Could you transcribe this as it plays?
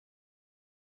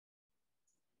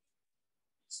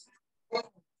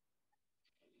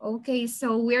Okay,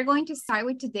 so we're going to start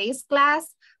with today's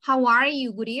class. How are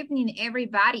you? Good evening,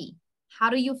 everybody. How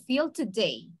do you feel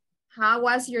today? How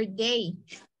was your day?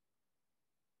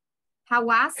 How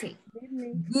was it?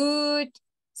 Good,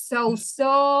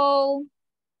 so,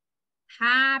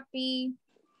 happy,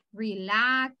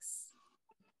 relax.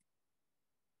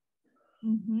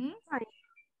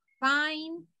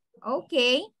 Fine.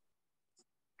 Okay.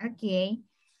 Okay.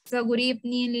 So good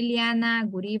evening,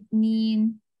 Liliana. Good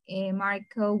evening,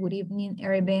 Marco. Good evening,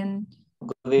 Erben.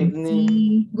 Good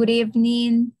evening. Good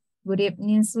evening. Good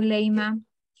evening, Suleima.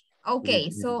 Okay,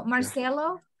 so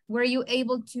Marcelo, were you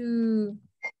able to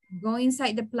go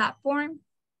inside the platform?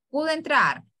 ¿Pudo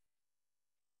entrar?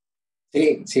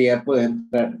 Sí, sí, ya puede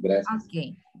entrar. Gracias.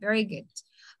 Okay, very good.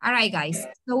 All right, guys.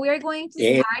 So we are going to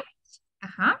start.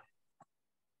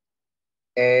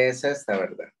 Es esta,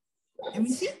 ¿verdad? Let me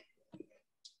see.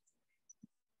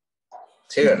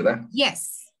 Sí, ¿verdad?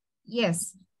 Yes,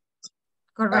 yes,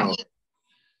 correct.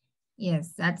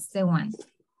 Yes, that's the one.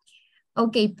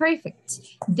 Okay, perfect.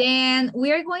 Then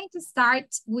we are going to start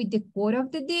with the quote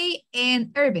of the day.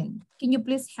 And Urban, can you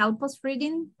please help us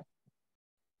reading?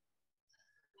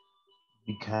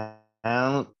 Be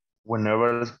kind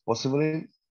whenever it's possible.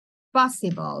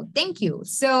 Possible. Thank you.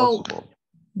 So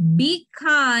be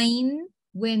kind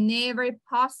whenever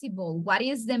possible. What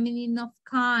is the meaning of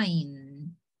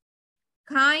kind?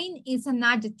 Kind is an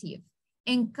adjective,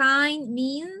 and kind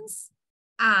means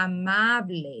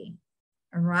amable.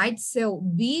 All right, so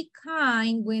be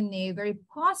kind whenever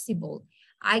possible.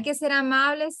 Hay que ser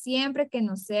amable siempre que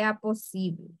no sea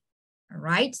posible. All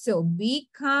right, so be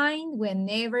kind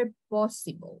whenever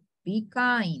possible. Be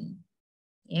kind.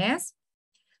 Yes.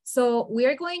 So we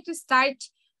are going to start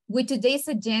with today's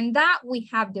agenda. We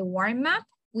have the warm-up,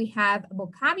 we have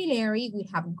vocabulary, we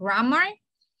have grammar,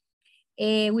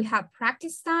 we have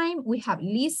practice time, we have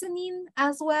listening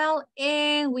as well,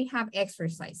 and we have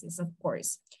exercises, of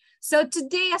course. So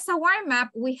today as a warm-up,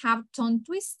 we have tongue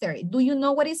twister. Do you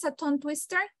know what is a tongue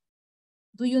twister?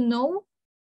 Do you know?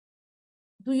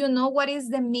 Do you know what is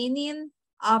the meaning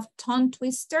of tongue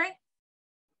twister?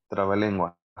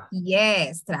 Trabalengua.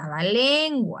 Yes,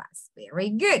 trabalenguas. Very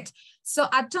good. So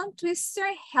a tongue twister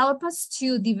helps us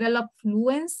to develop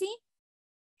fluency,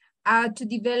 to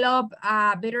develop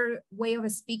a better way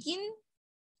of speaking.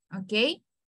 Okay.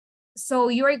 So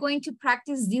you are going to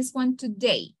practice this one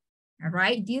today. All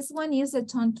right. This one is a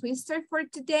tongue twister for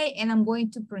today, and I'm going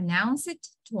to pronounce it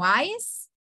twice.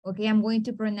 Okay. I'm going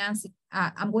to pronounce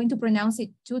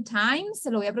it 2 times. Se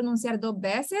lo voy a pronunciar 2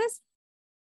 veces.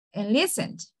 And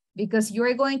listen, because you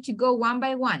are going to go one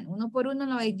by one. Uno por uno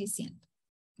lo vais diciendo.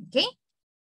 Okay.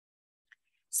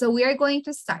 So we are going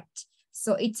to start.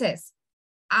 So it says,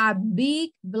 a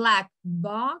big black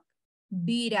dog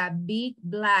beat a big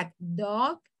black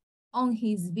dog on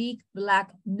his big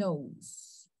black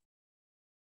nose.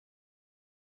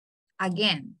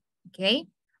 Again, okay?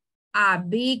 A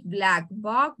big black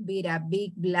dog beat a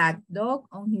big black dog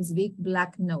on his big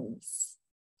black nose.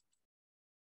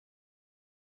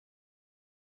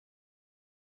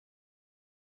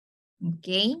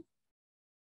 Okay?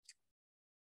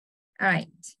 All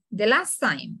right, the last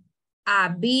time. A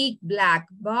big black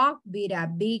dog beat a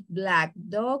big black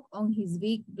dog on his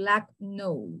big black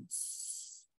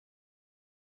nose.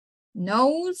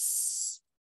 Nose,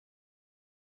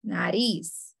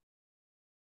 nariz,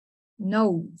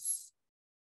 nose.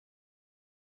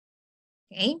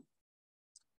 Okay.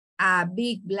 A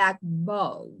big black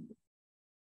ball.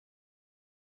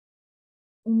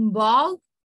 Un ball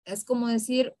es como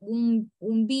decir un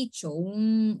bicho,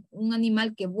 un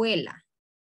animal que vuela.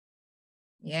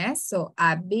 Yes, so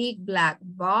a big black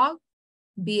dog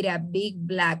beat a big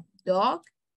black dog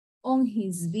on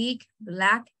his big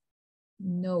black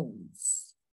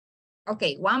nose.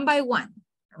 Okay, one by one,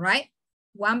 all right?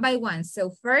 One by one. So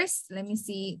first, let me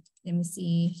see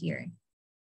here.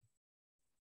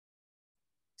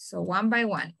 So one by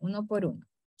one, uno por uno.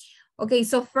 Okay,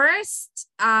 so first,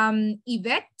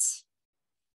 Yvette,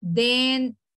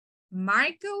 then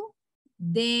Marco,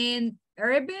 then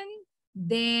Urban,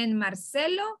 then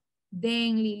Marcelo,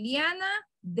 then Liliana,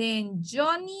 then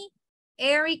Johnny,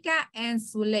 Erica, and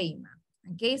Suleima.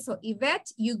 Okay, so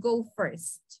Yvette, you go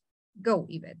first. Go,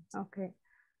 Yvette. Okay.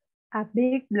 A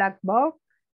big black dog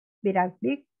with a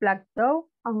big black dog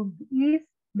on his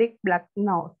big black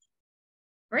nose.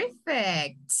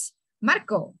 Perfect.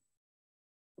 Marco.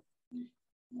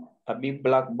 A big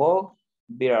black dog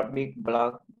beat a big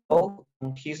black dog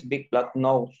on his big black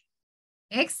nose.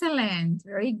 Excellent.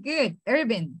 Very good.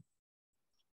 Urban.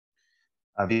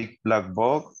 A big black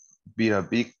dog beat a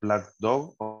big black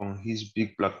dog on his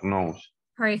big black nose.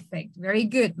 Perfect. Very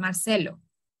good. Marcelo.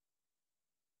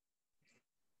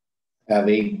 A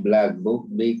big black book,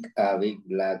 a big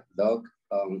black dog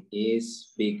on his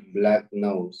big black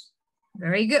nose.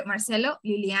 Very good, Marcelo.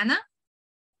 Liliana?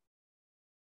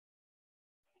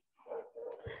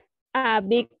 A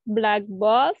big black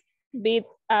bus with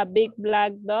a big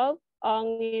black dog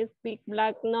on his big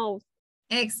black nose.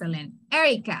 Excellent.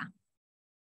 Erica?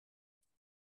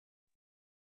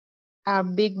 A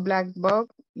big black bug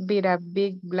with a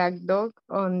big black dog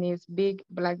on his big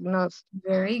black nose.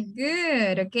 Very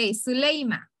good. Okay,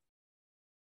 Suleima?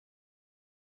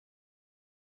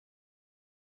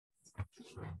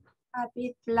 A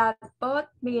big black boat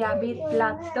with a big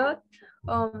black dog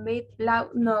on big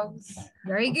black nose.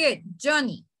 Very good.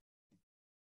 Johnny?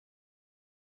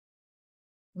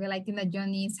 Well, I think that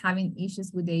Johnny is having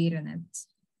issues with the internet.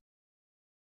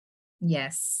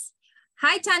 Yes.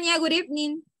 Hi, Tanya. Good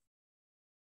evening.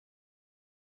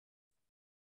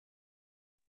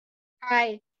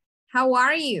 Hi. How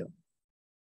are you?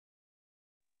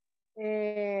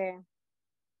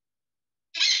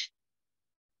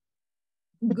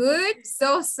 Good.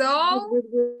 So.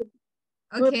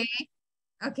 Okay.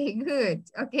 Okay, good.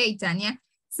 Okay, Tanya.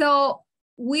 So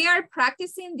we are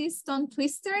practicing this tongue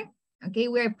twister. Okay,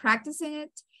 we're practicing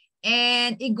it.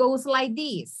 And it goes like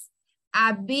this.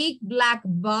 A big black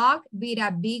bug with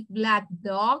a big black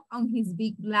dog on his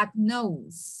big black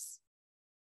nose.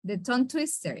 The tongue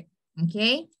twister.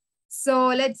 Okay. So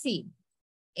let's see.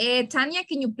 Tanya,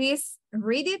 can you please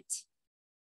read it?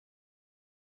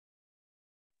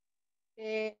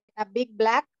 A big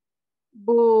black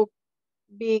book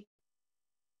with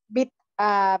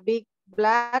a big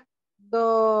black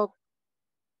dog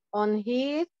on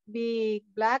his big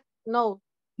black nose.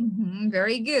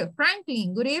 Very good.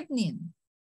 Franklin, good evening.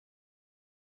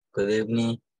 Good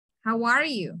evening. How are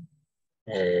you?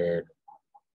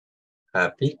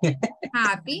 Happy.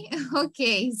 Happy.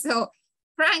 Okay, so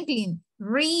Franklin,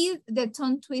 read the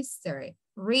tongue twister.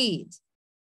 Read.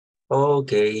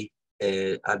 Okay.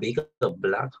 A big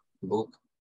black book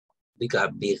with a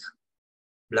big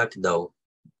black dog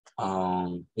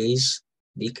on his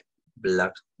big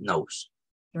black nose.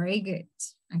 Very good.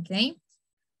 Okay.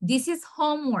 This is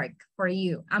homework for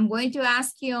you. I'm going to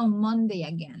ask you on Monday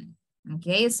again.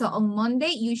 Okay, so on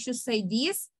Monday, you should say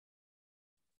this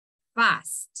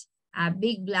fast. A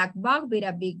big black bug with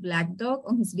a big black dog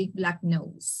on his big black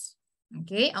nose.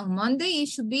 Okay, on Monday, it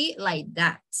should be like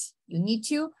that. You need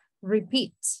to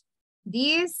repeat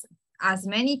this as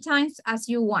many times as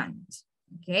you want.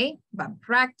 Okay, but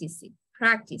practice it,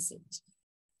 practice it.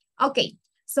 Okay,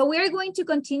 so we are going to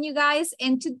continue, guys,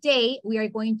 and today we are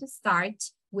going to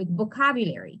start with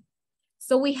vocabulary.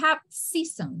 So we have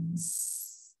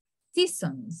seasons.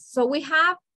 Seasons. So we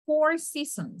have 4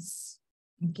 seasons.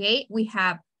 Okay, we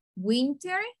have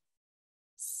winter,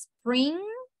 spring,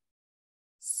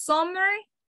 summer,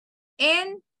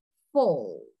 and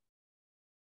fall.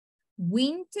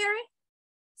 Winter,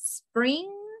 spring,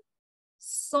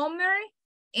 summer,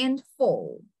 and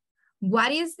fall.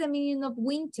 What is the meaning of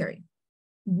winter?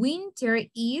 Winter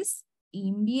is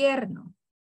invierno.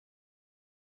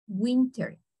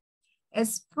 Winter.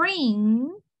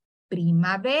 Spring,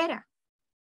 primavera.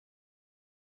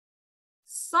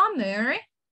 Summer,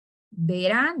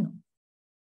 verano.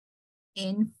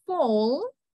 And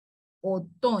fall,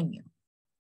 otoño.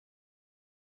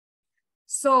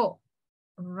 So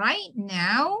right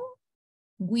now,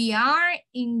 we are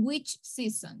in which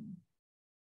season?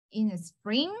 In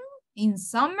spring, in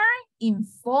summer, in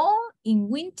fall, in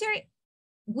winter,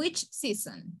 which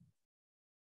season?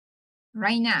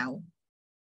 Right now,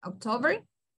 October?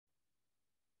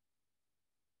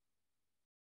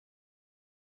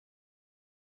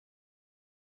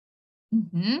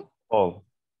 Fall.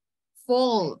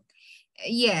 Fall,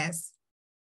 yes.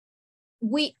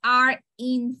 We are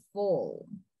in fall.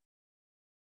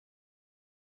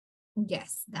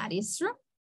 Yes, that is true.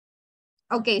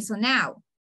 Okay, so now,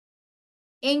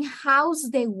 and how's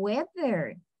the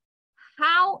weather?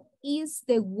 How is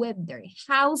the weather?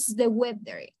 How's the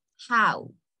weather?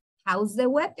 How? How's the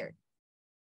weather?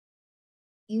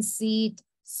 Is it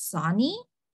sunny?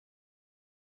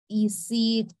 Is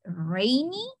it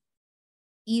rainy?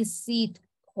 Is it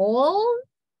cold?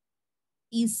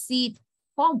 Is it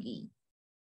foggy?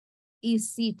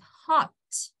 Is it hot?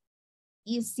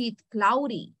 Is it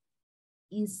cloudy?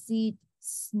 Is it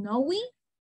snowy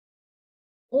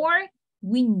or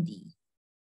windy?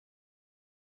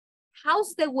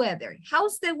 How's the weather?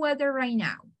 How's the weather right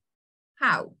now?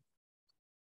 How?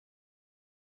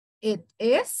 It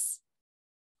is?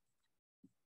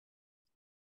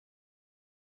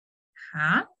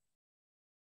 Huh?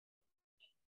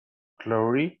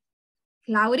 Cloudy.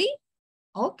 Cloudy?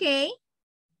 Okay.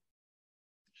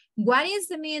 What is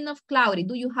the meaning of cloudy?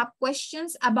 Do you have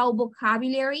questions about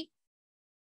vocabulary?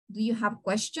 Do you have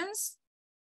questions?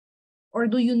 Or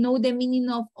do you know the meaning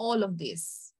of all of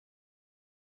this?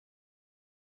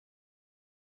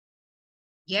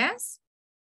 Yes?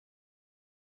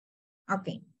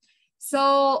 Okay.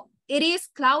 So it is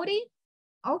cloudy?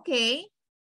 Okay.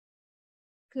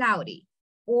 Cloudy.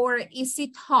 Or is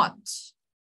it hot?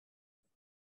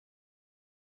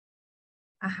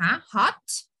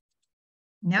 Hot?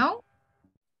 No?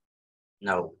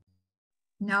 No.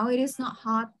 No, it is not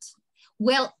hot.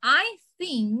 Well, I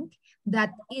think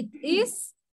that it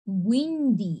is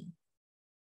windy.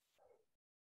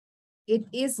 It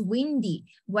is windy.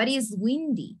 What is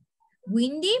windy?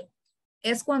 Windy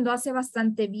es cuando hace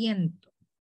bastante viento.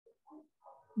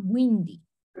 Windy.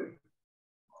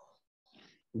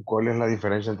 ¿Cuál es la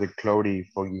diferencia entre cloudy y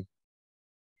foggy?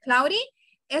 Cloudy,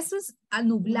 eso es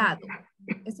nublado.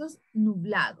 Eso es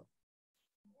nublado.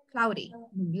 Cloudy,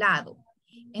 nublado.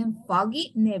 And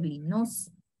foggy,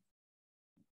 neblinoso.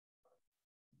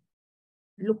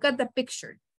 Look at the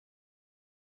picture.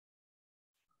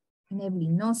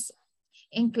 Neblinoso.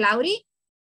 And cloudy,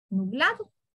 nublado.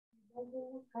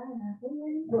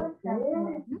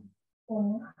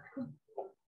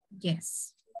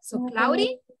 Yes. So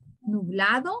cloudy,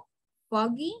 nublado,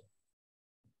 foggy,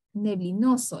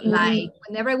 neblinoso. Like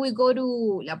whenever we go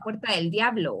to La Puerta del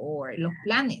Diablo or Los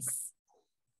Planes.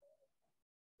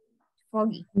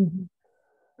 Foggy.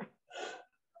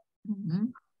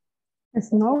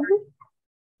 Snowy?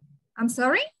 I'm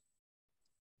sorry?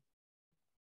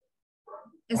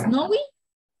 Snowy?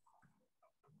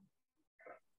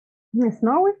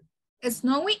 Snowy?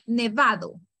 Snowy,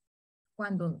 nevado.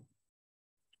 Cuando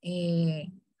hay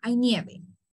nieve,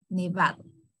 nevado.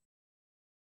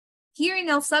 Here in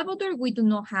El Salvador, we do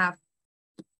not have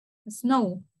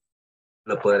snow.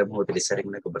 Lo podremos utilizar en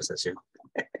una conversación.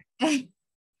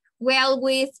 Well,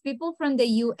 with people from the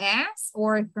US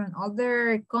or from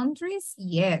other countries,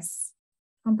 yes.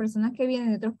 Con personas que vienen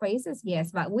de otros países,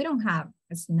 yes, but we don't have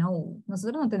snow.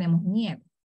 Nosotros no tenemos nieve,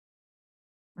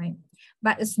 right?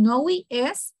 But snowy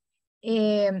es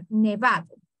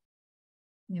nevado.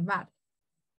 Nevado.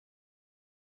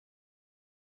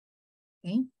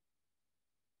 Okay.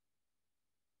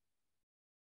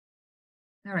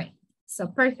 All right, so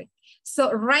perfect.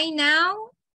 So right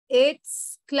now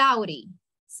it's cloudy,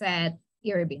 said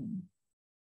Irving.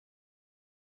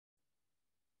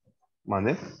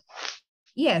 ¿Mande?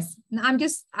 Yes, no, I'm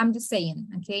just saying,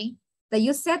 okay? That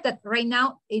you said that right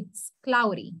now it's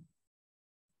cloudy.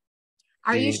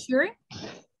 Are you sure,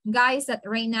 guys, that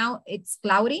right now it's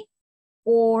cloudy?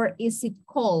 Or is it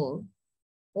cold?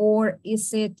 Or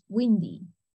is it windy?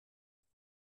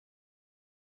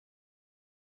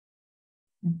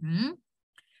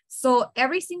 So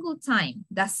every single time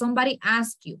that somebody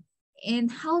asks you,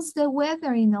 and how's the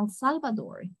weather in El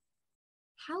Salvador?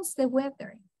 How's the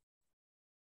weather?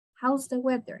 How's the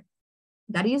weather?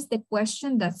 That is the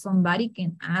question that somebody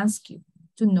can ask you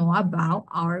to know about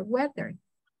our weather.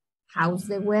 How's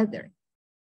the weather?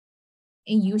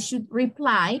 And you should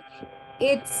reply,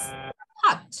 it's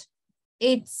hot,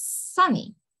 it's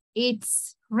sunny,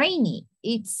 it's rainy,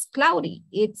 it's cloudy,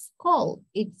 it's cold,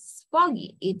 it's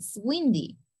foggy, it's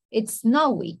windy, it's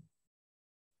snowy.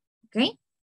 Okay?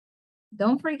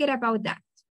 Don't forget about that.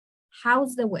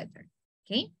 How's the weather?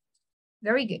 Okay?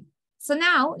 Very good. So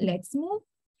now let's move.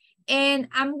 And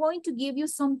I'm going to give you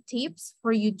some tips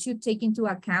for you to take into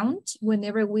account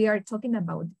whenever we are talking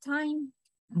about time.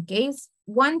 Okay?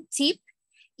 One tip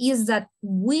is that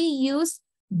we use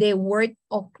the word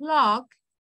o'clock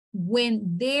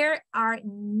when there are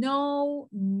no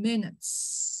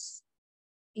minutes.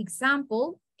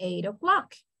 Example, 8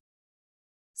 o'clock.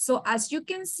 So as you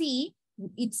can see,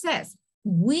 it says,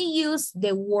 we use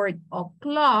the word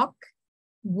o'clock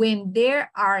when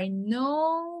there are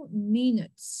no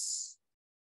minutes.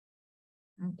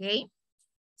 Okay?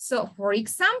 So, for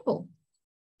example,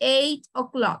 8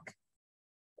 o'clock.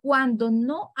 Cuando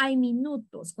no hay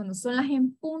minutos, cuando son las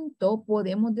en punto,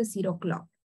 podemos decir o'clock.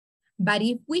 But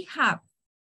if we have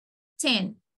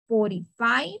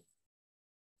 10:45,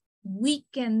 we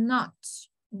cannot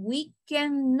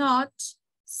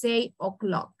say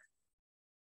o'clock.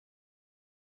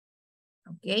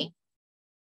 Okay?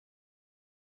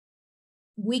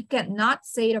 We cannot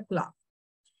say o'clock.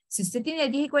 Si usted tiene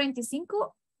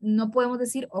 10:45, no podemos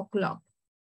decir o'clock.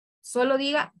 Solo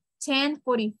diga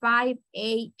 10:45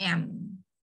 a.m.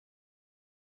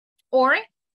 or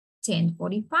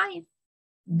 10:45.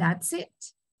 That's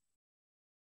it.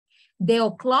 The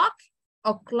o'clock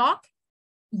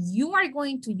you are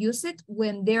going to use it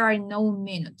when there are no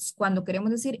minutes. Cuando queremos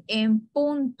decir en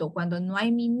punto, cuando no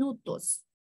hay minutos.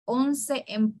 11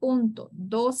 en punto,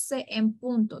 12 en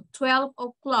punto, 12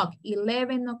 o'clock,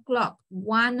 11 o'clock,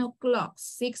 1 o'clock,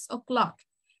 6 o'clock.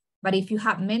 But if you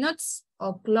have minutes,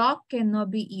 o'clock cannot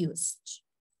be used.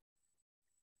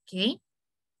 Okay.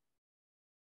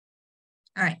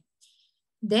 All right.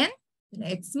 Then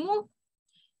let's move.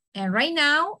 And right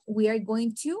now we are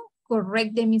going to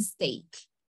correct the mistake.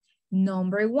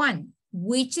 Number 1,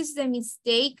 which is the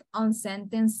mistake on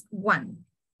sentence 1?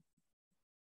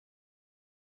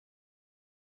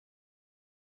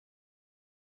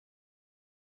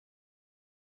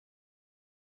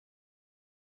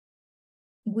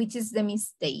 Which is the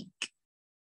mistake?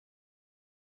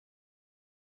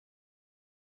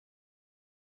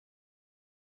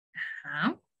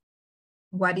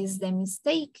 What is the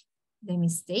mistake? The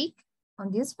mistake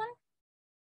on this one?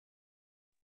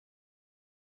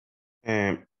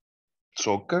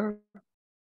 Soccer.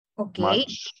 Okay,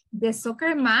 Match. the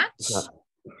soccer match.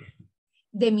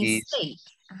 The mistake.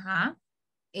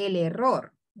 El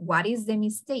error. What is the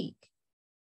mistake?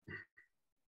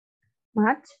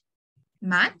 Match.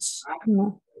 Match?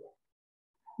 No.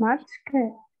 Match.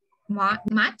 ¿Qué?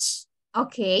 Match?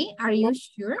 Okay, are you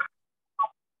sure?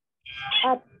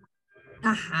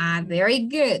 Very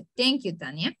good. Thank you,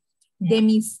 Tanya. The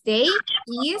mistake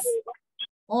is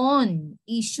on.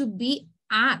 It should be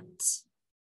at.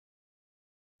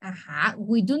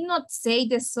 We do not say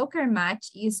the soccer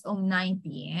match is on 9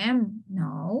 p.m.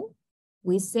 No,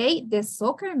 we say the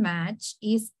soccer match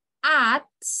is at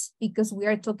because we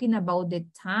are talking about the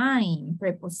time,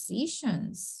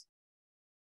 prepositions.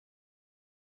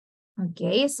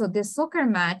 Okay, so the soccer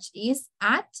match is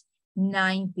at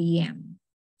 9 p.m.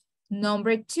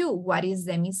 Number 2, what is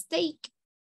the mistake?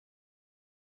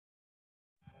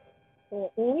 No.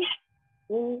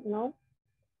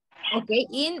 Okay,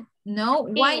 no,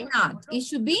 why not? It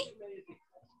should be?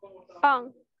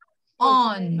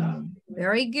 On.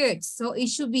 Very good. So it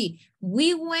should be,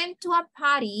 we went to a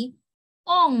party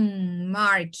on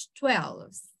March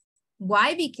 12th.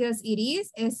 Why? Because it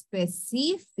is a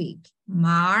specific,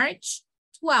 March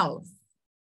 12th.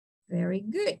 Very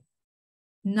good.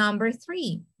 Number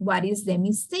 3, what is the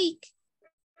mistake?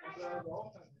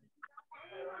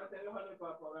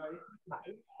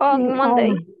 On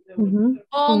Monday.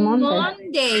 On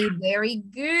Monday. Very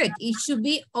good. It should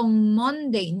be on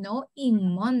Monday, no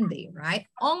in Monday, right?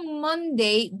 On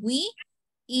Monday, we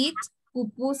eat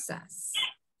pupusas.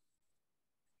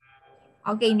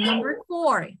 Okay, number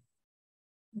 4.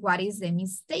 What is the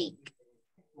mistake?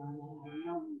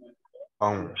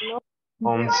 On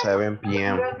 7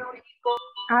 p.m.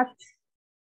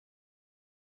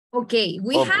 Okay,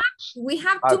 we have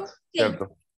two mistakes.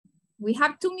 We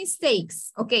have 2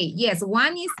 mistakes. Okay, yes,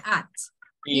 one is at.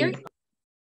 Here,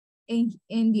 in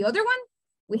the other one,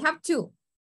 we have 2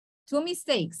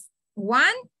 mistakes.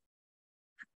 One,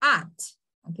 at,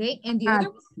 okay? And the other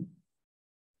one?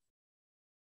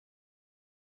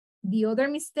 The other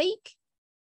mistake?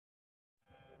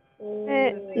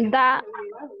 That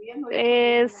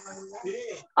is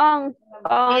on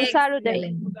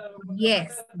Saturday.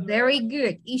 Yes, very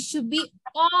good. It should be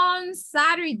on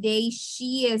Saturday.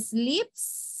 She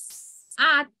sleeps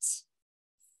at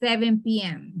 7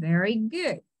 p.m. Very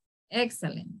good.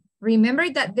 Excellent. Remember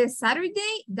that the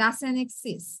Saturday doesn't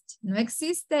exist. No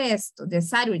existe esto, the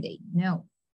Saturday. No.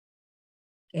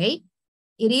 Okay.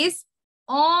 It is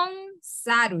on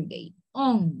Saturday.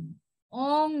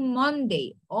 On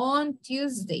Monday, on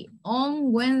Tuesday,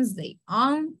 on Wednesday,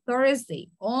 on Thursday,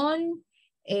 on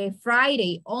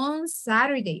Friday, on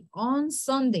Saturday, on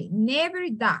Sunday. Never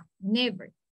that,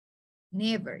 never,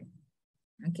 never.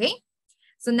 Okay?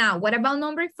 So now, what about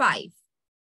number 5?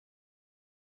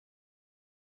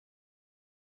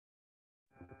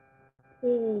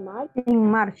 In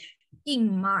March.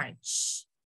 In March.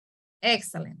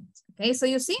 Excellent. Okay, so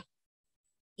you see?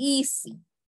 Easy.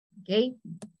 Okay?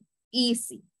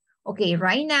 Easy. Okay,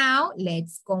 right now,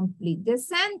 let's complete the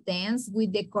sentence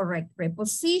with the correct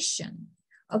preposition.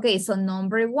 Okay, so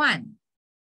number 1.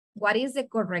 What is the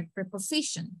correct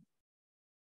preposition?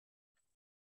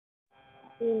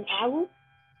 In August.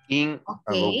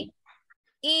 Okay.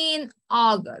 In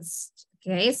August.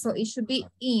 Okay, so it should be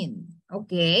in.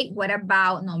 Okay, what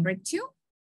about number 2?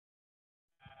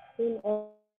 In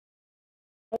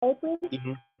April.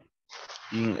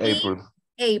 In April.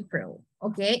 April.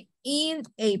 Okay, in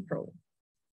April.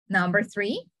 Number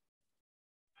 3?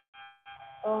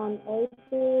 On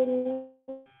April.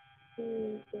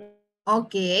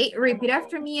 Okay, repeat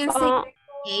after me and say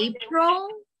April.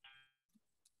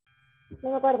 No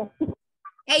me acuerdo.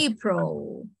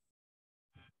 April.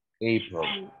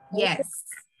 April. Yes.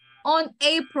 On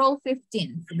April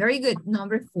 15th. Very good.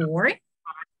 Number 4.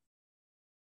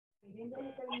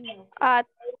 At.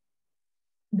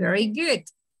 Very good.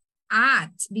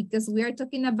 At, because we are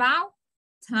talking about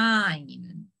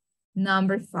time.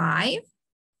 Number 5.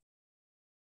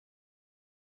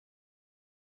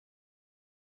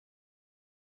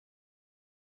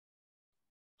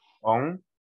 On.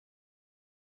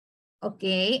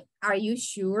 Okay, are you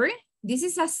sure? This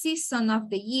is a season of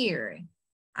the year.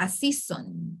 A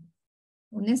season.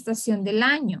 Una estación del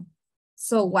año.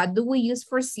 So what do we use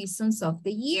for seasons of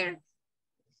the year?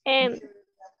 En.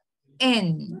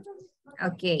 En.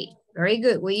 Okay, very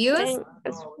good. We use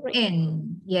spring.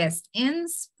 in. Yes, in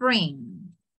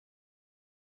spring.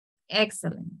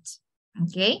 Excellent.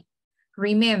 Okay,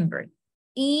 remember,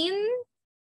 in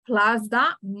plus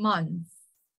the month.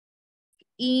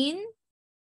 In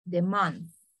the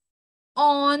month.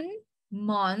 On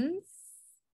month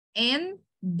and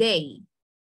day.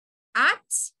 At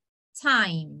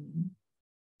time.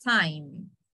 Time.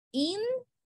 In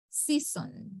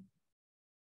season.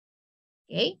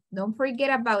 Okay, don't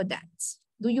forget about that.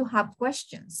 Do you have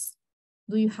questions?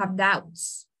 Do you have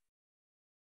doubts?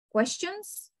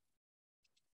 Questions?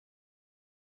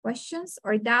 Questions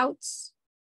or doubts?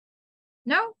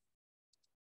 No?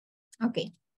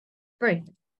 Okay, perfect.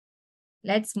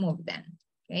 Let's move then.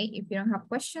 Okay, if you don't have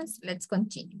questions, let's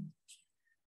continue.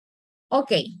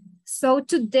 Okay, so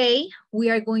today we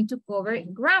are going to cover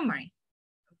grammar.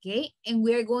 Okay, and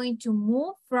we are going to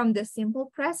move from the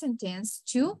simple present tense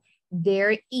to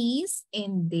there is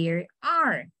and there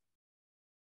are.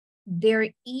 There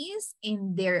is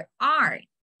and there are.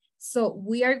 So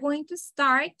we are going to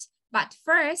start, but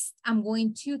first I'm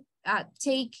going to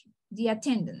take the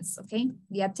attendance, okay?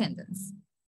 The attendance.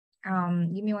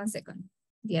 Give me 1 second.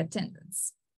 The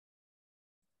attendance.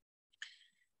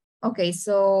 Okay,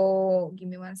 so give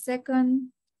me 1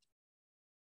 second.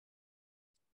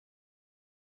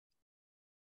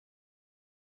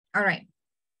 All right.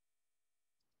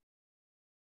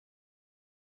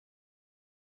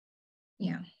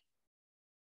 Yeah.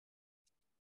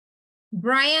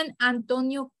 Brian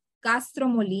Antonio Castro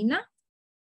Molina.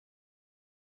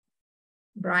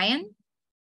 Brian.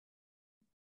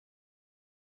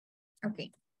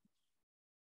 Okay.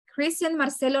 Christian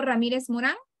Marcelo Ramírez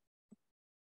Morán.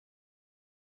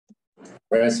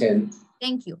 Present.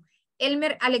 Thank you.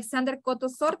 Elmer Alexander Coto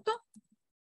Sorto.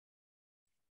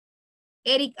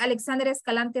 Eric Alexander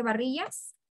Escalante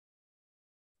Barrillas.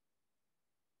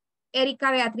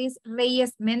 Erika Beatriz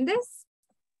Reyes Méndez.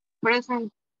 Present.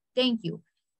 Thank you.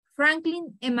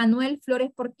 Franklin Emanuel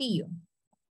Flores Portillo.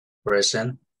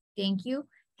 Present. Thank you.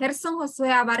 Gerson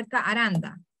Josué Abarca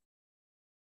Aranda.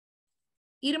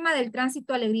 Irma del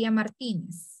Tránsito Alegría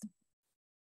Martínez.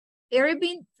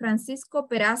 Ervin Francisco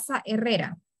Peraza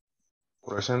Herrera.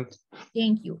 Present.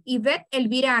 Thank you. Yvette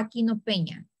Elvira Aquino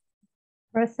Peña.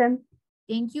 Present.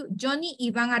 Thank you. Johnny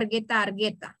Iván Argueta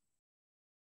Argueta.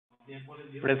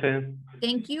 Present.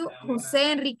 Thank you.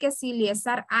 José Enrique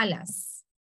Ciliesar Alas.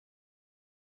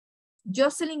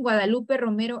 Jocelyn Guadalupe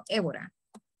Romero Évora.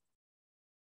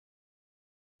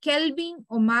 Kelvin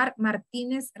Omar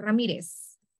Martínez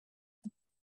Ramírez.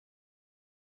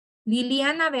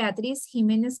 Liliana Beatriz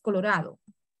Jiménez Colorado.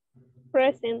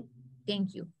 Present.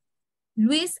 Thank you.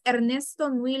 Luis Ernesto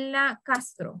Nuila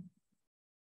Castro.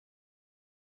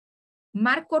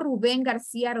 Marco Rubén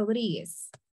García Rodríguez.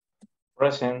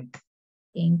 Present.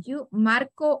 Thank you.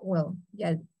 Marco, well,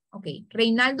 yeah, okay.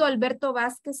 Reinaldo Alberto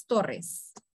Vázquez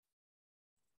Torres.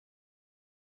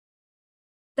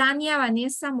 Tania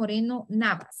Vanessa Moreno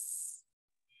Navas.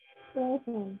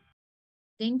 Present.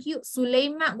 Thank you.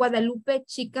 Zuleima Guadalupe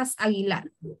Chicas Aguilar.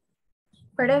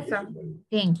 Present.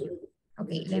 Thank you.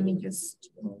 Okay, let me just.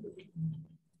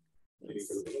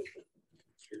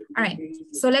 All right,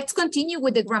 so let's continue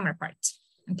with the grammar part,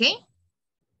 okay?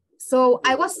 So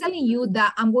I was telling you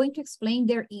that I'm going to explain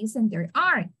there is and there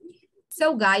are.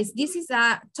 So guys, this is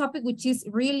a topic which is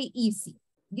really easy.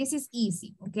 This is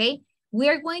easy, okay? We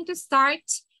are going to start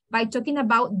by talking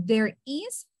about there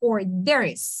is or there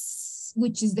is,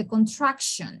 which is the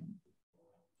contraction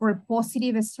for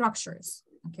positive structures,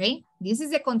 okay? This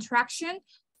is a contraction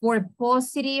for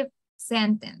positive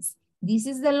sentence. This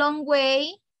is the long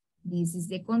way. This is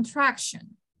the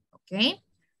contraction, okay?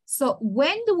 So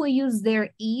when do we use there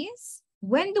is?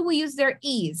 When do we use there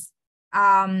is?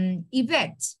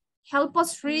 Yvette, help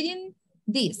us reading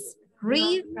this.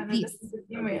 Read this.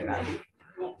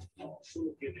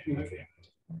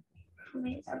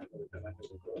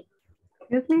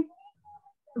 Excuse me?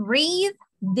 Read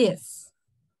this.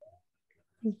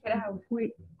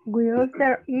 We use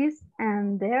there is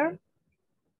and there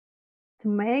to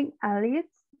make a list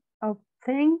of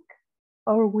things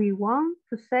or we want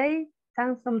to say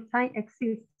that sometimes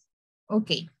exists.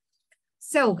 Okay.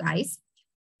 So guys,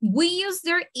 we use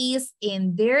there is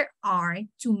and there are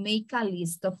to make a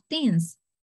list of things,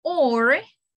 or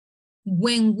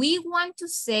when we want to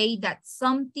say that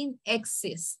something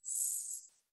exists.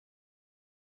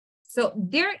 So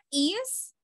there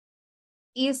is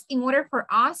in order for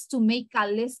us to make a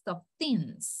list of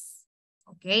things,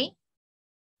 okay?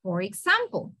 For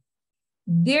example,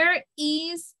 there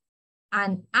is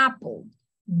an apple,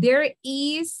 there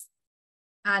is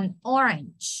an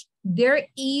orange, there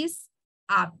is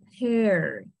a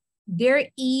pear, there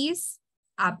is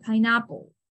a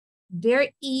pineapple, there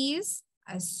is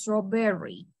a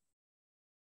strawberry,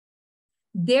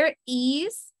 there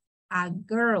is a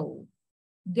girl,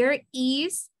 there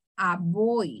is a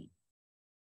boy,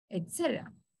 etc.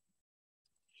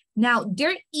 Now,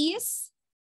 there is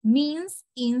means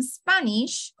in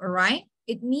Spanish, all right?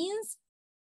 It means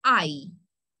hay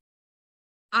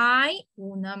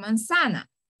una manzana.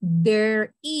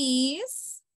 There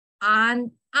is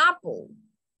an apple.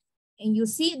 And you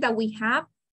see that we have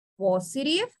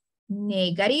positive,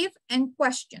 negative, and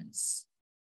questions.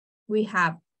 We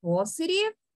have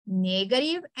positive,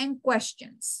 negative, and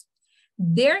questions.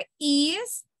 There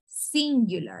is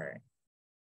singular.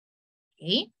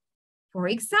 Okay. For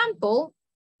example,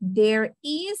 there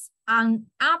is an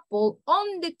apple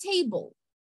on the table.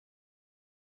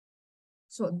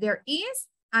 So there is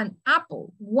an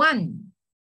apple, one,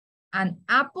 an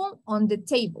apple on the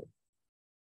table.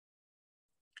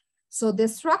 So the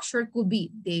structure could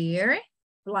be there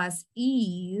plus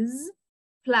is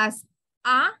plus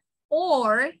a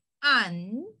or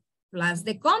an plus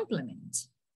the complement.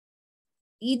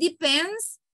 It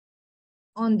depends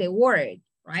on the word,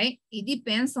 right? It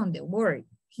depends on the word.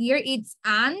 Here it's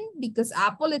an because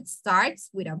apple, it starts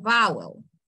with a vowel,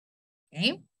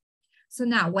 okay? So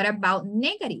now what about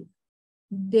negative?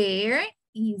 There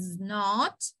is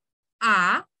not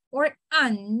a or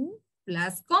an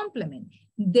plus complement.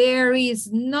 There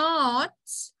is not,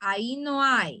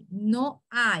 no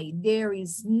I. There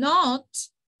is not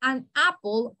an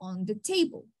apple on the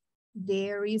table.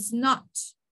 There is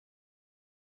not.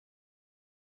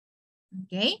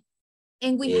 Okay.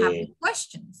 And we have the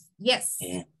questions. Yes.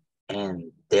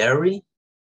 And dairy.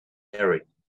 Oh,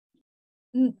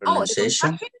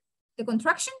 the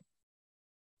contraction?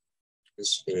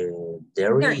 Is,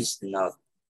 dairy is not.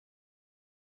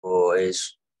 Or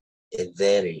is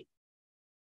dairy.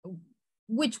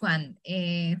 Which one,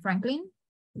 Franklin?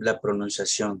 La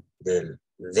pronunciación del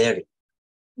dairy.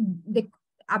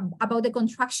 About the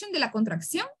contraction de la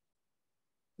contracción?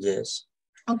 Yes.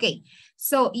 Okay,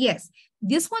 so yes,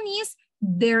 this one is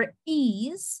there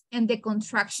is, and the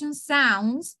contraction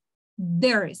sounds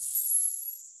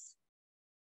there's.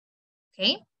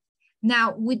 Okay,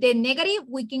 now with the negative,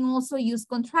 we can also use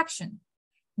contraction.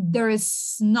 There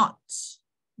is not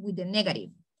with the negative.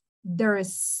 There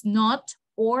is not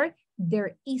or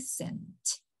there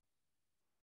isn't.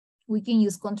 We can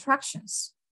use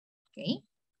contractions, okay?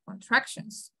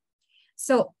 Contractions.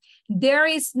 So there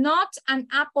is not an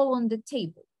apple on the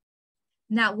table.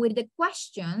 Now with the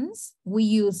questions, we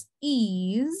use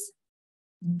is,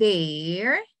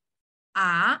 there,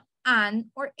 a,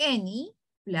 an, or any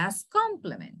plus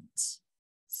complement.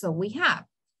 So we have,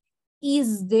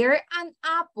 is there an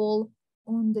apple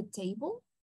on the table?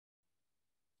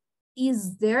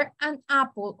 Is there an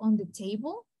apple on the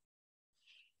table?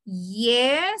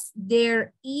 Yes,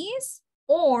 there is,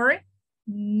 or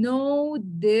no,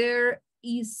 there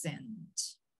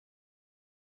isn't.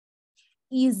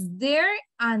 Is there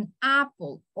an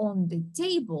apple on the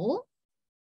table?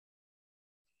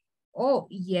 Oh,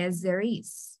 yes, there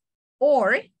is.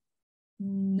 Or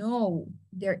no,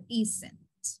 there isn't.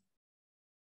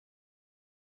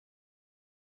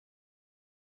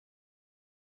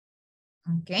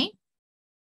 Okay.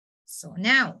 So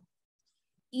now,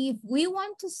 if we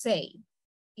want to say,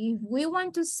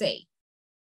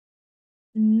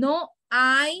 no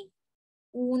hay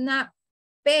una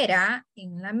pera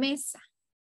en la mesa.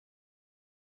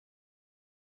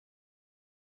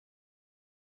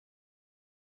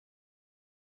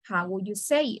 How would you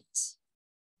say it?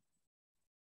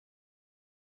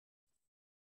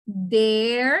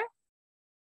 There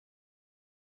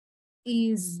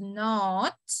is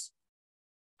not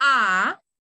a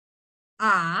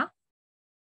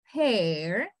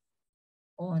pear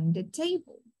on the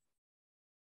table.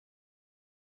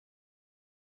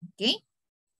 Okay,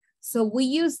 so we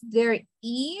use there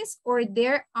is or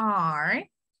there are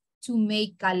to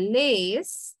make a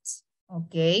list,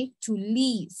 Okay, to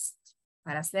list,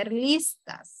 para hacer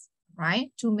listas, right?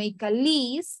 To make a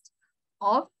list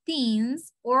of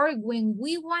things or when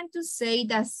we want to say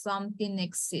that something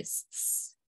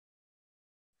exists.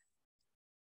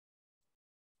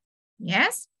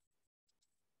 Yes?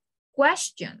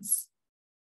 Questions.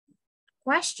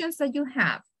 Questions that you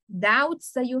have,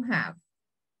 doubts that you have.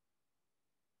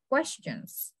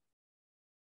 Questions.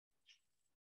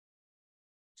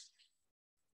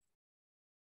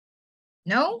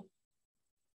 No?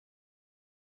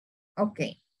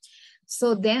 Okay.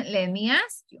 So then let me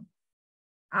ask you.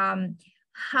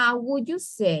 How would you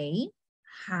say,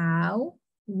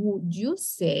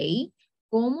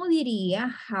 ¿cómo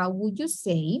diría, how would you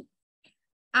say,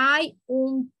 hay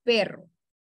un perro?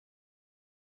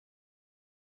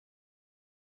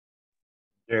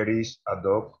 There is a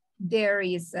dog. There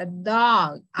is a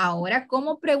dog. Ahora,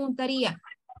 ¿cómo preguntaría?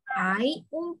 ¿Hay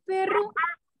un perro?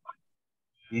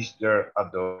 Is there a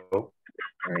dog?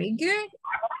 Very good.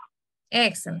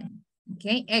 Excellent.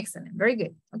 Okay, excellent. Very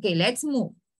good. Okay, let's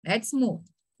move. Let's move.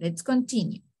 Let's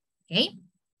continue. Okay.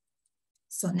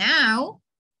 So now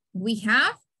we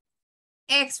have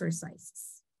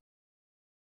exercises.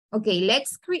 Okay,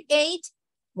 let's create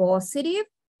positive,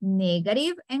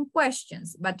 negative, and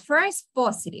questions. But first,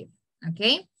 positive.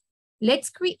 Okay. Let's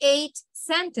create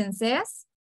sentences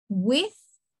with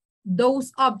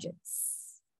those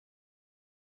objects.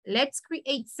 Let's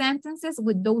create sentences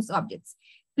with those objects.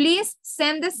 Please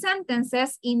send the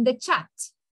sentences in the chat.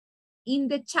 In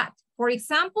the chat. For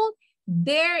example,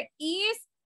 there is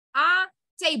a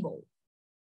table.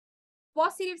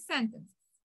 Positive sentence.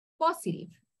 Positive.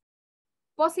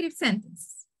 Positive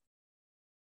sentence.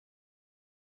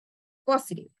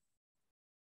 Positive.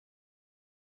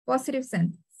 Positive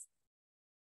sentence.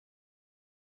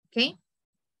 Okay?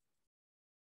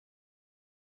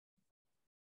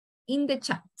 In the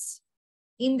chat.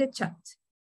 In the chat.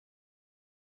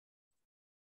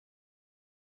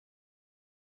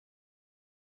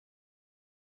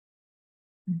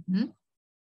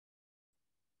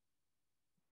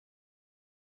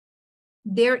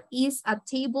 There is a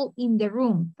table in the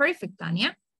room. Perfect,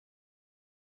 Tanya.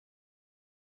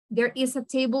 There is a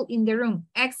table in the room.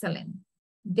 Excellent.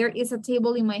 There is a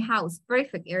table in my house.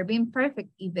 Perfect, Erwin.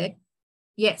 Perfect, Yvette.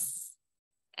 Yes.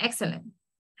 Excellent.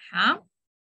 Huh?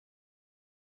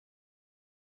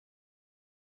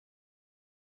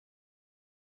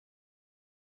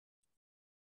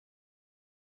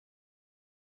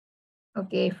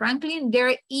 Okay, Franklin,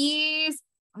 there is,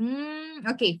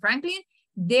 okay, Franklin,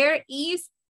 there is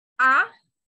a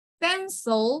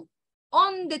pencil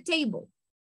on the table.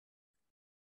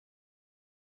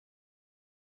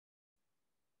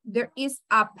 There is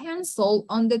a pencil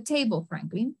on the table,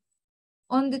 Franklin.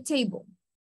 On the table.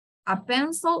 A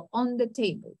pencil on the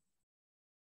table.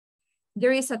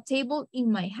 There is a table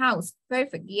in my house.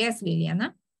 Perfect. Yes,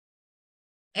 Liliana.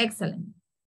 Excellent.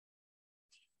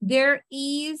 There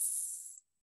is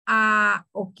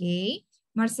okay.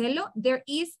 Marcelo, there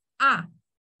is a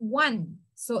one.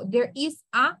 So there is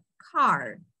a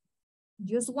car.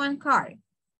 Just one car.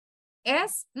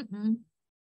 S,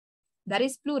 that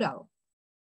is plural.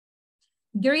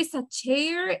 There is a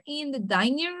chair in the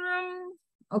dining room.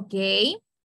 Okay.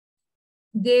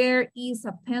 There is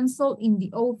a pencil in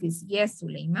the office. Yes,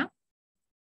 Suleima.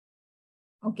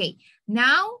 Okay.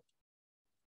 Now,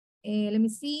 let me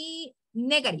see.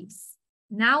 Negatives.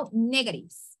 Now,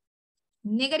 negatives.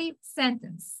 Negative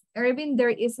sentence. Erwin, there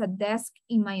is a desk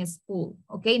in my school.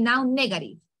 Okay, now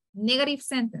negative. Negative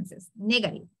sentences.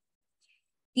 Negative.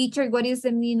 Teacher, what is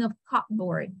the meaning of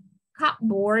cupboard?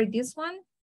 Cupboard, this one.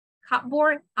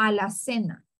 Cupboard,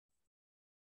 alacena.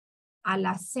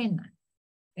 Alacena.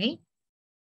 Okay.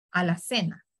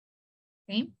 Alacena.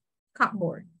 Okay.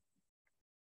 Cupboard.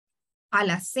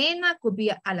 Alacena could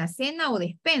be alacena or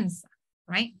despensa,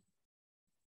 right?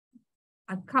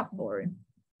 A cupboard.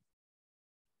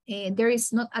 There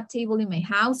is not a table in my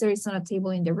house. There is not a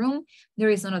table in the room. There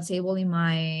is not a table in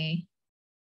my...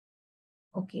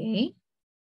 Okay.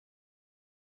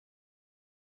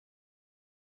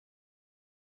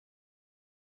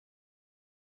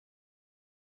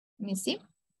 Let me see.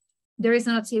 There is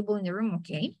not a table in the room.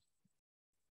 Okay.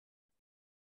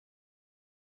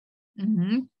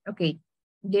 Okay.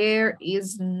 There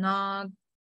is not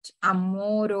a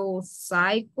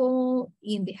motorcycle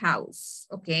in the house.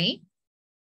 Okay.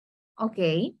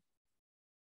 Okay.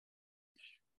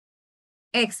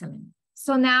 Excellent.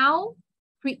 So now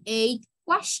create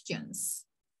questions.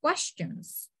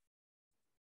 Questions.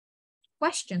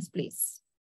 Questions, please.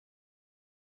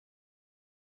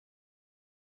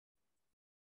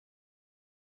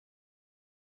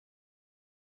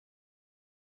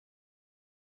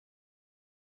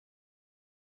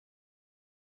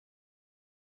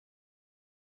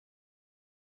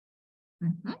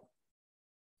 Mhm.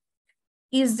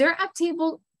 Is there a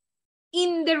table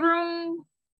in the room?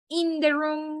 In the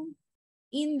room?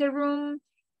 In the room?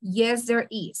 Yes, there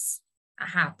is.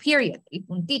 Ajá, period, y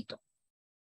puntito.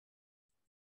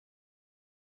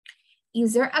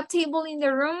 Is there a table in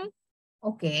the room?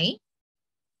 Okay.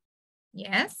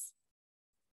 Yes.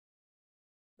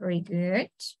 Very good.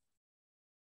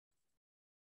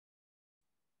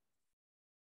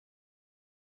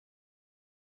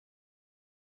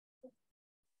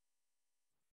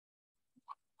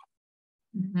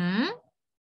 Mm-hmm.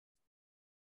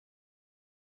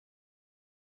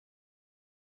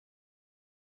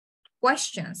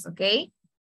 Questions, okay?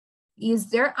 Is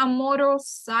there a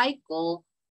motorcycle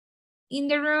in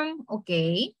the room?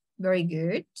 Okay, very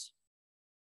good.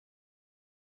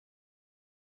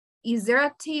 Is there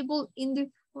a table in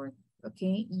the fourth?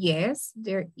 Okay, yes,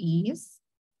 there is.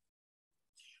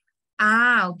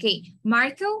 Ah, okay.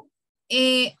 Marco,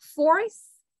 fourth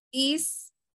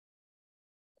is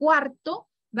cuarto,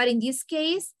 but in this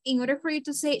case, in order for you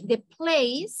to say the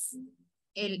place,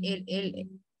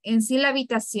 en sí la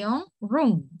habitación,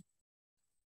 room.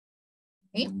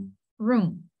 Okay,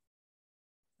 room.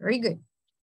 Very good.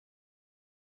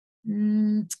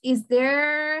 Is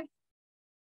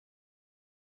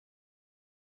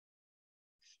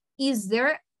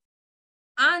there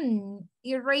an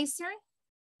eraser?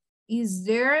 Is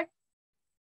there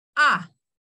a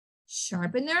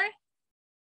sharpener?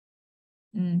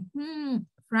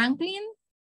 Franklin?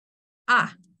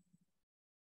 An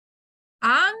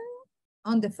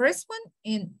on the first one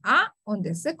and a on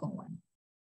the second one.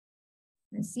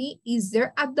 Let's see. Is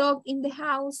there a dog in the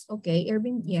house? Okay,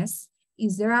 Irving, yes.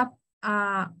 Is there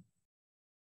a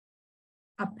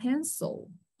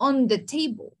pencil on the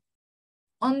table?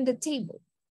 On the table.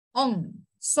 On.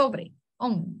 Sobre.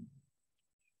 On.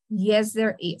 Yes,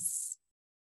 there is.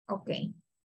 Okay.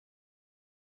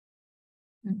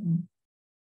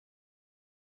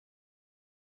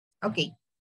 Okay.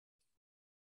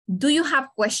 Do you have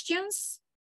questions?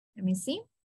 Let me see.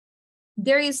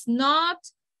 There is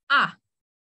not a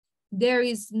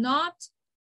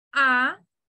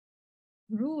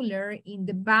ruler in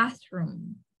the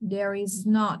bathroom. There is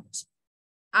not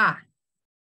a.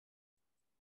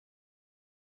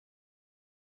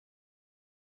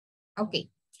 Okay.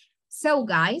 So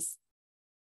guys,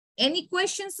 any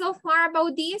questions so far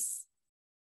about this?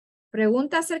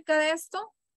 ¿Pregunta acerca de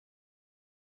esto?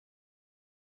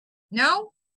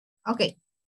 No? Okay.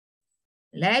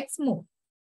 Let's move.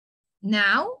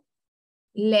 Now,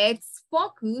 let's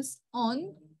focus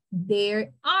on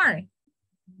there are.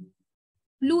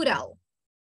 Plural.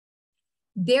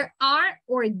 There are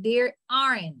or there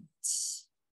aren't.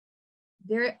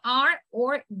 There are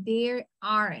or there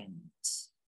aren't.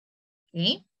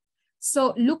 Okay.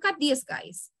 So look at this,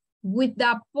 guys. With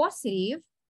the positive,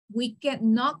 we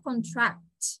cannot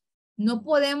contract. No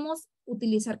podemos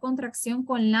utilizar contracción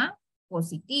con la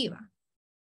positiva.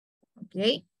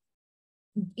 Okay.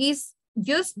 It's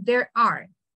just there are.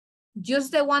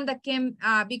 Just the one that can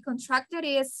be contracted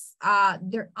is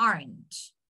there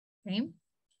aren't. Okay.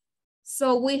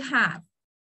 So we have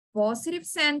positive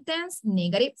sentence,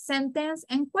 negative sentence,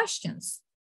 and questions.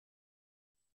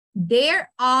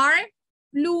 There are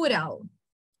plural.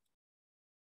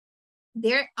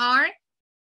 There are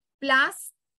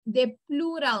plus the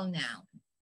plural noun.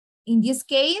 In this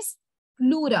case,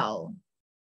 plural,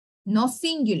 no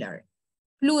singular,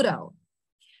 plural.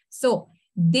 So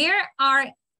there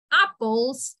are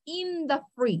apples in the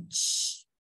fridge.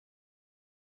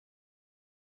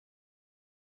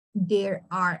 There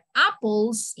are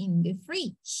apples in the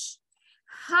fridge.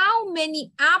 How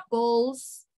many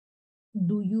apples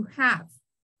do you have?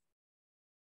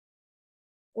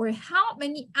 Or how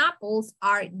many apples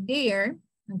are there,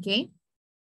 okay?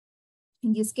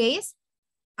 In this case,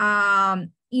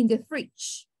 in the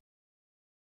fridge.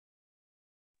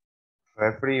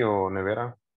 ¿Refri o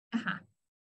nevera? Ajá.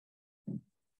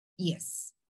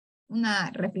 Yes.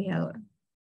 Una refrigeradora.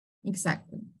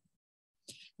 Exactly.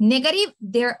 Negative,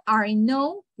 there are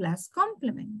no plus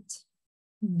complement.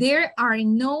 There are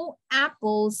no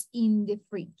apples in the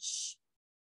fridge.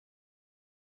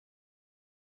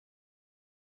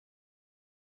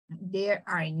 There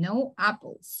are no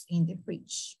apples in the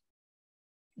fridge.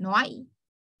 No hay.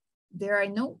 There are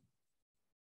no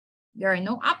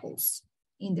apples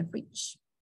in the fridge.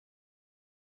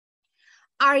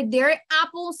 Are there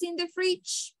apples in the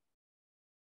fridge?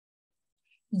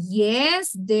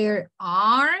 Yes, there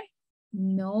are.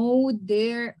 No,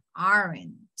 there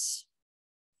aren't.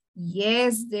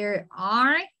 Yes, there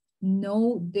are.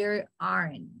 No, there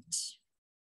aren't.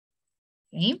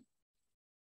 Okay.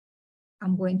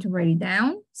 I'm going to write it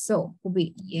down. So will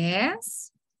be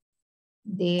yes,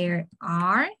 there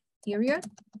are, period,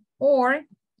 or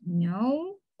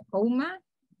no, comma,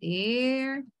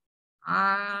 there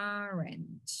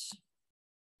aren't.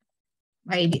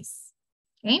 Like this,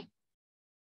 okay?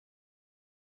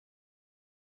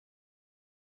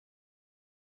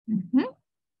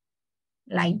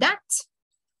 Like that.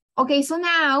 Okay, so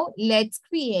now let's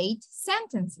create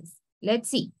sentences. Let's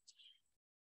see.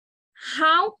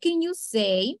 How can you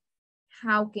say,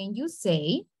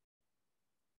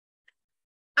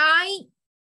 hay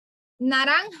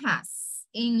naranjas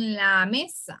en la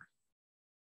mesa?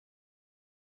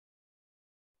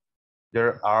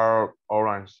 There are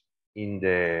orange in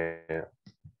the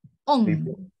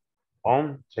table.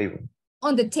 On table.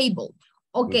 On the table.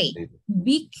 Okay, Table.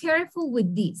 be careful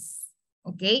with this.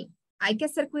 Okay, hay que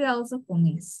ser cuidadosos con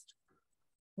esto.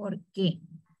 ¿Por qué?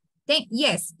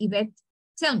 Yes, Yvette,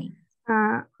 tell me.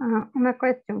 Una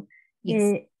question.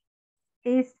 Yes.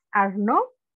 Is are no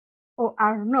or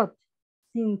are not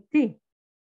sin T?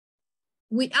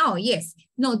 Oh, yes.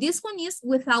 No, this one is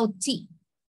without T.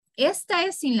 Esta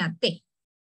es sin la T.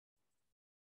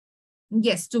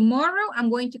 Yes, tomorrow I'm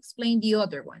going to explain the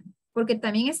other one. Porque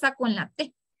también está con la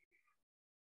T.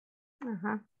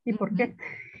 Ajá. ¿Y por qué?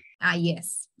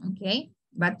 Yes. Okay.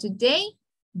 But today,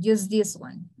 just this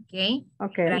one. Okay.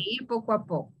 Okay. Para ir poco a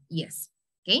poco. Yes.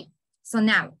 Okay. So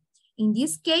now, in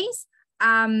this case,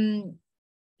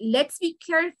 let's be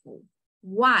careful.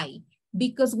 Why?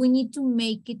 Because we need to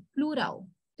make it plural.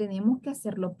 Tenemos que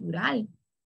hacerlo plural.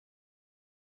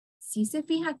 Si se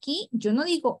fija aquí, yo no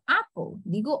digo apple,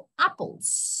 digo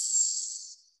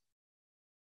apples.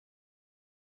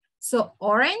 So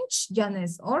orange ya no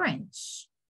es orange.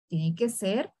 Tiene que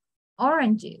ser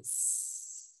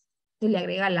oranges. Se le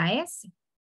agrega la S.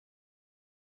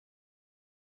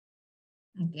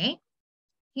 Ok.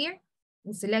 Here,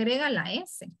 se le agrega la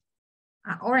S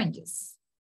a oranges.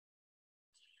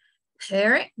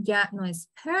 Pear ya no es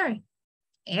pear,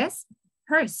 es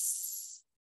purse.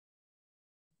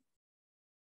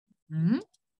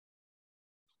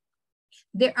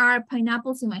 There are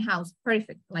pineapples in my house.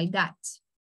 Perfect, like that.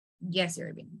 Yes,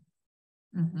 Irving.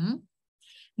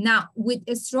 Now, with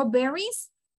strawberries,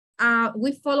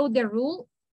 we follow the rule.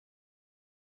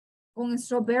 Con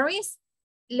strawberries,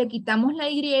 le quitamos la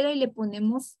Y y le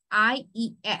ponemos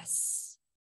IES.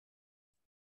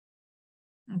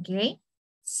 Okay.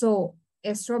 So,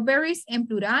 strawberries en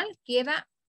plural queda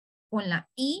con la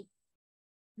I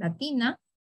latina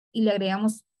y le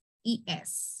agregamos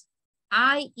ES.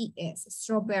 IES,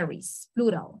 strawberries,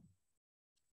 plural.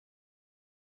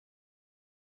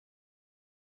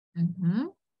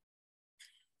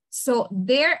 So,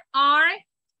 there are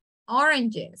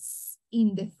oranges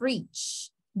in the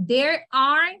fridge. There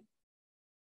are,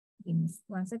 give me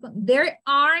 1 second. There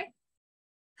are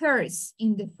pears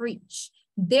in the fridge.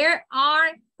 There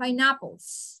are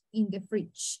pineapples in the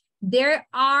fridge. There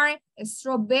are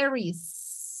strawberries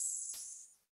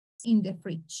in the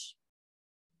fridge.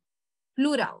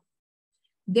 Plural.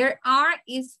 There are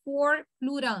is for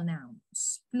plural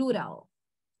nouns. Plural.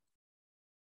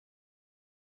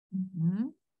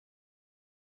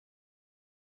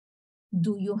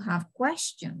 Do you have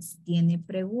questions? ¿Tiene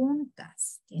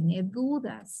preguntas? ¿Tiene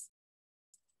dudas?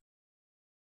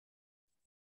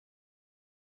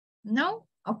 No?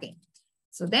 Okay.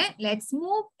 So then let's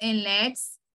move and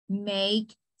let's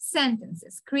make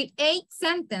sentences. Create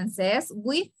sentences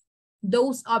with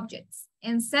those objects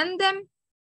and send them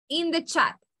in the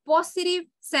chat. Positive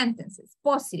sentences.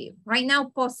 Positive. Right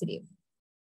now, positive.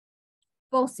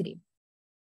 Positive.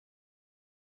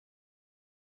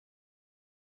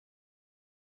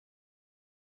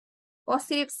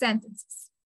 Positive sentences.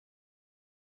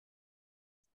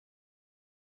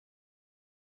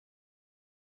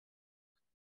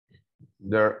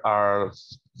 There are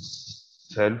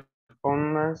cell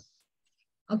phones.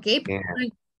 Okay,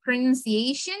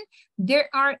 pronunciation. There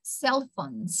are cell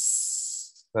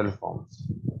phones. Cell phones.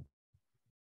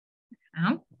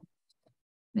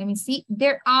 Let me see.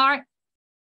 There are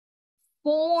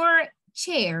 4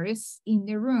 chairs in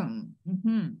the room.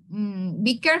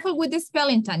 Be careful with the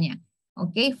spelling, Tanya.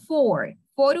 Okay, 4.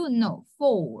 4, no,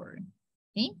 4.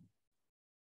 Okay.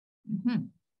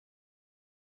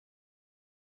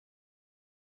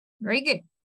 Very good.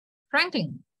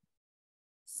 Franklin,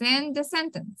 send the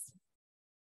sentence.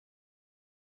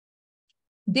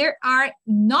 There are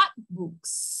notebooks.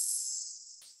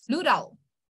 Plural.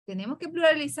 Tenemos que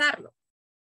pluralizarlo.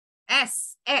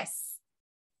 S.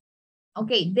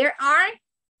 Okay, there are,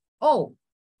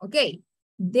 okay.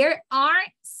 There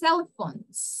are cell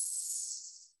phones.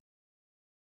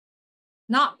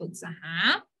 Notebooks,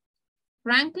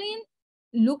 Franklin,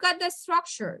 look at the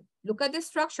structure. Look at the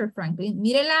structure, Franklin.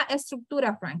 Mire la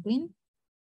estructura, Franklin.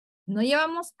 No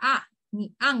llevamos a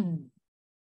ni an.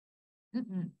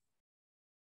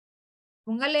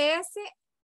 Póngale S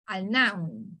al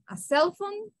noun. A cell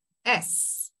phone,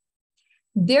 S.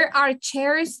 There are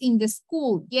chairs in the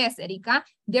school. Yes, Erika.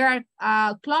 There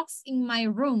are clocks in my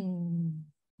room.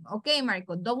 Okay,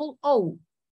 Marco. Double O.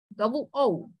 Double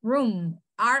O. Room.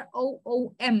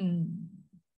 R-O-O-M.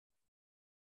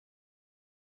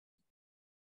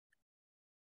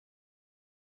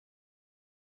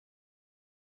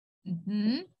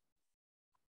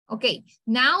 Okay,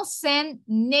 now send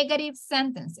negative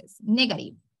sentences.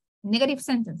 Negative. Negative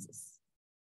sentences.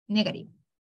 Negative.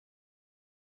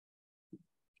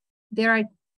 There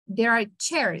are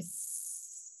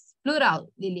chairs.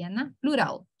 Plural, Liliana.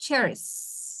 Plural.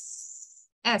 Chairs.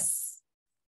 S.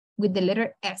 With the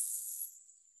letter S.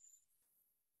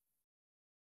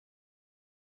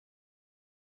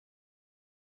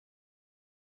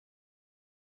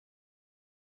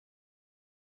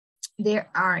 There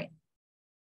are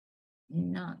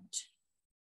not.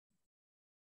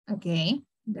 Okay,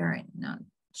 there are not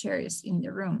chairs in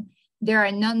the room. There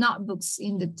are no notebooks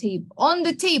in the table. On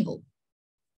the table.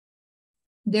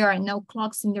 There are no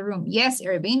clocks in the room. Yes,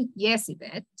 Irving. Yes,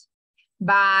 Yvette.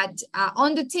 But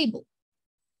on the table,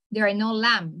 there are no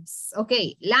lamps.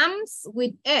 Okay, lamps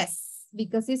with S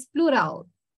because it's plural.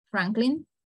 Franklin,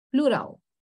 plural.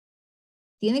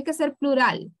 Tiene que ser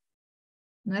plural.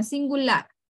 No es singular.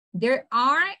 There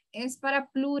are es para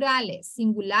plurales.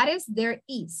 Singulares, there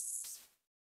is.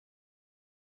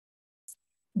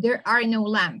 There are no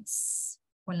lamps.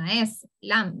 Con la S,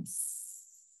 lamps.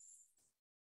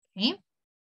 Okay.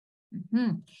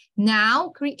 Now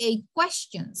create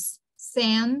questions.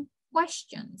 Send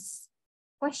questions.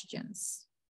 Questions.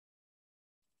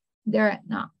 There are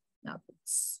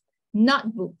notebooks.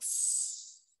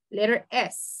 Notebooks. Letter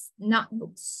S,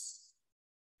 notebooks.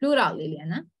 Plural,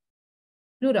 Liliana.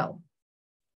 Plural.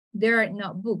 There are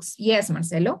notebooks. Yes,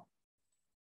 Marcelo.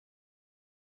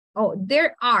 Oh,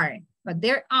 there are. But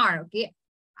there are, okay.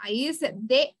 Ahí dice,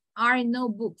 there are no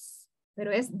books.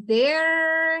 Pero es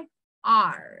there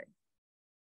are.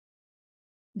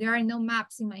 There are no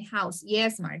maps in my house.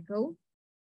 Yes, Marco.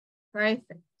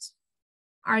 Perfect.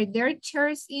 Are there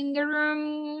chairs in the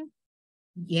room?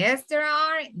 Yes, there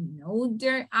are. No,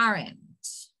 there aren't.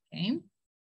 Okay.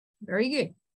 Very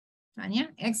good. Tanya,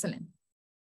 excellent.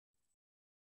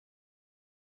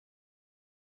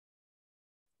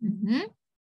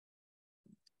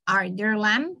 Are there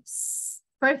lamps?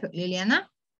 Perfect, Liliana.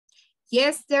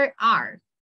 Yes, there are.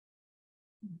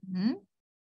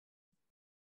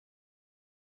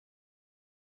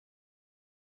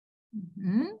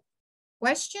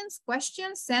 Questions,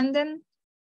 send them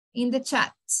in the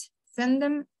chat. Send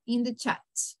them in the chat.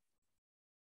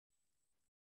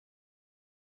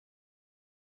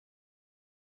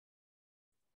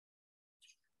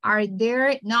 Are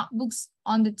there notebooks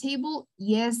on the table?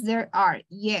 Yes, there are.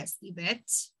 Yes,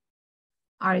 Yvette.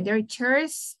 Are there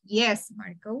chairs? Yes,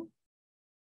 Marco.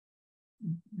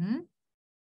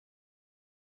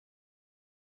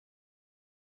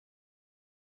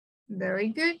 Very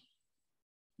good.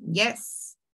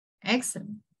 Yes,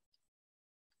 excellent.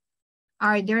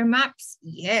 Are there maps?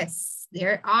 Yes,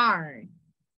 there are.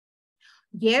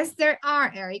 Yes, there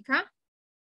are, Erica.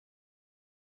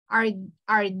 Are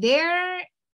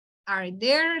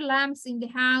there lamps in the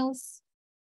house?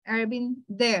 Erwin,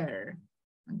 there.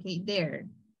 Okay, there.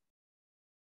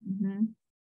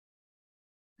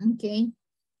 Okay.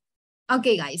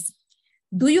 Okay, guys.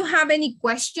 Do you have any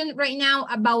question right now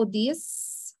about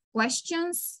this?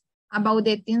 Questions about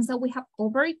the things that we have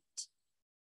covered?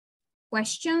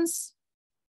 Questions?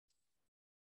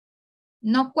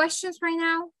 No questions right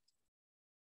now?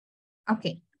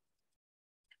 Okay.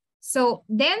 So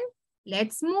then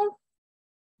let's move.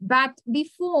 But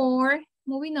before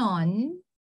moving on,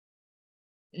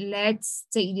 let's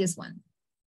take this one.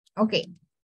 Okay.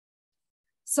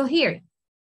 So here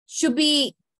should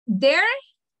be there,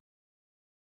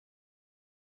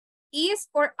 is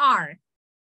or are?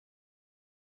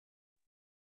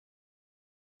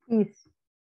 Is.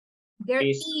 There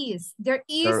Is. is. There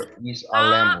is a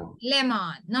lemon.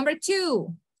 Lemon. Number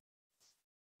 2.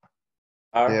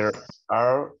 There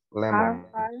are lemons.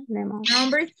 Lemon.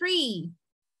 Number 3.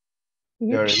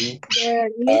 There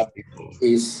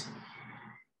Is.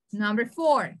 Number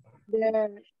 4. There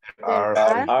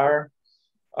Are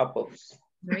apples.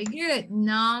 Very good.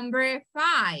 Number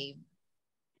 5.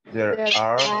 There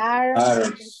are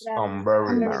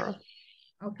umbrellas.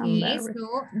 Okay,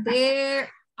 so there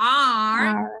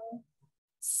are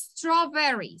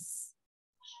strawberries.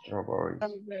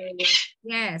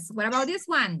 Yes. What about this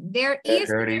one? There is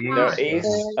There is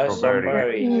a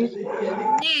strawberry.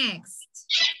 Next.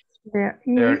 There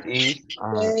is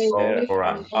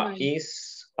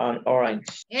An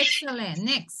orange. Excellent.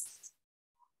 Next.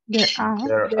 There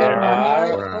There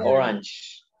are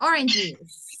orange.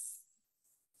 Oranges.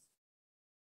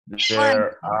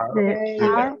 There are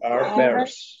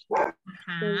pears.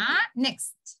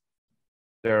 Next.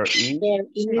 There is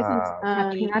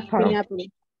pineapple.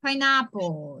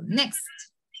 Pineapple. Next.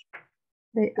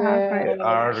 They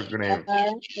are grapes.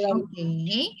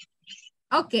 Okay.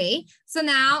 Okay. So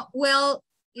now, well,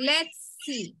 let's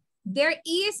see. There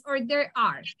is or there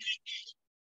are?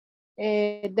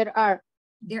 There are.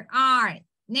 There are.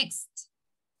 Next.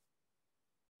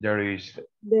 There is.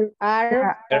 There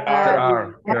are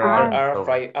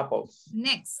five apples.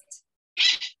 Next.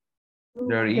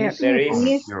 There is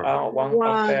one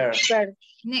pear.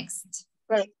 Next.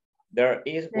 There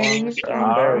is one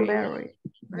strawberry.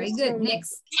 Very good.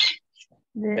 Next.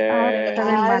 There are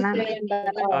 7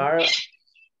 bananas.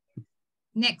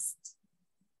 Next.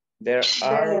 There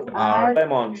are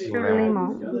lemons.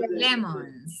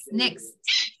 Lemons. Next.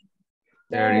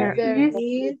 There is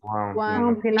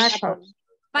one pineapple.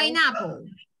 Pineapple.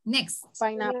 Next.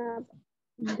 Pineapple.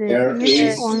 There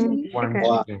is one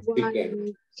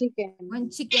chicken. One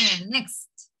chicken. Next.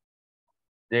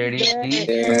 There is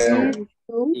a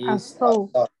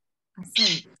soap. A soap.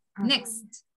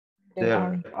 Next.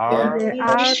 There are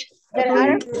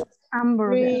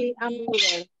hamburgers.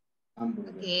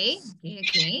 Okay.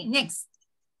 Next.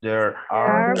 There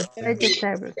are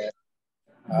vegetables.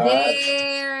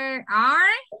 There are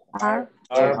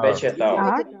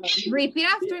vegetables. Repeat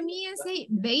after me and say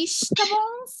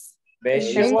vegetables.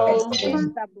 Vegetables.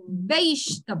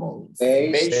 Vegetables.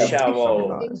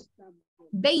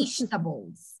 Vegetables.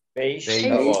 Vegetables.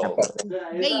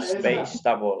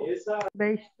 Vegetables.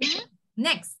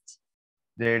 Next.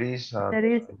 There is a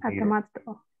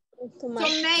tomato.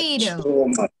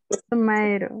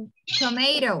 Tomato.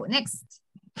 Next.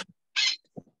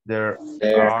 There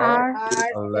are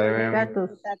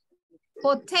 11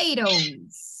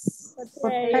 potatoes.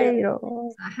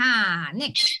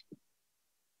 Next.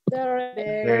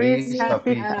 There is a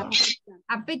pizza.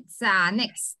 A pizza.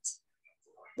 Next.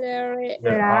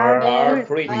 There are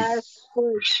fruits.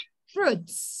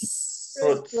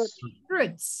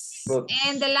 Fruits.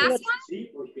 And the last one?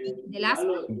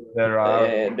 There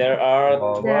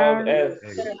are 12 eggs.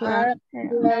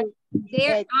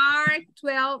 There are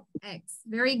 12 eggs.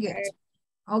 Very good.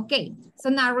 Okay. So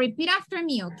now repeat after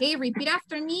me. Okay. Repeat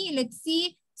after me. Let's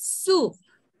see. Soup.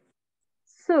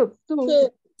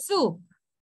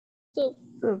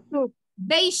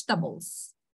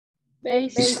 Vegetables.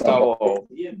 Tomato.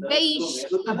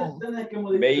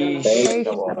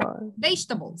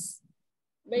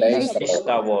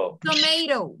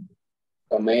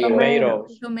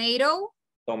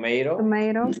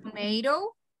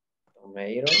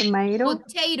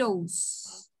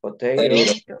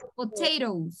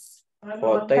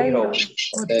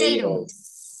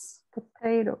 Potatoes.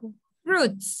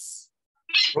 Fruits.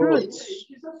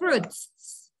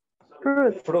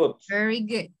 Very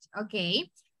good. Okay.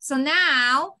 So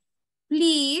now,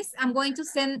 please, I'm going to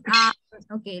send,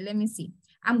 okay, let me see.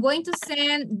 I'm going to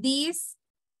send this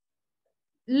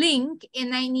link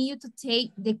and I need you to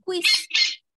take the quiz.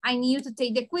 I need you to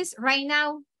take the quiz right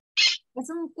now. Es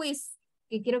un quiz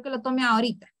que quiero que lo tome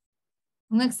ahorita.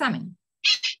 Un examen.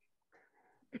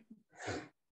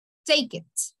 Take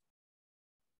it.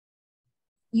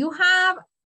 You have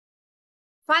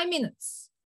 5 minutes.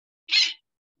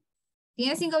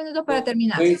 Tienes 5 minutos para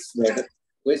terminar.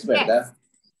 Quiz, ¿verdad?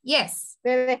 Yes.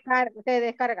 Se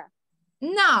descarga.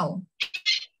 No.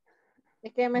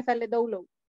 Es que me sale download.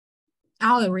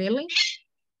 Oh, really?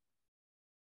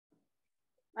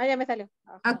 Ah, ya me salió.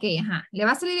 Ok, ajá. Le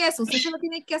va a salir eso. Usted solo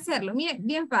tiene que hacerlo. Mire,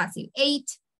 bien fácil.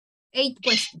 8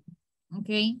 questions. Ok.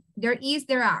 There is,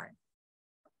 there are.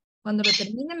 Cuando lo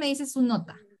termine me dice su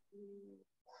nota.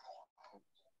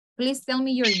 Please tell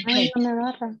me your grade. No me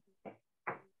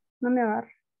agarra.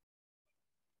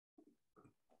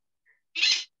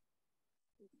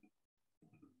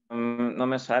 No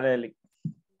me sale el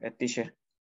teacher.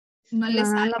 No le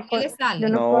sale. ¿Qué le sale? Yo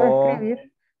no puedo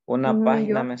escribir. Una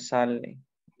página me sale.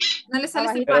 No le sale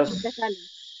su Pero página.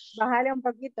 bájale un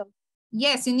poquito.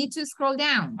 Yes, you need to scroll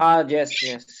down. Yes,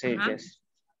 sí, yes.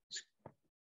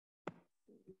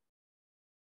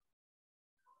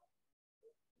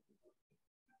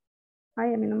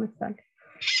 Ay, a mí no me sale.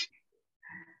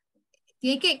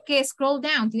 Tiene que scroll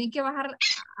down, tiene que bajar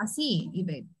así,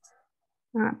 Ivette.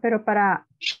 Pero para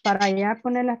ya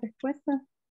poner las respuestas.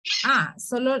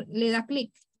 Solo le da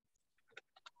clic.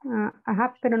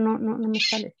 Ajá, pero no me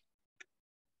sale.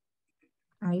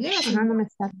 Ahí le das. Ajá, no me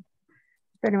sale.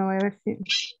 Pero me voy a ver si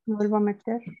me vuelvo a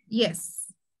meter.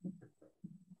 Yes.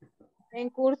 En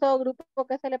curso o grupo,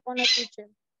 ¿qué se le pone, teacher?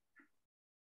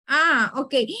 Ah,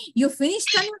 okay. You finished,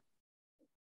 Tania?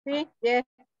 Sí, yes.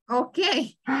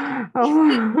 Okay. Oh, Oh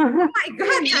my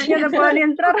God, yo Tania. no puedo ni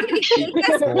entrar. Okay,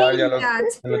 take a Igual ya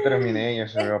screenshot. lo terminé, ya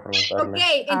se iba a preguntarle.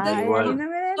 Okay, entonces Ay, Igual. no me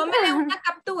deja. tómele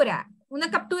una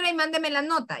captura y mándeme la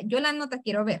nota. Yo la nota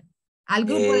quiero ver. Al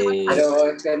grupo de WhatsApp. Pero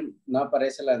es que no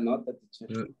aparece la nota,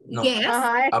 teacher. No, Yes.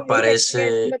 Ajá, es que dice que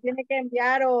aparece, lo tiene que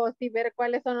enviar o si ver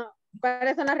cuáles son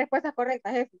las respuestas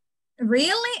correctas. Eso.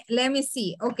 Really? Let me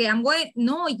see. Okay, I'm going.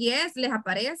 No, yes, les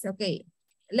aparece. Okay,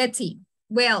 let's see.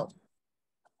 Well.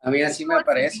 A mí así me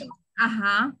aparece.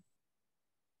 Ajá.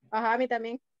 Ajá, a mí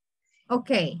también.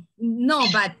 Okay. No,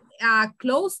 but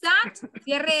close that.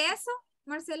 Cierre eso,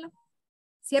 Marcelo.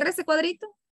 Cierre ese cuadrito.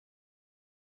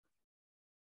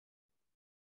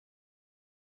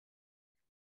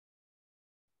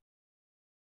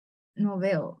 No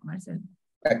veo, Marcelo.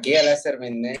 Aquí ya las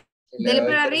terminé. Le Dele doy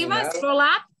para arriba, terminar. scroll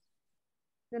up.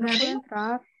 Yo no puedo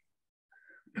entrar.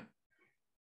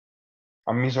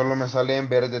 A mí solo me sale en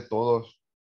verde todos.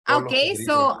 Todos los Okay, cuadritos.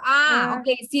 so,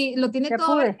 okay, sí, lo tiene ya todo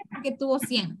pude. verde porque tuvo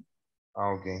 100. Ah,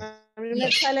 ok. A mí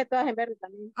me sale todas en verde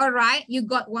también. All right, you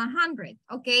got 100.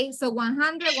 Okay, so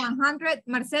 100, 100.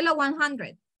 Marcelo,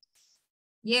 100.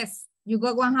 Yes, you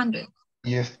got 100.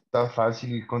 Y está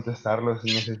fácil contestarlo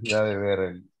sin necesidad de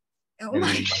ver Oh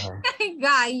my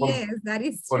God, yes, that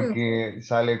is true. porque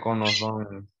sale con los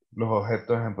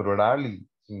objetos en plural y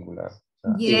singular.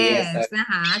 O sea, Yes,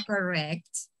 correct.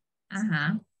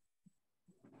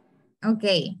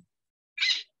 Okay.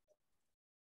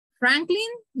 Franklin,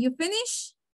 you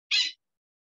finish?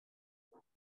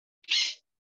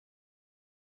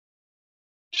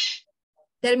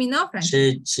 ¿Terminó,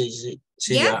 Franklin? sí,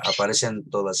 Yes? ya aparecen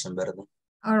todas en verde.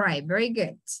 All right, very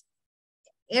good.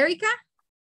 Erica,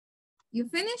 you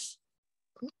finish?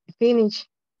 Finish.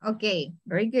 Okay,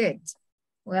 very good.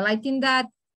 Well, I think that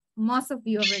most of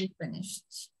you already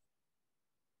finished.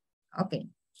 Okay.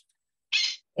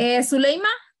 Zuleima?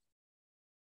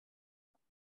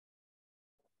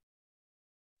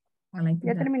 Well, I think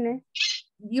Ya that- terminé.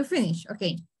 You finish,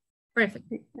 okay, perfect.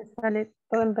 Sí, me sale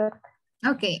todo en verde.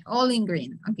 Okay, all in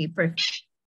green. Okay, perfect.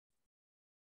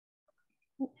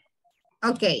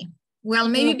 Okay, well,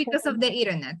 maybe because of the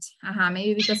internet.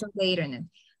 Maybe because of the internet.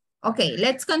 Okay,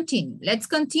 let's continue. Let's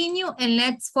continue and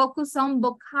let's focus on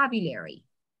vocabulary.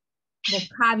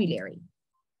 Vocabulary,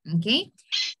 okay?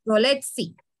 So let's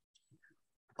see.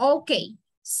 Okay,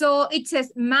 so it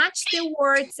says match the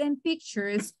words and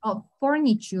pictures of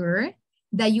furniture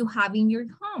that you have in your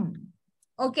home.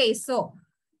 Okay, so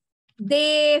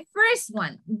the first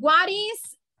one, what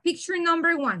is picture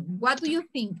number one? What do you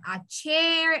think? A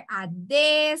chair, a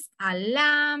desk, a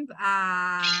lamp,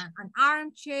 an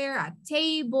armchair, a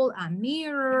table, a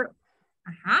mirror.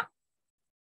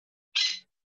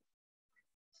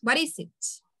 What is it?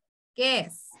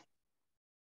 Guess.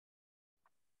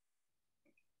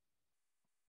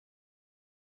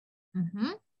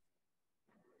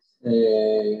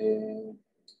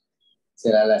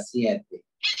 Será las 7.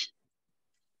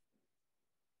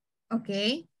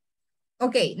 Okay.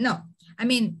 Okay, no. I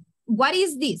mean, what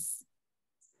is this?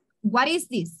 What is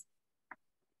this?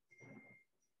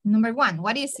 Number one,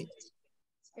 what is it?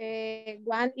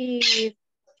 One is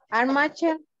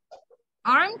armchair.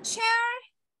 Armchair?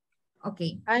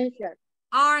 Okay. Armchair.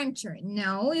 Armchair.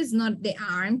 No, it's not the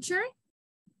armchair.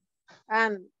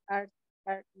 An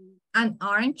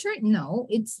armchair? No,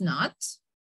 it's not.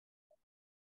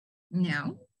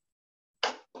 No.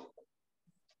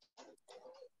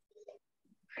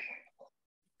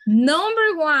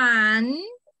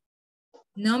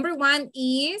 Number one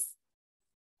is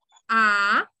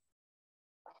a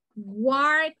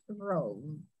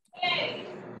wardrobe.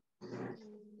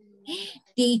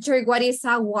 Teacher, what is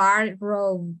a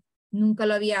wardrobe? Nunca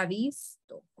lo había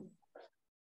visto.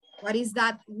 What is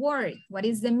that word? What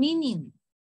is the meaning?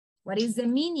 What is the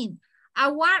meaning?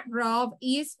 A wardrobe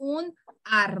is un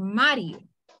armario.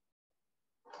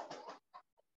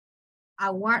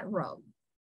 A wardrobe.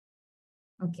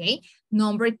 Okay.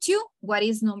 Number two. What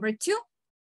is number two?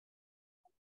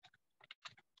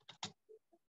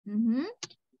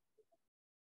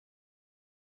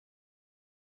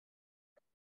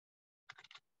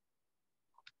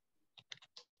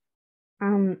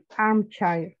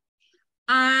 Armchair.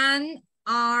 An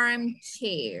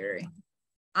armchair.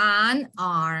 An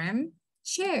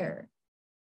armchair.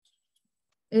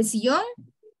 El sillón.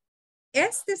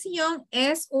 Este sillón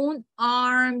es un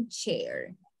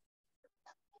armchair.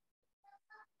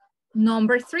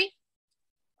 Number 3.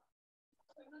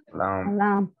 Lamp. A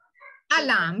lamp. A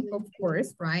lamp, of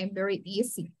course, right? Very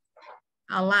easy.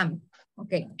 A lamp.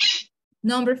 Okay.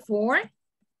 Number 4.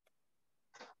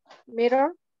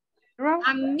 Mirror.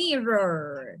 A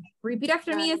mirror. Repeat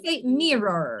after me and say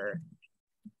mirror.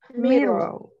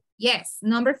 Mirror. Yes.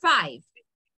 Number 5.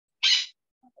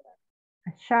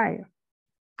 A chair.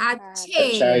 A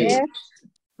chair. chair.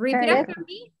 Repeat Chair. after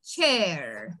me.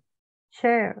 Chair.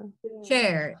 Chair.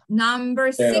 Chair.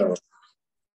 Number 6.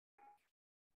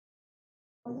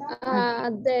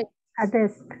 Deck. A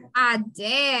desk. A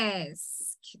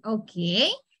desk.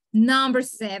 Okay. Number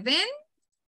 7.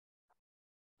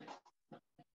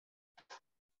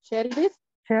 Shelves.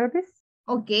 Shelves.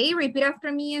 Okay. Repeat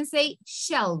after me and say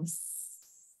shelves.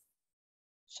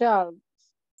 Shelves.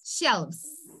 Shelves.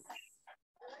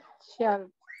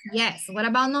 Shelves. Yes. What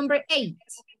about number 8?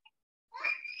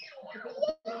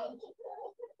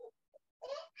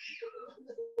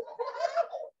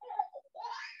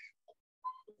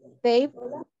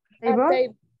 Table.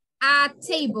 Table. A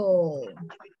table.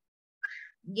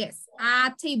 Yes,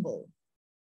 a table.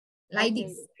 Like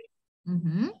this.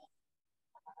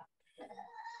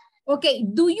 Okay,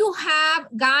 do you have,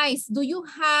 guys, do you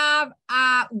have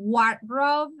a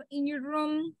wardrobe in your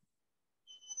room?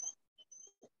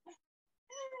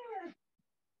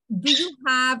 Do you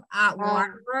have a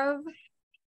wardrobe?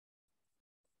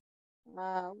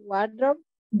 Wardrobe.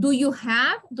 Do you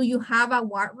have a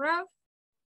wardrobe?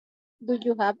 Do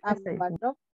you have a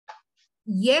wardrobe?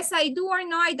 Yes, I do, or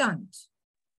no, I don't.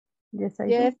 Yes, I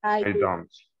Yes, do. I don't.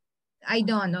 I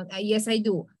don't know. Yes, I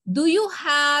do. Do you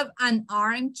have an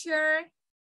armchair?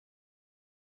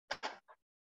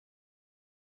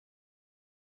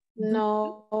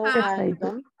 No, Yes, I I do.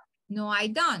 don't. No, I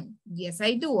don't. Yes,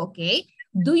 I do. Okay.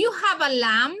 Do you have a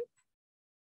lamp?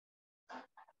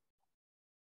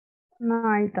 No,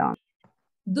 I don't.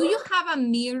 Do you have a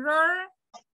mirror?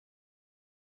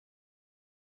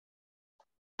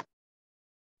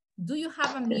 Do you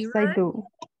have a mirror? Yes, I do.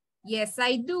 Yes,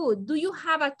 I do. Do you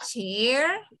have a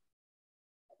chair?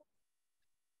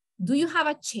 Do you have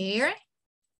a chair?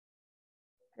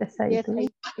 Yes, I Yes, do. I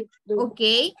do.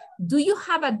 Okay. Do you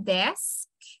have a desk?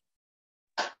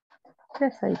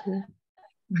 Yes, I do.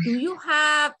 Do you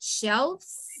have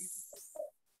shelves?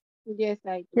 Yes,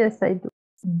 I do. Yes, I do.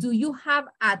 Do you have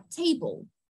a table?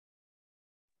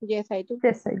 Yes, I do.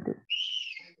 Yes, I do.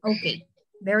 Okay,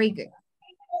 very good.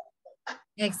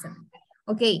 Excellent.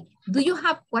 Okay, do you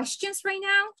have questions right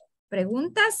now?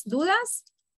 ¿Preguntas? ¿Dudas?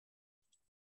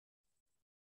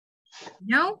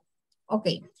 No?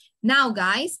 Okay. Now,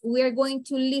 guys, we are going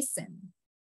to listen.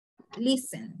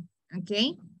 Listen,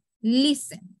 okay?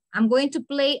 Listen. I'm going to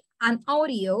play an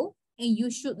audio and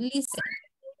you should listen.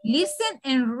 Listen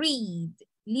and read.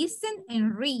 Listen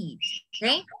and read,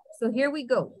 okay? So here we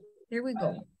go. Here we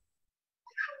go.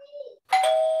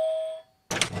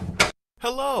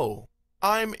 Hello,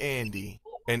 I'm Andy,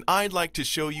 and I'd like to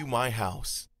show you my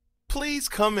house. Please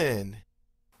come in.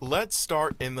 Let's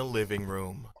start in the living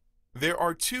room. There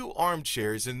are 2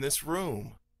 armchairs in this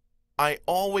room. I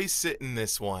always sit in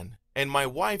this one, and my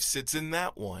wife sits in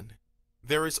that one.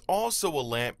 There is also a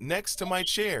lamp next to my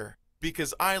chair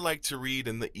because I like to read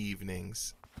in the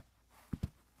evenings.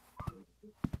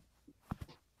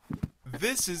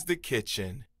 This is the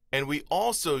kitchen, and we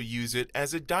also use it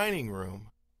as a dining room.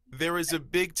 There is a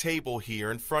big table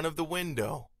here in front of the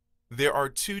window. There are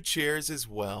 2 chairs as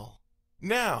well.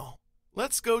 Now,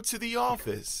 let's go to the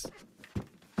office.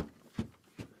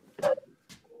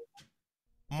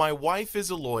 My wife is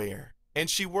a lawyer, and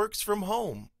she works from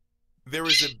home. There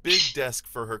is a big desk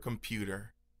for her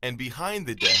computer, and behind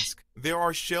the desk, there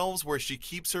are shelves where she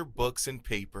keeps her books and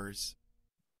papers.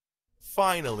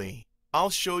 Finally, I'll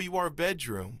show you our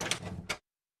bedroom.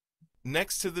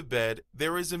 Next to the bed,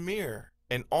 there is a mirror,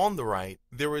 and on the right,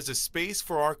 there is a space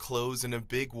for our clothes and a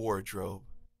big wardrobe.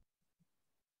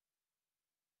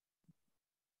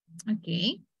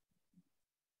 Okay.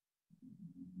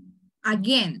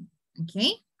 Again,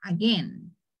 okay?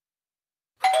 Again.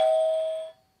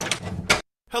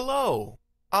 Hello,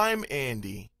 I'm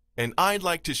Andy, and I'd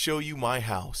like to show you my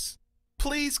house.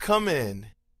 Please come in.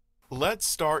 Let's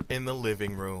start in the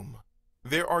living room.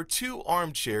 There are 2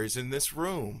 armchairs in this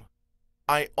room.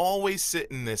 I always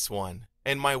sit in this one,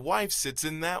 and my wife sits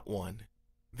in that one.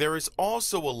 There is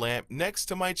also a lamp next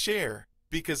to my chair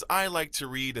because I like to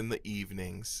read in the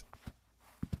evenings.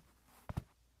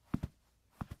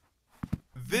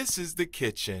 This is the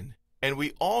kitchen, and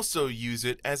we also use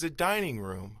it as a dining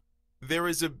room. There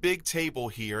is a big table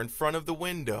here in front of the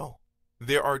window.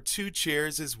 There are 2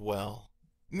 chairs as well.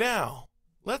 Now,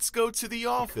 let's go to the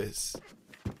office.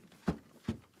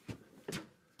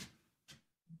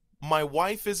 My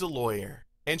wife is a lawyer,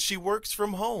 and she works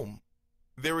from home.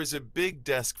 There is a big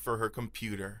desk for her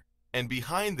computer, and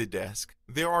behind the desk,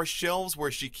 there are shelves where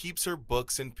she keeps her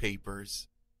books and papers.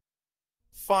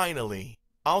 Finally,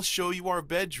 I'll show you our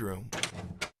bedroom.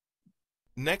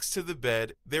 Next to the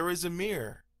bed, there is a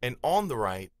mirror, and on the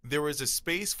right, there is a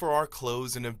space for our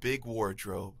clothes and a big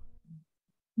wardrobe.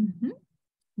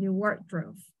 The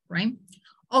wardrobe, right?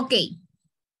 Okay,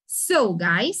 so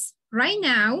guys, right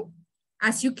now,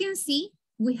 as you can see,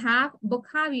 we have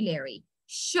vocabulary.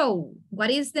 Show. What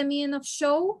is the meaning of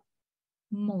show?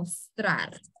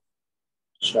 Mostrar.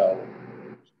 Show.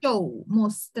 Show,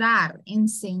 mostrar,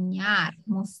 enseñar,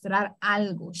 mostrar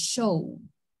algo, show.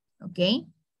 Okay?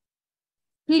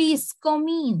 Please come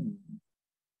in.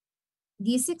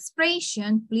 This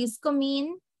expression, please come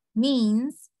in,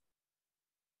 means,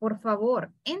 por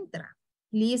favor, entra.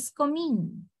 Please come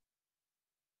in.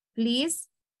 Please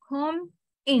come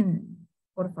in.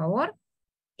 Por favor,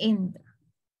 entra.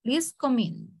 Please come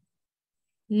in.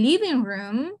 Living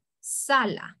room,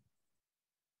 sala.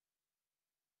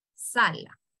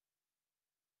 Sala.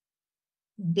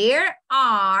 There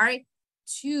are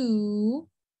 2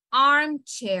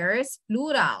 armchairs,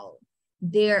 plural.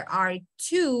 There are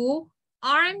 2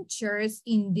 armchairs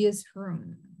in this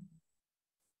room.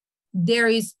 There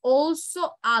is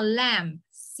also a lamp,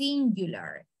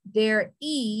 singular. There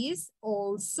is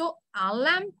also a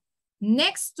lamp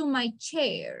next to my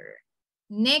chair.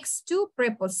 Next to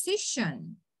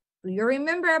preposition. Do you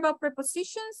remember about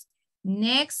prepositions?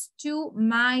 Next to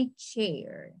my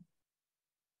chair.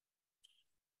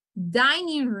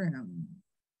 Dining room.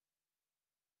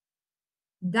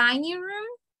 Dining room.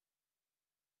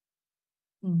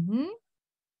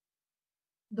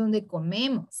 Donde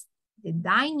comemos. The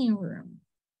dining room.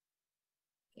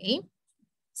 Okay.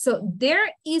 So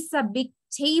there is a big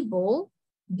table.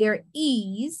 There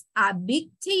is a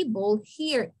big table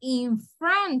here in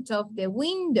front of the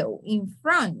window. In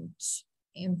front.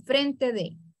 Enfrente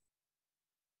de.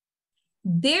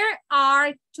 There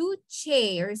are 2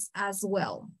 chairs as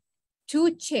well.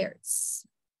 2 chairs.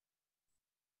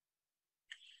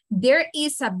 There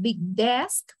is a big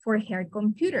desk for her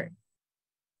computer.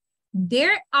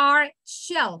 There are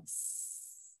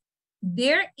shelves.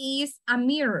 There is a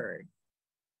mirror.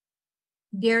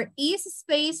 There is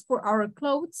space for our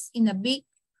clothes in a big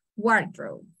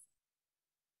wardrobe.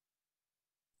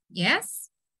 Yes?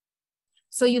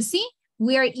 So you see,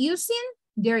 we are using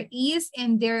there is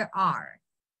and there are.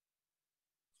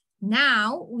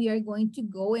 Now we are going to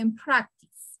go and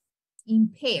practice in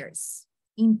pairs.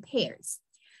 In pairs.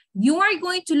 You are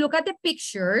going to look at the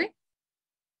picture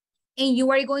and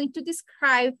you are going to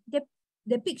describe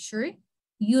the picture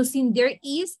using there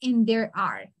is and there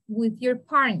are with your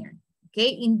partner, okay,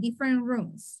 in different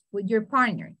rooms with your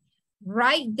partner.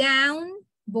 Write down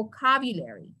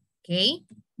vocabulary, okay?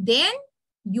 Then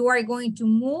you are going to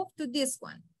move to this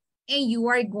one and you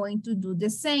are going to do the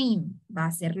same. Va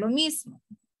a ser lo mismo,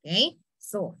 okay?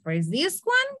 So first this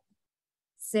one,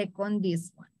 second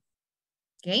this one,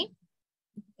 okay?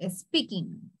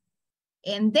 Speaking.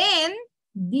 And then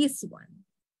this one.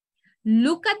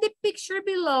 Look at the picture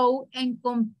below and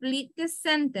complete the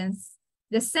sentences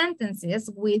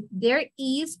with there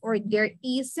is or there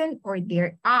isn't or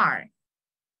there are.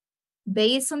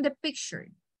 Based on the picture.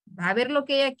 Va a ver lo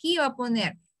que hay aquí, va a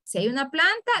poner. Si hay una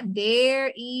planta,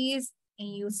 there is,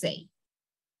 and you say.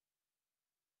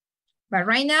 But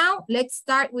right now, let's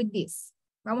start with this.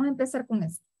 Vamos a empezar con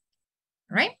esto.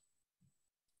 All right?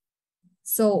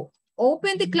 So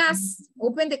open the class,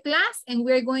 and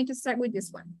we're going to start with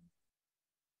this one.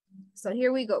 So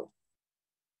here we go.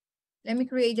 Let me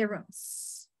create the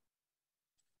rooms.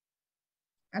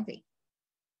 Okay.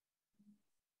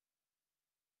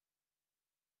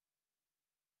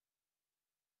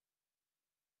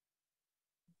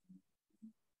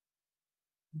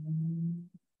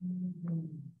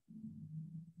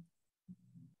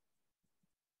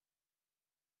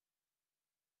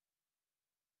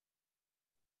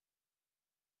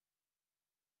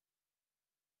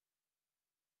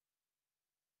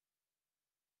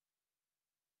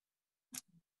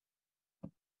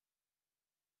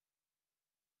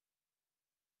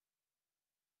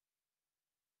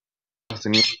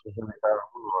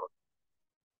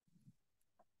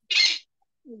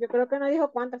 Yo creo que no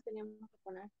dijo cuántas teníamos que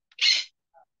poner.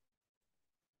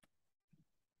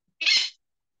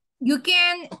 You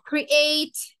can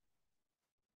create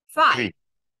 5. 3,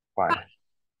 5.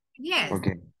 Yes.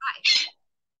 Okay.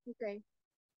 5. Okay.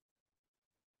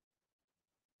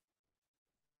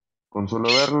 Con solo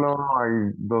verlo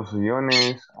hay 2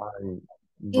 sillones, hay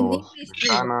 2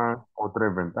 ventanas o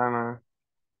 3 ventanas.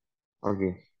 Ok.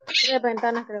 3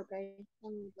 ventanas creo que hay.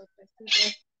 1, 2, 3, sí,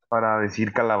 3. Para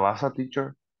decir calabaza,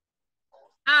 teacher.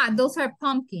 Ah, those are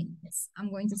pumpkins. I'm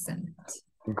going to send it.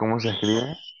 ¿Y cómo se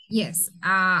escribe? Yes.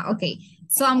 Okay.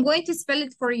 So I'm going to spell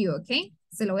it for you, okay?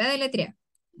 Se lo voy a deletrear,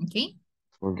 okay?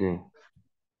 Ok.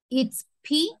 It's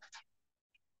P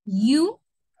U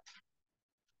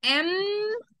M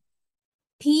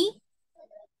P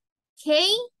K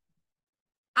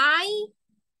I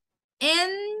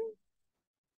N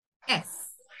S.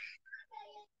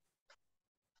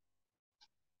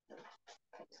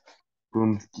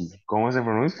 Pumpkin. ¿Cómo se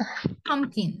pronuncia?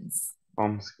 Pumpkins.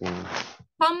 Pumpkin.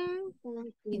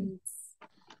 Pumpkins.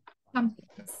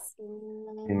 Pumpkins.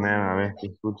 Primera vez que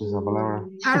escucho esa palabra.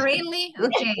 Really?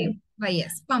 Okay. But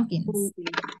yes, pumpkins.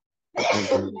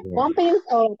 Pumpkins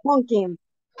o pumpkin.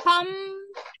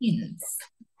 Pumpkins.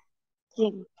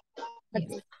 King. Yes.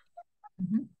 Okay.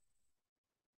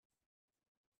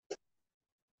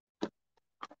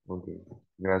 Ok.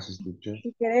 Gracias, teacher.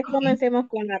 Si querés, comencemos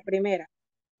con la primera.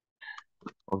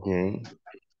 Ok.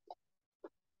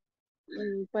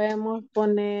 Podemos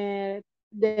poner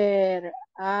there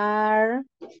are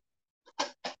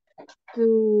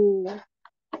 2.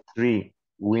 3.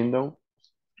 Window.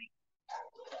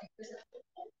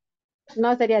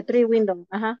 No, sería 3 windows.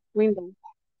 Ajá, windows.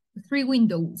 3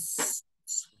 windows.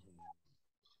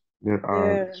 There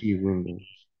are There 3 windows.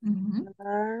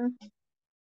 are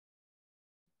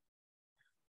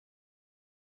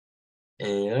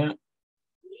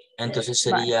Entonces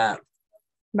sería,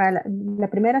 Vale, la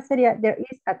primera sería there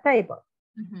is a table.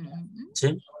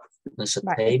 ¿sí? There's a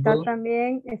Vale, está table,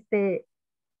 también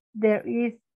there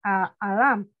is a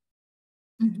lamp.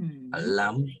 a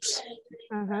lamp.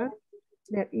 Ajá.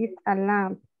 There is a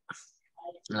lamp.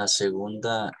 La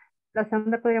segunda La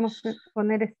segunda podríamos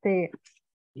poner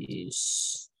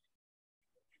is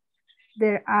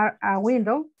there are a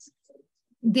window.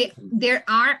 There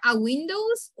are a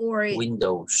windows or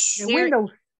windows. The there,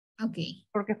 windows, okay.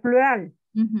 porque es plural.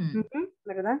 Ujú.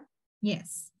 ¿Verdad?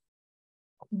 Yes.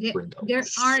 There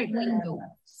Windows. are windows.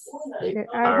 There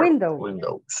are windows.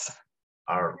 Windows.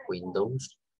 Are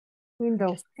windows.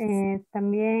 Windows.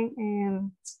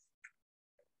 También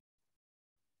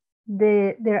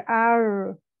there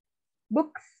are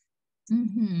books.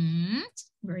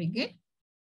 Very good.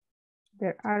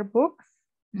 There are books.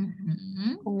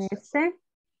 Con S.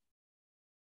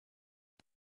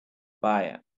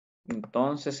 Vaya.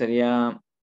 Entonces sería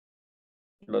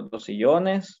los 2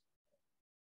 sillones.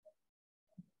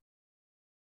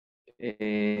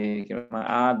 ¿Qué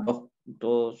más?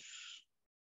 Dos.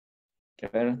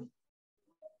 Quiero ver.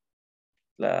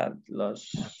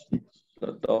 Los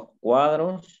 2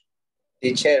 cuadros.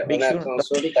 Teacher, una Picture.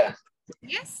 consulta.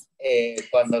 Yes.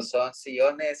 Cuando son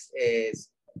sillones,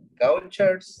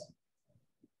 couchers.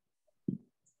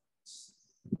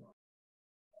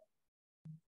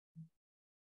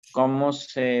 ¿Cómo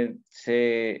se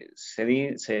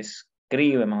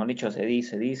escribe, mejor dicho, se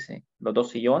dice, los 2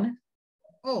 sillones?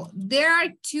 Oh, there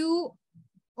are 2.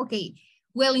 Okay.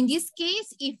 Well, in this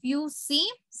case, if you see,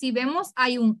 si vemos,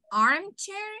 hay un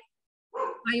armchair.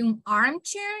 Hay un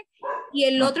armchair. Y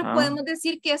el otro podemos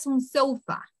decir que es un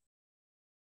sofá.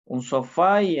 Un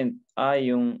sofá y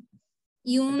hay un...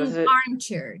 Y un entonces,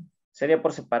 armchair. sería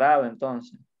por separado,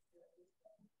 entonces.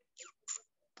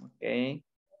 Ok.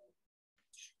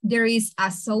 There is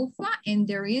a sofa and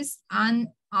there is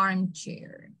an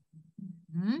armchair.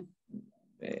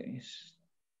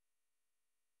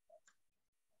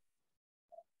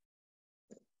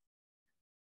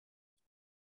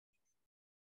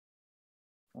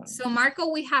 So Marco,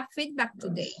 we have feedback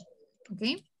today.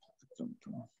 Okay.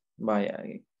 Vaya.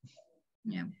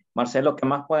 Yeah. Marcelo, ¿qué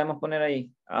más podemos poner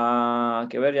ahí?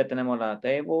 Que ver, ya tenemos la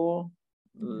table,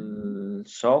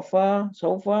 sofa,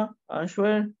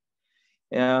 armchair.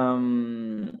 There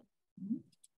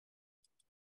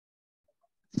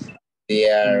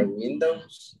are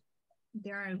windows.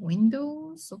 There are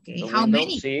windows. Okay. The How windows,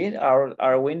 many? sí,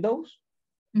 are windows.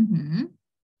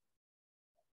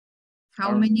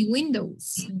 How many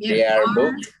windows? There are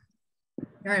books.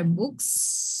 There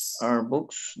are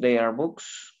books. They are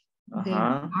books. They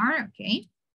are, okay.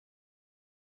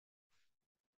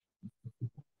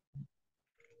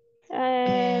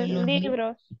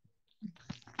 Libros.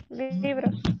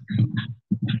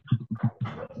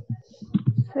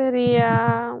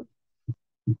 Sería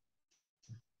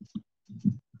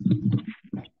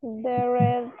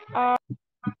there are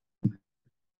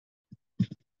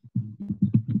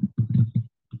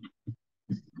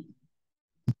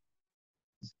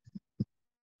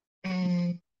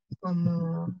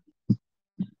como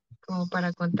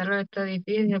para contarlo está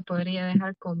difícil, podría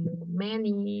dejar como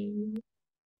many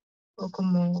o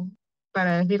como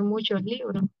para decir muchos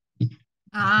libros.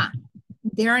 Ah,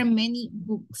 there are many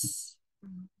books.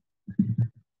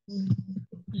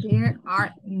 There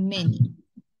are many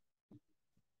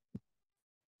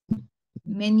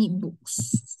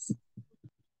books.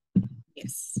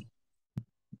 Yes.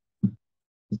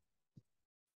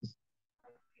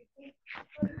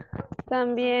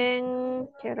 También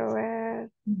quiero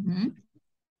ver.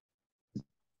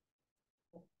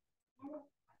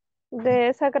 De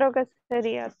esa creo que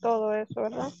sería todo eso,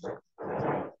 ¿verdad?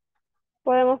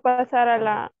 Podemos pasar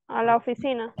a la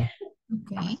oficina.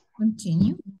 Okay,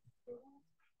 continue.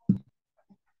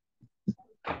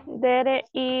 There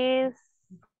is.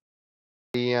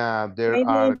 Yeah, there Maybe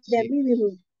are it's the living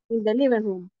room. In the living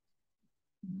room.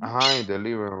 ajá, in the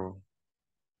living room.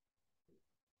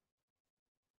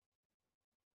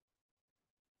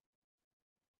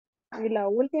 Y la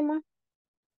última.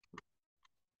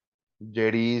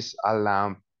 There is a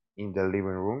lamp in the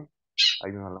living room.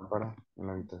 Hay una lámpara en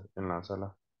la en la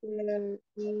sala.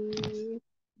 Y-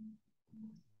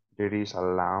 There is a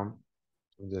lamp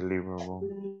in the living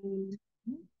room.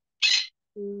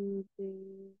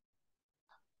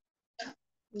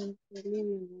 in the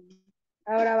living room.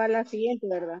 Ahora va la siguiente,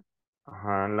 ¿verdad?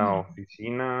 Ajá, en la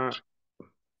oficina.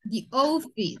 The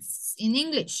office in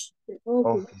English.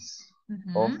 Office.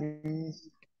 Office.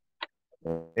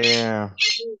 There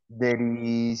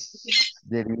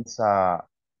is a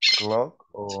clock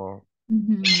or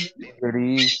there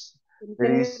is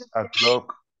a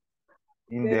clock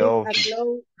in the There is a office.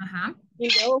 clock in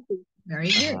the office.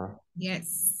 Very good.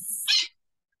 Yes.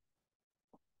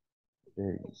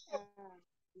 There is.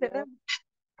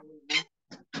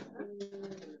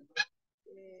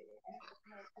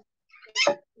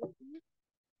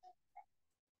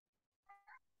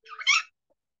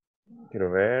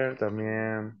 Quiero ver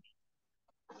también.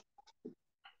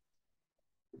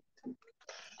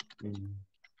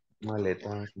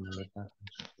 Maleta.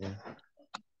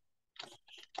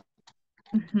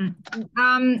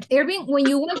 Irving, when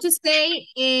you want to say,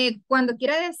 cuando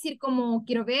quiera decir como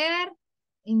quiero ver,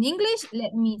 in English,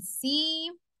 let me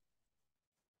see.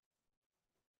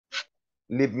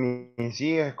 Let me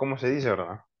see es como se dice,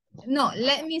 ¿verdad? No,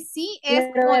 let me see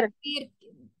es Quiero como ver. decir,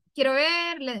 quiero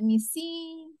ver, let me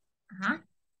see. Ajá.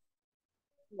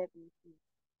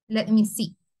 Let me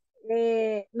see.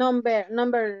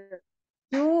 Number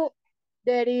 2,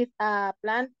 there is a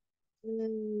plant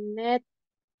next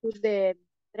to the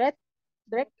direct.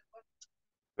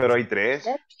 Pero hay tres.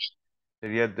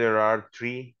 Sería there are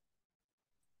three.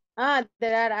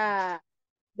 There are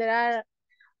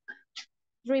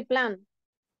 3 plants.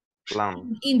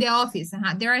 In the office,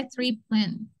 there are 3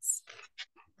 plants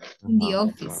in the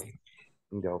office.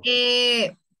 In the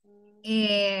office.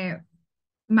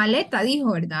 Maleta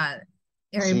dijo, ¿verdad?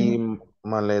 Sí,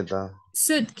 maleta.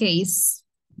 Suitcase.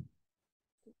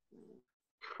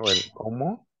 Well,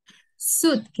 ¿cómo?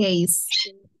 Suitcase.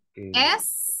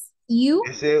 S-U.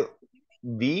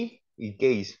 S-B y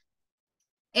case.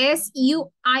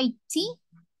 S-U-I-T.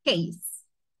 Case.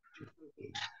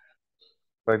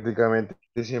 Prácticamente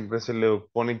siempre se le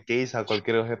pone case a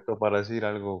cualquier objeto para decir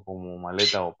algo como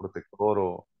maleta o protector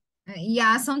o...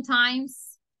 Yeah,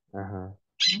 sometimes. Ajá.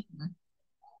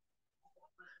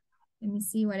 Let me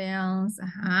see what else.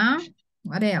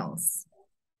 What else?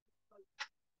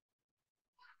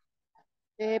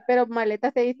 Pero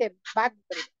maleta se dice bag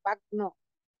no.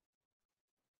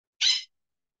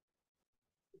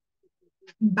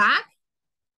 Bag.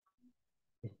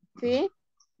 ¿Sí?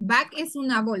 Bag es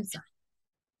una bolsa.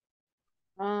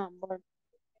 Bueno.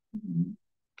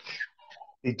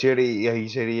 Teacher, y ahí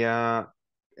sería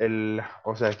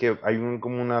o sea, es que hay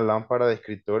como una lámpara de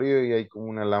escritorio y hay como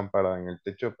una lámpara en el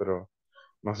techo, pero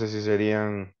no sé si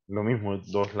serían lo mismo,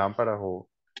 2 lámparas o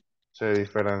se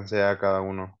diferencia cada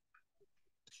uno.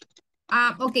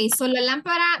 Ok, so la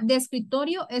lámpara de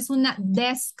escritorio es una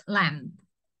desk lamp.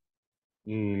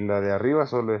 Y la de arriba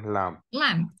solo es lamp.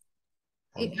 Lamp.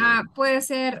 Okay. Puede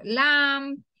ser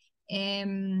lamp. Let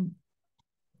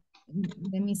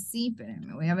me see, pero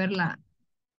me voy a ver la.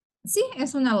 Sí,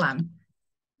 es una lamp.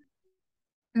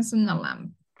 Es una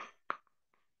lamp.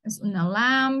 Es una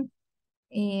lamp.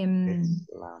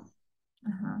 Lamp.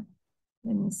 Ajá.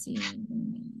 Let me see.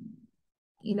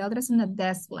 Y la otra es una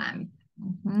desk lamp.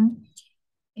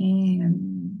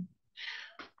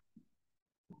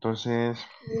 Entonces,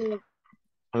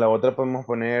 la otra podemos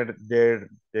poner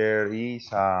there is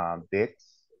a desk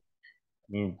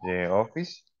in the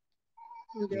office.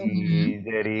 Y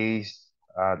there is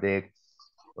a desk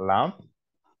lamp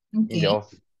in the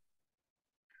office.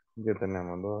 Ya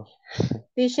tenemos 2.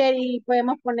 Teacher, y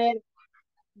podemos poner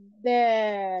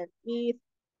there is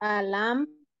a lamp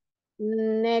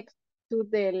next to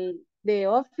the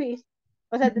office.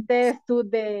 O sea, to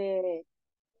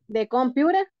the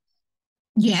computer.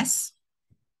 Yes.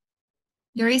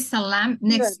 There is a lamp Sí,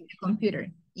 next to ¿verdad? the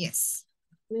computer. Yes.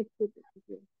 Next to the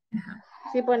computer.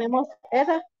 Si ponemos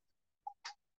esa.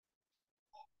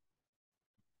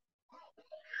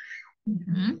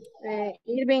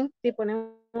 Irving, si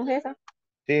ponemos esa.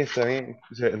 Sí, está bien.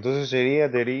 Entonces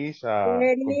sería there is a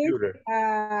There is computer.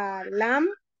 a lamp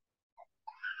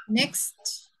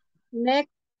Next. next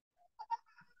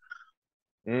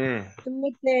to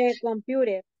the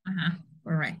computer.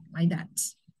 Correct, like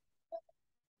that.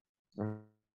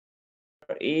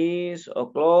 There is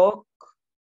o'clock.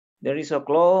 There is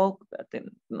o'clock.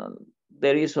 No,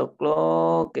 there is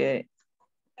o'clock. Te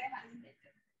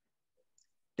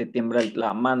tiembla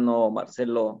la mano,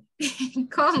 Marcelo.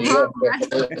 ¿Cómo? Sí,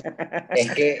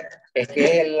 es que es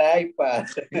el iPad.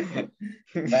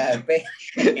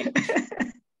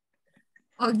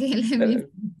 Okay, let me.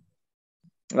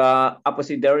 Pues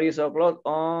sí, there is o'clock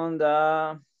on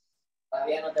the.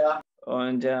 Todavía no te va.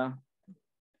 On the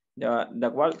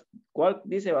 ¿cuál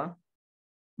dice va?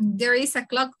 There is a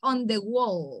clock on the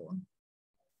wall.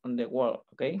 On the wall,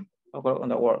 okay. On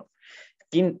the wall.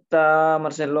 Quinta,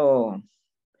 Marcelo.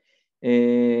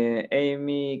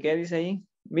 Amy, ¿qué dice ahí?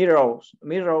 Mirrors.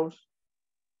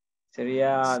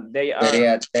 Sería they are.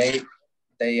 Sería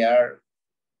they are.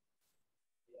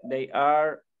 They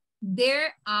are.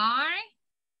 There are.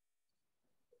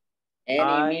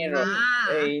 Any mirror.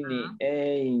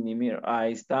 Any mirror.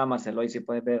 Ahí está, Marcelo, ahí sí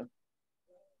puedes ver.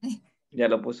 Ya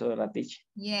lo puso la teacher.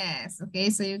 Yes,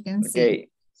 okay, so you can see. Okay.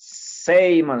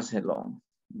 Say, Marcelo.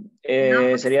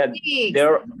 Sería six.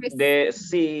 there, the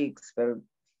six.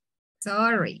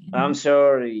 Sorry. I'm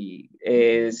sorry.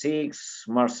 Six,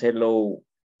 Marcelo.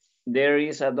 There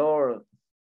is a door.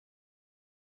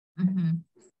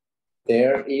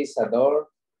 There is a door.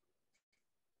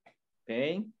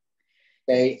 Okay.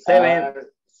 They Seven.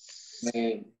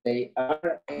 They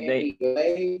are any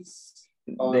glaze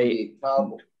on the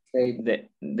table.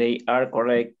 They are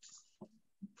correct.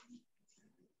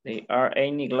 They are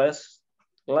any glasses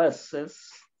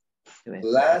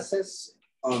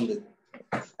on the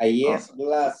yes,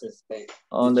 glasses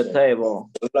on the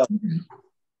table.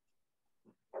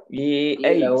 Y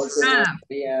eight.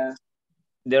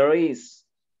 There is.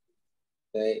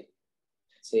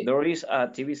 Sí. There is a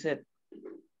TV set.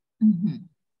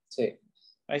 Sí.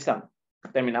 Ahí está.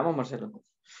 Terminamos, Marcelo.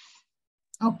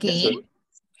 Ok.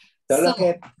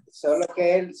 Solo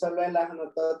él las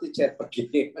anotó, teacher, porque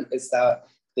yo estaba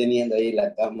teniendo ahí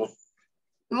la cama.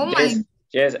 Oh my.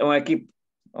 Yes, un equipo.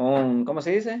 ¿Cómo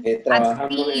se dice?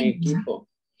 Trabajamos en equipo.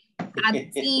 A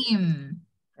team.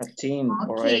 A team,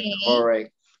 Okay.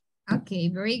 correct. Okay,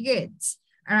 very good.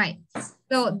 All right.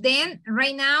 So then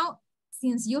right now,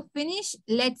 since you finished,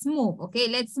 let's move. Okay,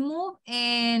 let's move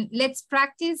and let's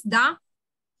practice the.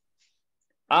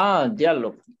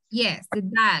 Diálogo. Yes, the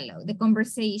dialogue, the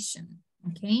conversation.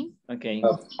 Okay. Okay.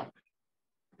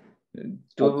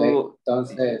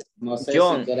 Entonces, no sé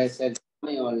John. si quieres ser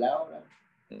Tony o Laura.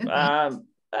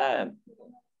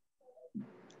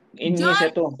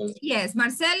 Inicia tú. Yes,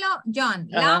 Marcelo, John,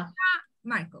 Laura,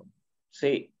 Marco.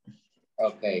 Sí.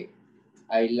 Okay.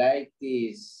 I like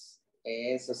this.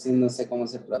 Eso sí, no sé cómo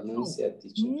se pronuncia,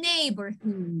 teacher.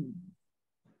 Neighborhood.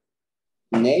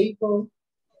 Neighborhood.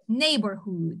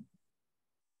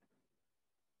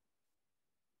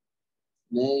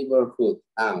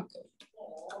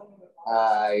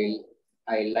 Okay.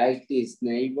 I like this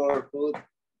neighborhood.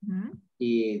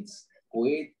 It's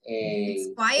quiet and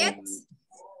it's quiet.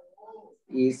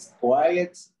 It's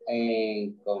quiet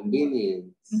and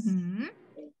convenient.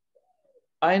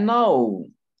 I know.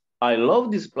 I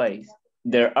love this place.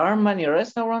 There are many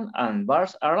restaurants and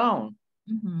bars around.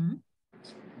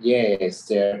 Yes,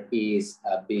 there is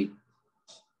a big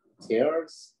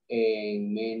theaters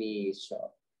and many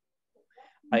shops.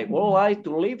 I would like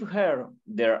to live here.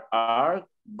 There are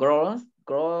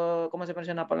 ¿cómo se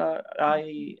menciona para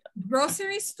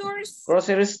grocery stores?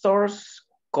 Grocery stores,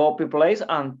 coffee place,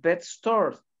 and pet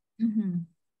stores.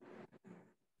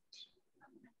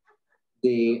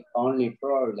 The only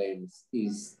problem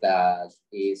is that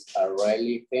it's a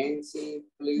really fancy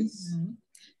place.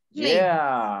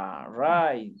 Yeah,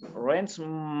 right. Rents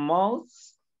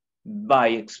must buy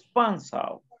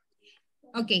expensive.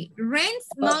 Okay, rents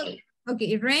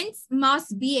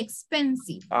must be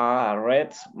expensive.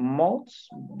 Rents must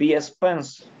be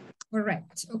expensive.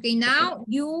 Correct. Okay, now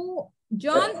you,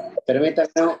 John.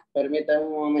 Permítame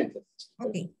un momento.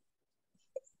 Okay.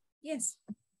 Yes.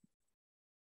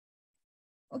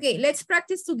 Okay, let's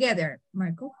practice together,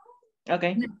 Marco.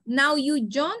 Okay. Now you,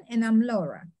 John, and I'm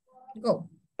Laura. Go.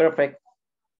 Perfect.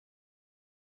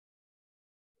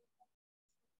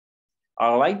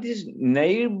 I like this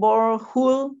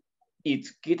neighborhood.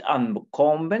 It's cute and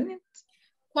convenient.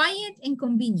 Quiet and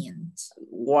convenient.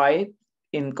 Quiet,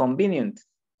 inconvenient.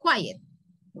 Quiet.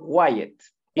 Quiet.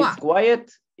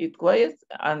 It's quiet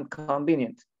and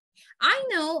convenient. I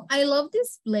know. I love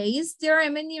this place. There are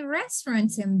many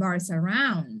restaurants and bars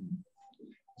around.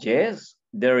 Yes,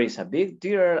 there is a big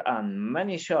theater and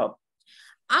many shops.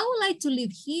 I would like to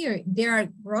live here. There are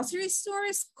grocery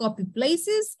stores, coffee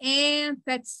places, and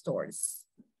pet stores.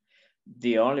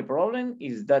 The only problem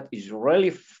is that it's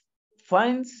really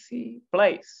fancy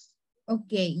place.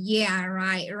 Okay, yeah,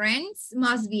 right. Rents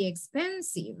must be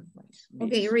expensive.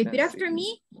 Okay, repeat after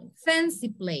me. Fancy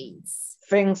place.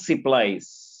 Fancy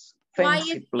place. Fancy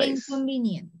Quiet place. and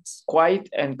convenient. Quiet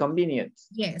and convenient.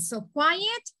 Yes, so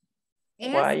quiet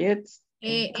es, Quiet.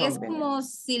 es como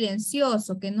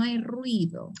silencioso, que no hay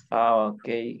ruido.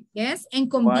 Okay. Yes, and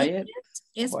convenient Quiet,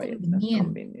 es quiet convenient. and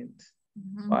convenient.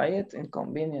 Quiet and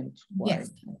convenient.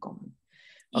 Yes. And convenient.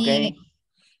 Okay.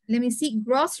 Let me see,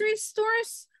 grocery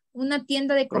stores, una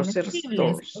tienda de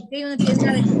comestibles. Okay, una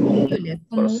tienda de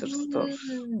comestibles, como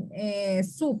un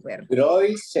súper.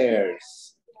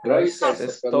 Groceries. Grocery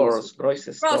stores. Grocery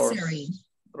stores. Grocery.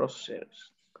 Grocery.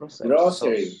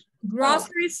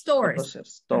 Grocery stores. Grocery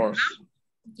stores.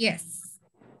 Yes.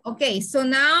 Okay, so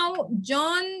now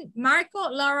John, Marco,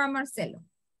 Laura, Marcelo.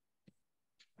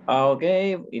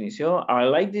 Okay, inició. I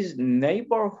like this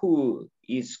neighborhood.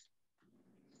 It's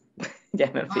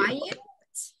Quiet.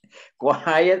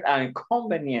 Quiet and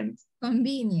convenient.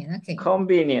 Convenient, okay.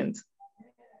 Convenient.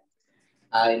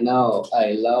 I know.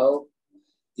 I love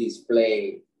this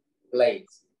place.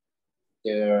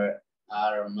 There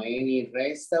are many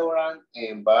restaurants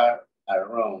and bars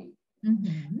around.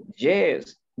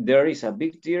 Yes, there is a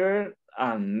big theater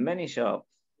and many shops.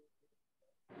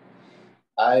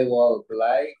 I would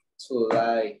like to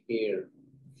live here.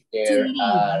 There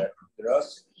are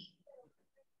groceries.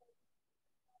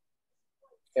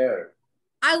 Here.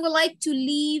 I would like to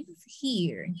live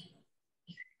here.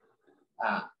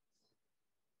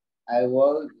 I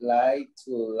would like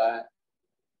to live.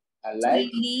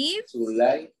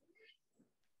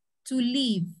 To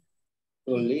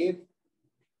live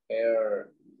here.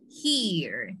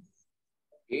 Here.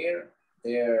 Here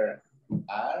there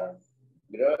are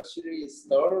grocery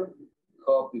store,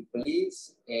 coffee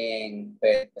place, and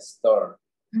pet store.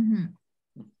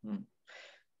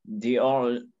 The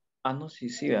only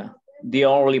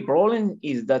problem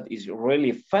is that it's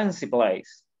really fancy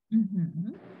place.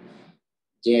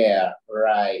 Yeah,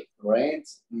 right. Rent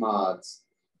must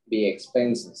be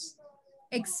expensive.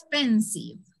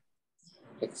 Expensive.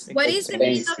 What is the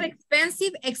meaning of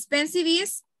expensive? Expensive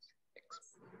is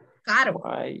caro.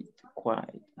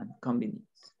 Quite and convenient.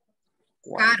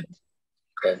 Caro.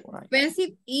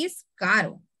 Expensive is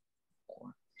caro.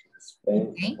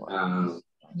 Okay.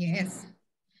 Yes.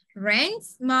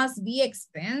 Rents must be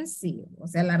expensive. O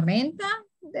sea, la renta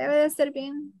debe de ser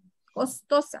bien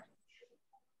costosa.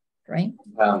 Right?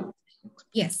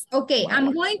 Yes. Okay.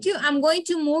 I'm going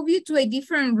to move you to a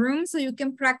different room so you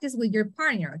can practice with your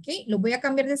partner. Okay. Lo voy a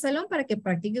cambiar de salón para que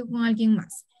practique con alguien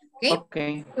más. Okay.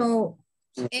 Okay. So,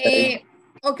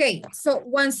 okay. So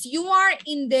once you are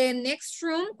in the next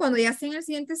room, cuando ya esté en el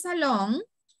siguiente salón,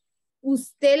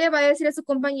 usted le va a decir a su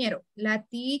compañero, la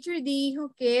teacher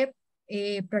dijo que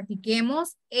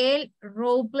practiquemos el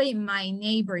roleplay My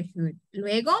Neighborhood.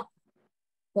 Luego,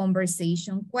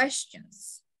 conversation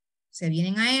questions. Se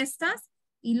vienen a estas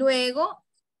y luego,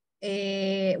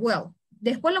 well,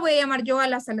 después lo voy a llamar yo a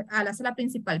la sala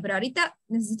principal, pero ahorita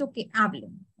necesito que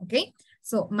hablen, ¿ok?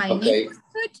 So, My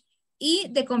Neighborhood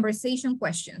y the conversation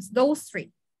questions, those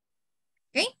three.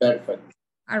 Okay? Perfect.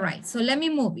 All right, so let me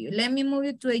move you. Let me move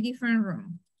you to a different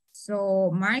room.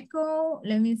 So, Marco,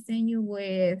 let me send you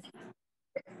with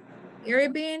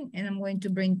Irvin, and I'm going to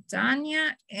bring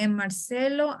Tanya, and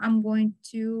Marcelo, I'm going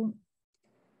to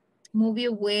move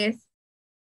you with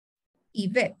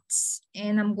Yvette,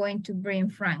 and I'm going to bring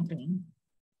Franklin.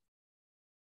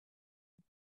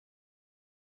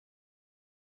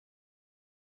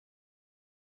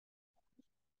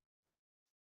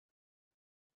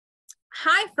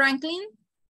 Hi, Franklin.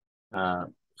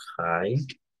 Hi.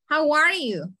 How are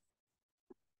you?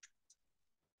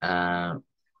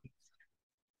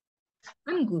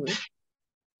 I'm good.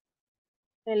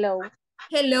 Hello.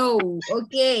 Hello.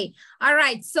 Okay. All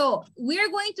right. So we're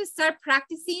going to start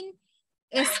practicing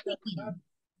speaking.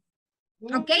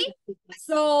 Okay.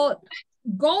 So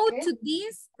go to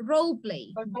this role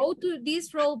play. Go to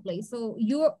this role play. So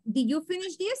did you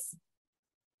finish this?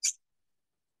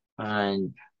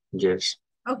 And yes.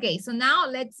 Okay, so now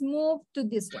let's move to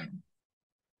this one.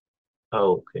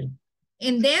 Okay.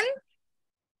 And then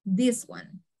this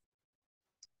one.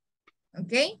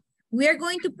 Okay, we are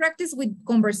going to practice with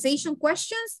conversation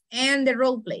questions and the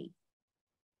role play.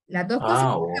 Las dos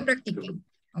cosas que practiquen.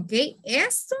 Ok,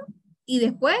 esto y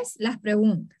después las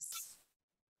preguntas.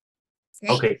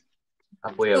 Okay.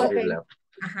 Voy a abrirla.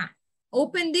 Ajá.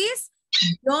 Open this.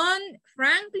 John,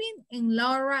 Franklin, and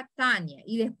Laura, Tania.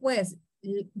 Y después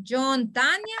John,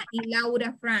 Tania y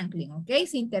Laura, Franklin. Ok,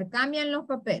 se intercambian los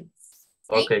papeles.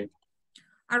 Okay.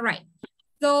 All right.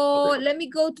 So let me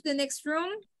go to the next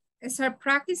room. Start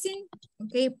practicing.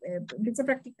 Ok, empieza a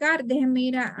practicar. Déjenme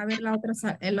ir a ver la otra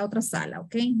sala.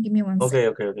 Ok, give me one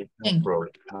second. Okay. No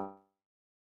problem.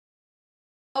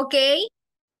 Okay.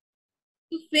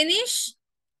 You finish?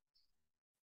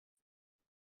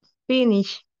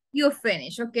 Finish. You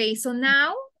finish. Okay, so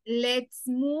now let's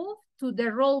move to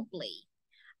the role play.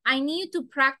 I need you to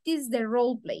practice the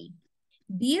role play.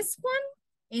 This one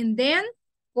and then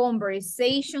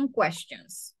conversation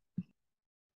questions.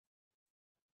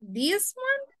 This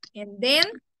one and then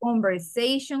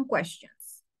conversation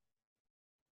questions.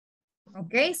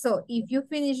 Okay, so if you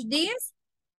finish this,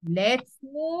 let's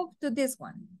move to this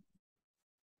one.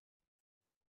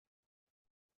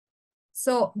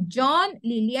 So John,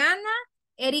 Liliana,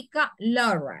 Erica,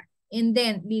 Laura. And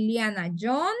then Liliana,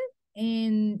 John,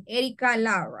 and Erica,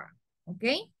 Laura.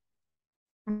 Okay?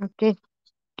 Okay.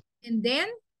 And then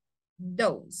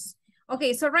those.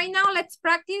 Okay, so right now let's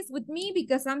practice with me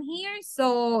because I'm here.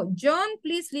 So John,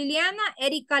 please, Liliana,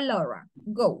 Erica, Laura.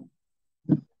 Go.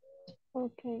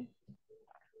 Okay.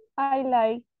 I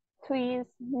like twins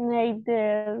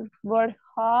neighborhood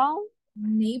home.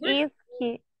 Neighborhood?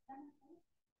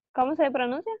 ¿Cómo se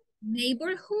pronuncia?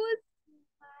 Neighborhood.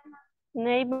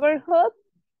 Neighborhood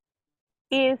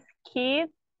is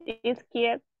cute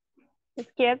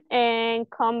and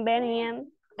convenient.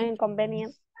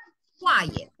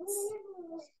 Quiet.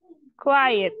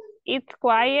 Quiet. It's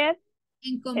quiet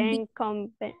and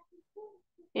convenient.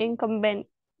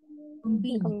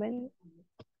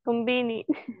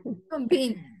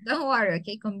 Convenient. Don't worry,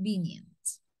 okay? Convenient.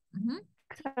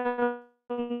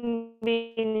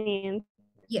 Convenient.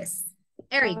 Yes.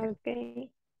 Erica. Okay.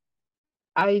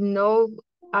 I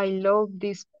love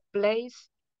this place.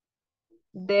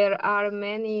 There are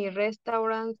many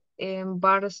restaurants and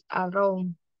bars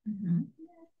around.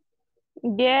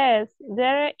 Yes,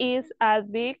 there is a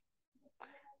big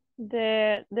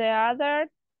the other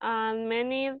and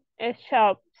many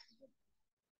shops.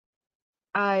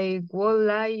 I would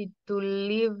like to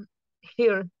live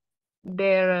here.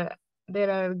 There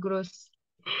are grocery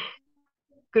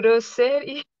stores.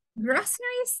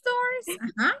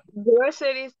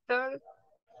 Grocery stores,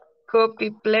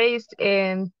 coffee place,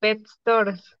 and pet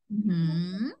stores.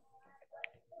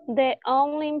 The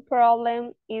only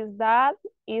problem is that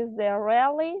is the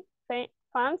really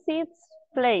fancy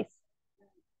place.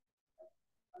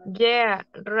 Yeah,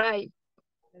 right.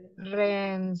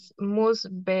 Rents must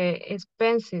be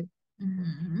expensive.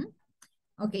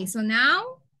 Okay, so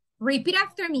now repeat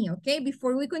after me, okay?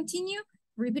 Before we continue,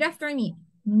 repeat after me.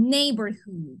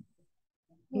 Neighborhood.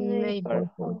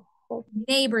 Neighborhood.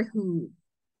 Neighborhood.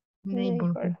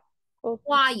 Neighborhood.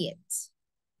 Quiet.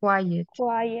 Quiet.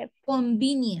 Quiet.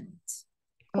 Convenient.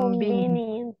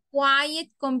 Convenient. Quiet,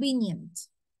 convenient.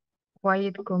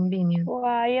 Quiet, convenient.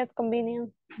 Quiet,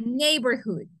 convenient.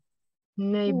 Neighborhood.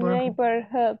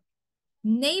 Neighborhood.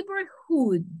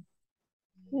 Neighborhood.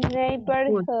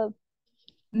 Neighborhood.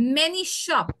 Many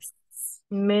shops.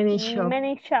 Many shops.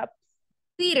 Many shops.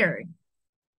 Theater.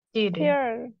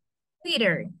 Theater.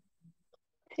 Theater.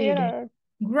 Theater.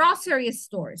 Grocery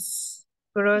stores.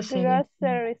 Grocery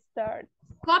stores.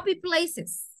 Coffee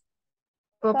places.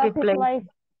 Coffee place.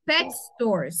 Pet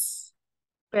stores.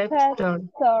 Pet stores.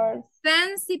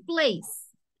 Fancy place.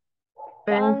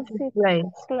 Fancy place.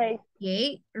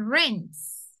 Okay.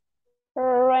 Rents.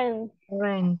 Rent.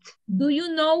 Do you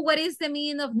know what is the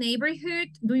meaning of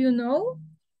neighborhood? Do you know?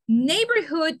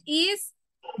 Neighborhood is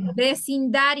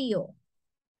vecindario.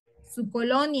 Su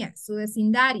colonia, su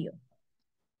vecindario.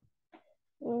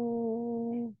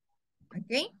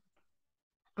 Okay.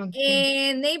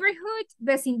 Neighborhood,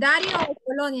 vecindario o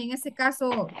colonia. En ese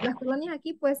caso, las colonias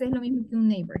aquí pues es lo mismo que un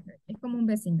neighborhood. Es como un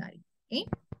vecindario. Okay.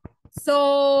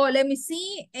 So, let me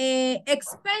see.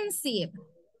 Expensive.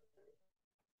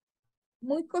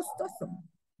 Muy costoso.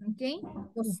 Okay.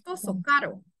 Costoso,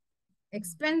 caro.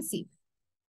 Expensive.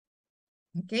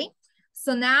 Okay.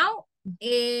 So now,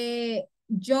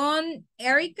 John,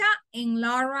 Erica, and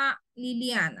Laura,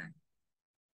 Liliana.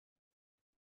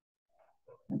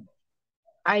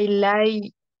 I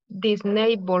like This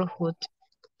neighborhood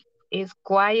is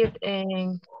quiet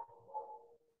and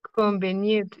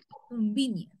convenient.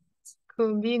 Convenient.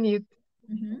 Convenient.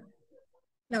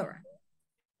 Laura.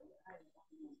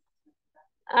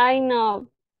 I know.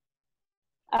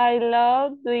 I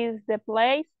love this the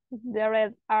place.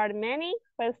 There are many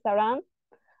restaurants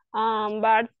and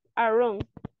bars around.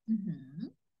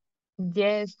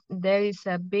 Yes, there is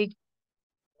a big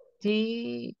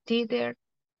theater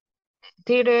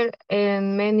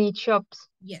and many shops.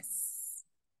 Yes.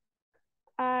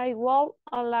 I would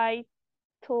like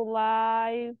to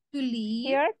live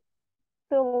here.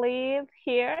 To live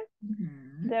here.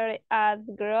 There are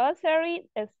grocery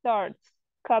stores,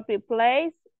 coffee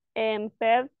place, and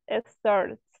pet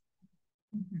stores.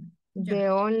 The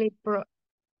only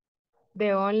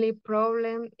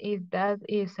problem is that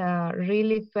it's a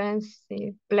really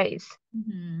fancy place.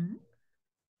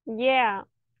 Yeah,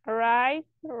 right.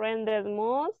 Rented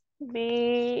must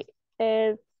be,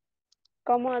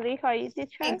 ¿cómo dijo ahí,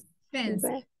 teacher?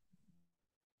 Expensive.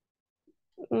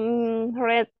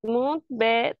 Red must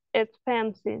be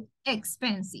expensive.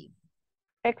 Expensive.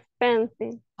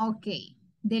 Expensive. Ok.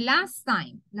 The last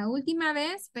time. La última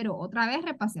vez, pero otra vez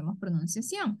repasemos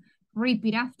pronunciación.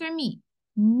 Repeat after me.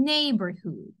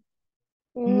 Neighborhood.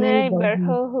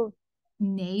 Neighborhood.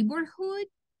 Neighborhood.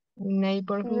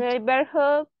 Neighborhood.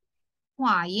 Neighborhood.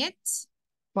 Quiet.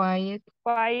 Quiet.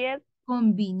 Quiet.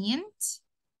 Convenient.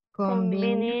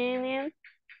 Convenient.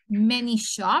 Many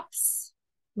shops.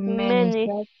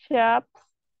 Many shops.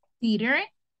 Theater.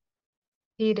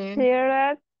 Theater.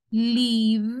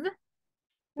 Live.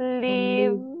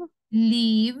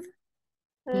 Live.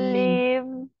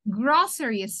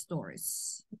 Grocery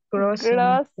stores.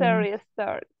 Grocery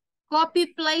stores. Copy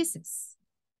places.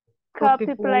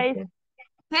 Copy places.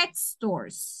 Pet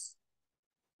stores.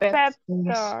 Pet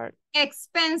stores.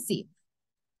 Expensive.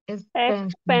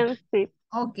 Expensive.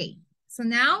 Okay. So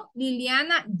now,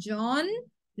 Liliana, John,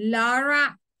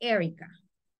 Laura, Erica.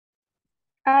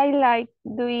 I like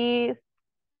this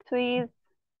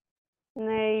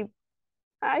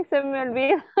Ay, se me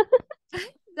olvida.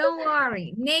 Don't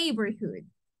worry. Neighborhood.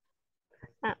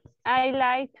 I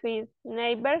like this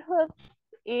neighborhood.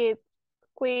 It's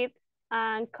quick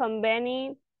and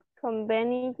convenient.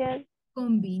 Convenient.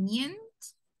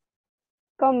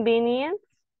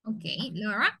 Okay,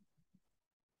 Laura.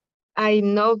 I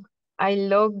love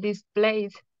this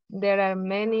place. There are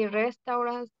many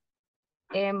restaurants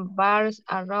and bars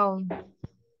around.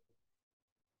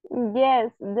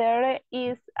 Yes, there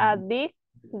is a big,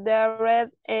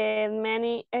 there are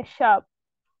many shops.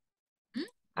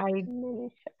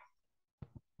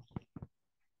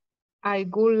 I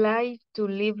would like to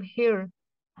live here.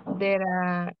 There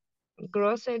are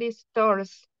grocery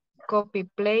stores, coffee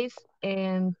place,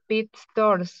 and pet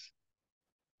stores.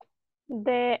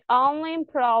 The only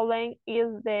problem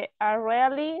is the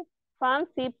really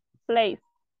fancy place.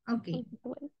 Okay.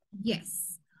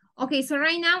 Yes. Okay, so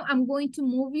right now I'm going to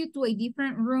move you to a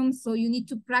different room, so you need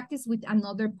to practice with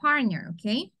another partner,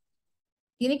 okay?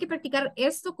 Tienen que practicar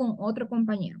esto con otro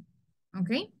compañero,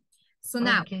 okay? So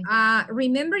now,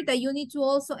 remember that you need to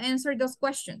also answer those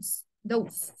questions.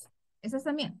 Esas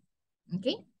también,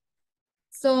 okay?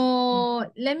 So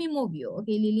let me move you.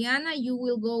 Okay, Liliana, you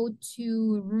will go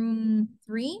to room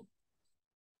 3.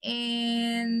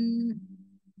 And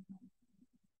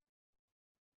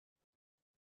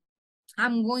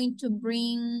I'm going to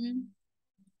bring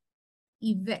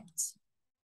Yvette.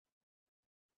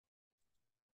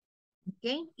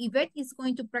 Okay, Yvette is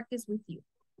going to practice with you.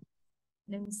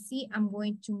 Let me see, I'm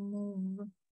going to move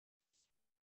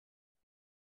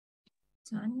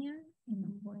Tanya, and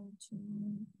I'm going to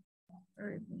move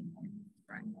Irving and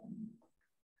Brandon.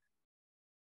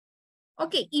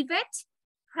 Okay, Yvette,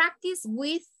 practice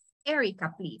with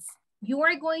Erica, please. You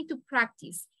are going to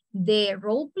practice the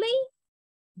role play,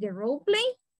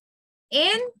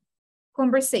 and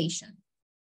conversation,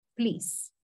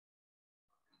 please,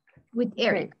 with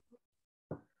Eric.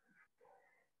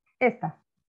 Esta.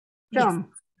 John.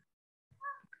 Yes.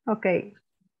 Okay.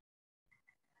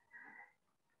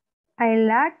 I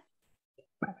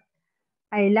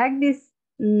like this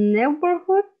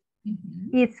neighborhood.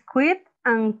 It's quick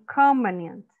and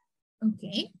convenient.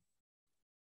 Okay.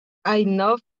 I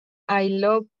love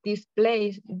this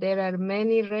place. There are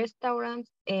many restaurants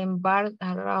and bars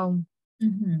around.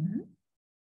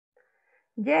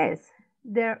 Yes,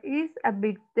 there is a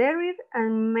big theater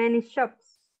and many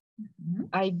shops.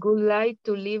 I would like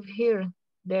to live here.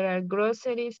 There are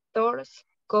grocery stores,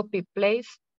 coffee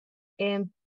place, and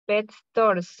pet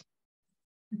stores.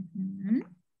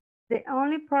 The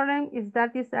only problem is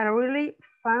that it's a really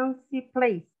fancy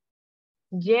place.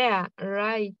 Yeah,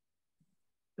 right.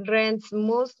 rents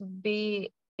must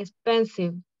be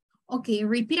expensive. Okay,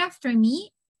 repeat after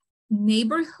me.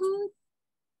 Neighborhood.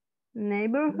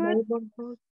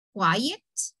 Neighborhood.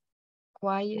 Quiet.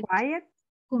 Quiet. Quiet.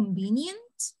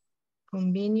 Convenient.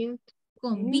 Convenient.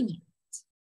 Convenient.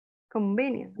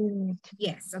 Convenient.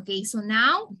 Yes, okay, so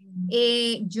now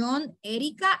John,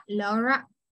 Erica, Laura,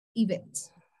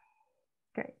 Yvette.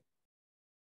 Okay.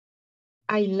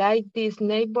 I like this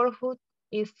neighborhood.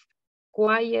 It's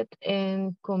quiet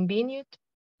and convenient.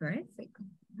 Perfect.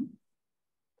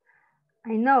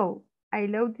 I know. I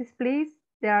love this place.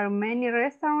 There are many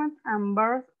restaurants and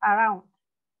bars around.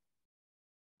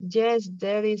 Yes,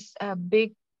 there is a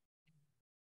big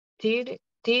theater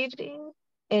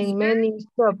and many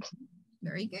shops.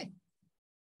 Very good.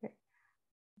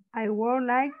 I would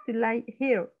like to live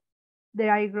here.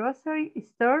 There are grocery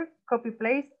stores, coffee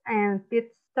place, and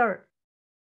pet store.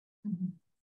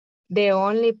 The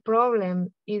only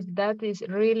problem is that it's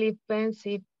really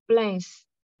fancy place.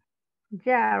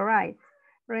 Yeah, right.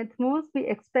 Rent must be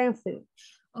expensive.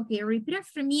 Okay, repeat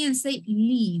after me and say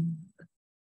live.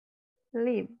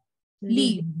 Live.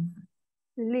 Live.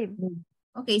 Live.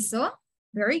 Okay, so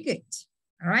very good.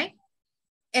 All right.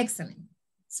 Excellent.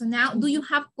 So now, do you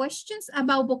have questions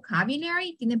about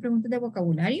vocabulary? ¿Tiene preguntas de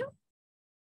vocabulario?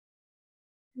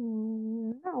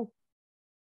 No.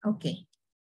 Okay.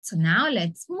 So now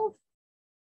let's move.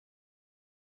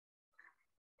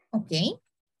 Okay.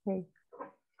 Okay.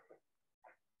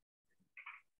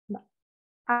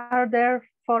 Are there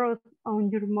photos on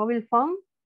your mobile phone?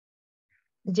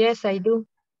 Yes, I do.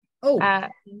 Oh.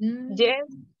 Yes.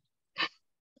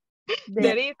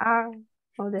 There are.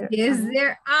 Oh, there yes, are.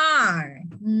 there are.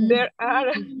 There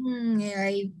are. There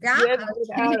you go. Yes, okay.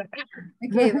 there are.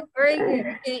 Okay, very good.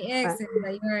 Okay, excellent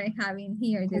that you are having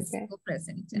here this Okay.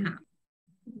 present to have.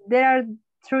 There are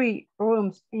 3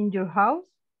 rooms in your house?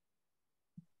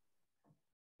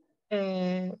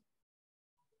 3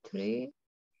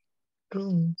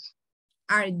 rooms.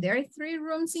 Are there 3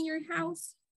 rooms in your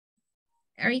house,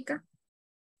 Erica?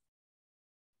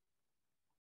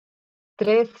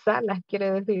 3 salas,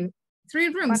 quiere decir. 3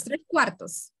 rooms, 3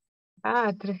 cuartos.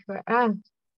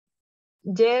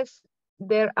 Yes,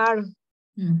 there are.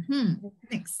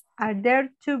 Next. Are there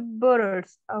 2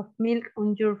 bottles of milk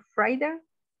on your freezer?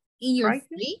 In your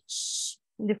fridge?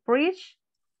 In the fridge?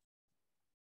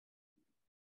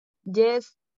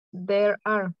 Yes, there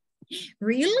are.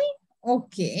 Really?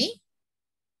 Okay.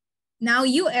 Now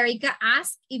you, Erica,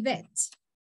 ask Yvette.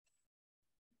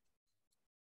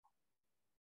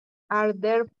 Are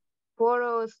there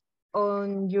photos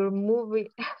on your mobile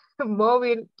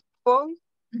phone?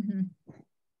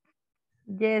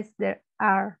 Yes, there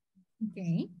are.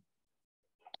 Okay.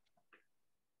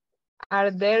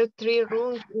 Are there 3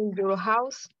 rooms in your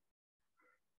house?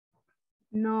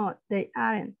 No, they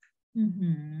aren't.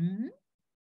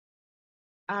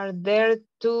 Are there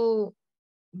 2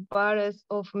 bottles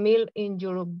of milk in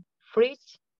your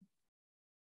fridge?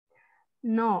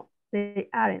 No, they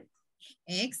aren't.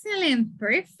 Excellent.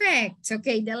 Perfect.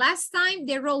 Okay, the last time,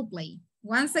 the role play.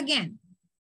 Once again,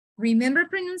 remember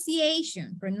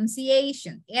pronunciation.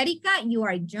 Pronunciation. Erica, you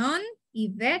are John.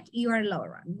 Yvette, you are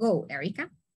Laura. Go, Erica.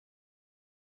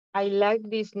 I like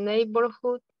this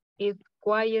neighborhood. It's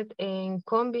quiet and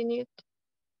convenient.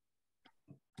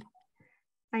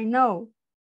 I know.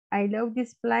 I love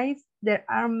this place. There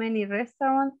are many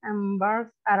restaurants and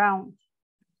bars around.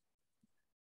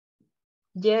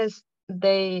 Yes,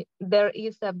 there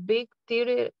is a big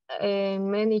theater and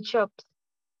many shops.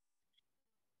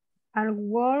 I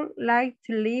would like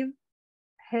to live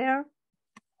here.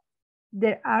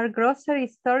 There are grocery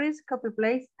stores, coffee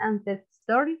place, and pet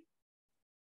store.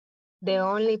 The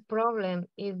only problem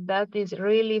is that it's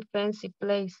really fancy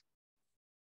place.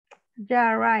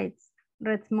 Yeah, right.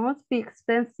 Rent must be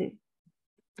expensive.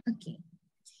 Okay.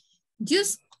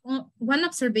 Just one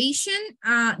observation.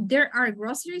 There are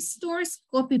grocery stores,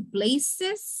 coffee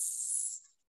places,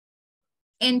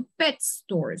 and pet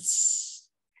stores.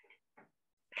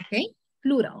 Okay,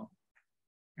 plural.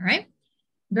 All right.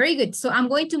 Very good. So I'm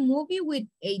going to move you with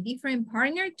a different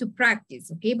partner to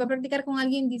practice. Okay, va a practicar con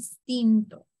alguien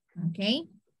distinto. Okay.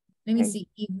 Let me see.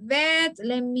 Yvette,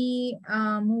 let me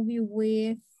move you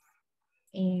with,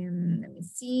 let me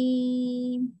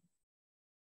see.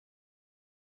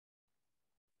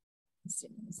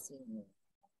 Let me see.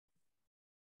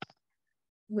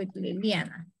 With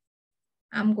Liliana.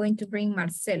 I'm going to bring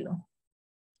Marcelo.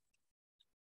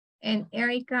 And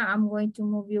Erica, I'm going to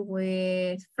move you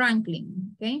with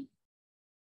Franklin, okay?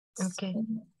 Okay.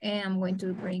 And I'm going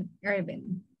to bring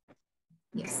Irvin.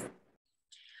 Yes.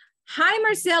 Hi,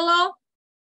 Marcelo.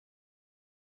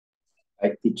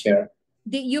 Hi, teacher.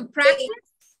 Did you practice?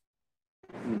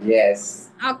 Yes.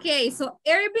 Okay, so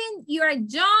Irvin, you are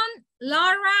John,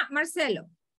 Laura, Marcelo.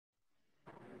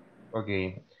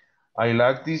 Okay. I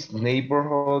like this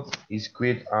neighborhood. It's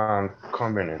quick and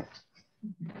convenient.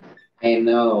 I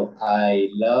know. I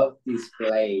love this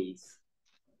place.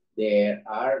 There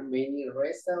are many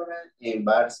restaurants and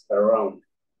bars around.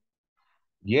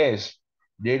 Yes,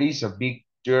 there is a big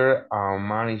chair and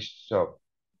money shop.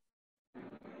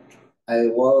 I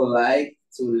would like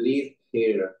to live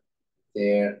here.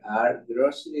 There are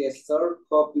grocery store,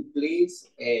 coffee place,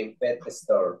 and pet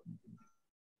store.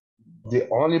 The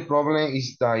only problem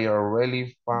is that you're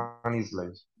really funny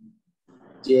place.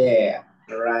 Yeah,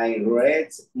 right.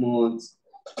 Rent must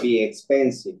be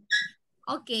expensive.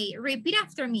 Okay, repeat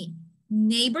after me.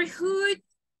 Neighborhood,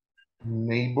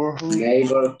 Neighborhood,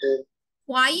 Neighborhood,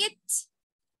 quiet,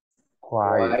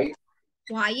 quiet,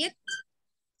 quiet,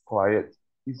 quiet.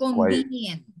 It's quiet.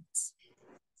 convenient.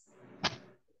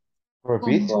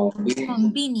 Repeat.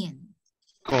 Convenient.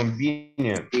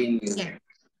 Convenient. Yeah.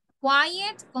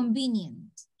 Quiet,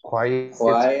 convenient. Quiet,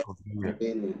 Quiet,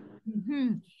 convenient.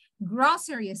 convenient.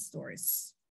 Grocery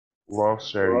stores.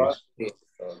 Groceries.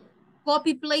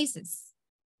 Coffee places.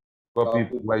 Coffee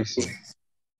places.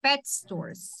 Pet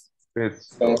stores. Pet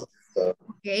store.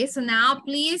 Okay, so now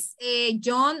please,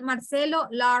 John, Marcelo,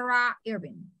 Laura,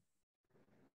 Irvin.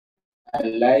 I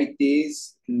like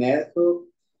this neighborhood.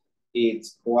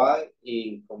 It's quiet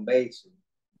and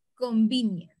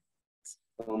Convenient.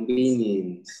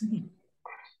 convenient.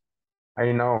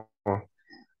 I know.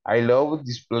 I love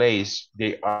this place.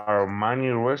 There are many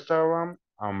restaurants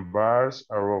and bars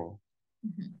around.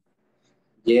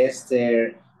 Yes,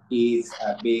 there is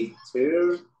a big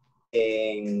tour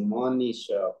and money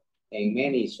shop and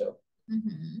many shop.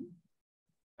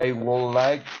 I would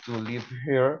like to live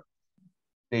here.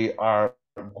 There are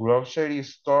grocery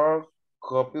store,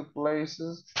 coffee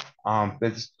places, and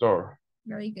pet store.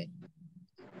 Very good.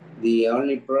 The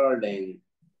only problem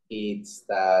is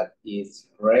that it's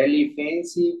really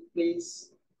fancy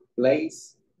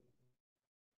place.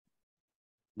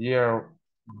 Yeah,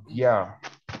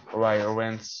 right.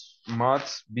 Rents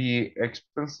must be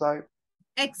expensive.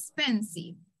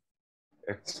 Expensive.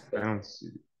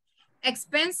 Expensive.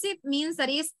 Expensive means that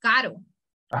it's caro.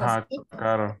 Ajá,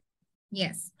 caro.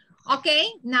 Yes.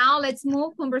 Okay, now let's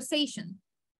move conversation.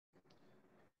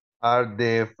 Are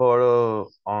the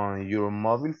photos on your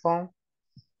mobile phone?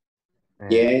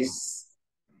 Yes,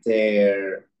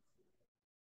 there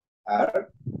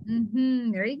are.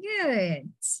 Very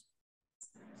good.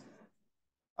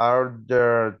 Are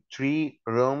there 3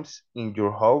 rooms in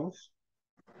your house?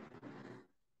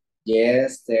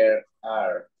 Yes, there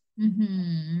are.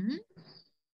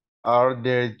 Are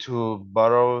there 2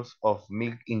 bottles of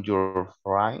milk in your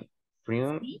fridge?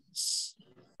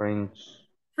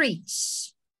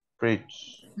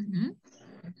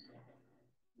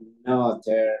 No,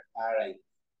 there aren't.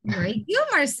 Very good,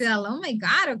 Marcelo. Oh my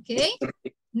God, okay.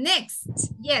 Next.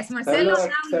 Yes, Marcelo.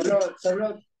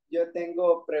 Solo yo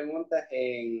tengo preguntas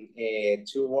en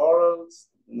two bottles.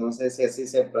 No sé si así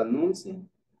se pronuncia.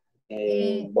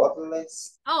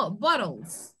 Bottles. Oh,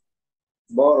 bottles.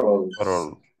 Bottles.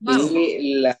 Bottles.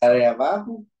 Y la de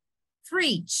abajo.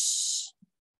 Fridge.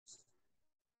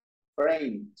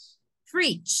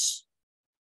 Fridge.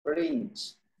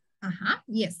 Ajá,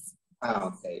 yes.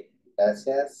 Ok.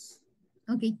 Gracias.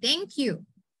 Okay, thank you.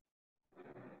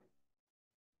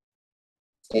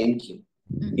 Thank you.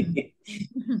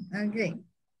 Okay.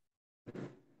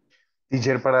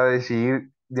 Teacher, para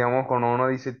decir, digamos, cuando uno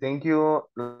dice thank you,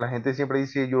 la gente siempre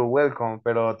dice you're welcome,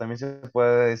 pero también se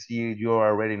puede decir you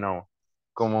already know,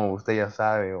 como usted ya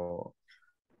sabe, o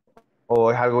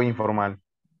es algo informal.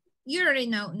 You already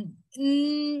know.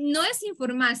 No es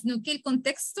informal, sino que el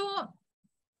contexto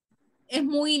es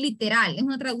muy literal, es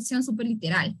una traducción súper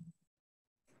literal.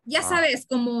 Ya sabes,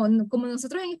 como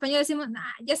nosotros en español decimos,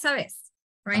 ya sabes,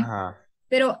 right? Ajá.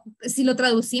 Pero si lo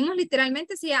traducimos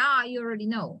literalmente, sería, you already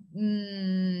know.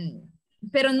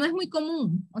 Pero no es muy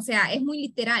común, o sea, es muy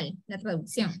literal la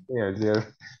traducción.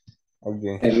 Yeah.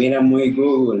 Okay. Se mira muy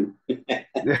Google.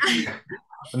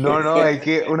 No, es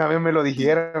que una vez me lo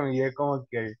dijeron y es como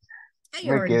que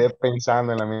me quedé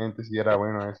pensando en la mente si era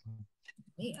bueno eso.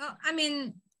 I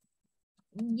mean,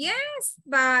 yes,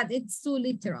 but it's too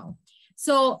literal.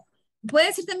 So, puede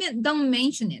decir también, don't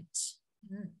mention it.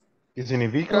 ¿Qué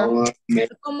significa?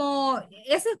 Como,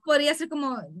 ese podría ser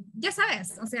como, ya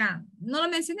sabes, o sea, no lo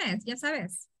menciones, ya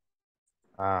sabes.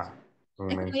 Es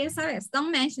como, ya sabes,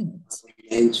 don't mention it.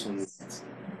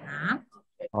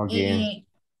 Okay.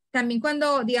 También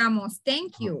cuando digamos,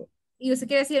 thank you, y usted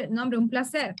quiere decir, no, hombre, un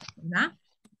placer, ¿verdad?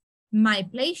 My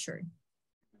pleasure.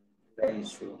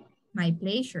 pleasure. My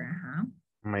pleasure, ajá.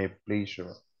 My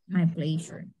pleasure. My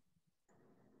pleasure.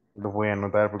 Lo voy a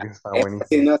anotar porque está Si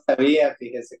buenísimo. no sabía,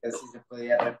 fíjese que así se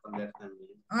podía responder también.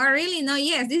 Oh, really? No,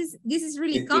 yes, this is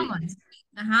really common.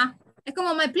 Ajá. Es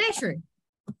como my pleasure.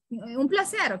 Un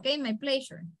placer, okay? My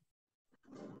pleasure.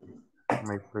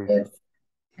 My pleasure.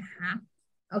 Ajá.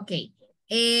 Okay.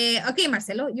 Okay,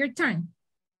 Marcelo, your turn.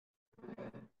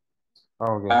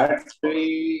 Okay. Are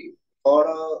three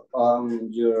photos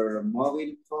on your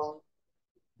mobile phone?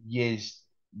 Yes,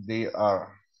 they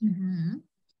are. Mhm.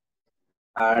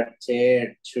 Are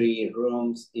there three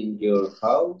rooms in your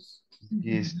house?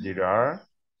 Yes, there are.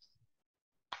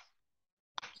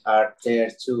 Are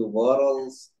there two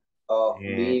bottles of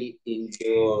Yeah. milk in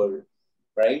your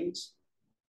fridge?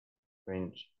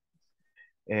 French.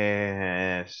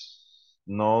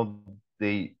 No,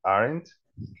 they aren't.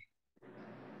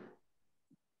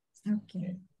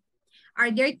 Okay.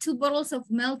 Are there 2 bottles of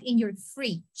milk in your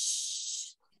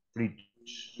fridge? Fridge.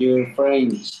 Your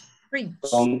fridge. Fridge.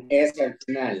 Con S al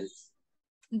final.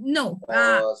 No.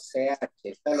 O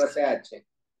CH, solo CH.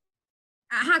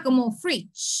 Ajá, como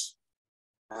fridge.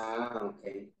 Ah, ok.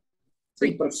 Sí,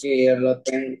 Fridge. porque yo lo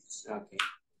tengo. Ok.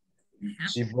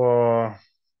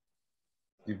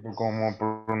 Tipo como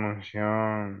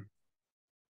pronunciación.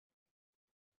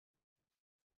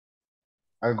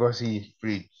 Algo así,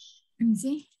 fridge.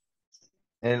 ¿Sí?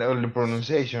 El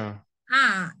pronunciation.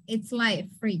 Ah, it's like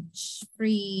fridge.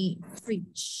 Fridge.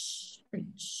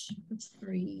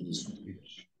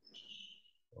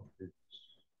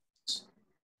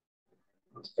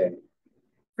 Okay.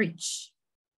 Fridge.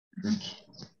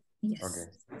 Yes. Okay.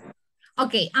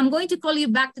 Okay, I'm going to call you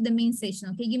back to the main session.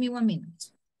 Okay, give me 1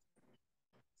 minute.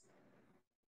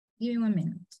 Give me 1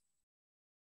 minute.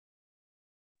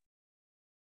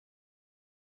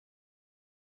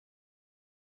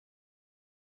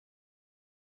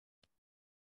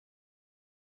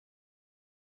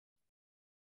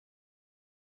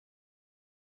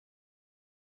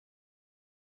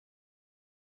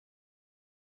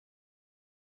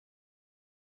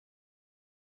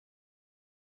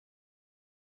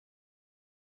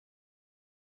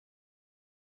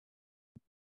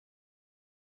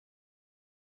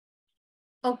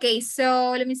 Okay,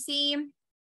 so let me see.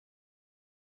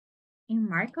 In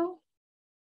Marco?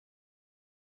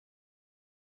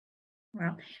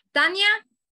 Well, Tanya,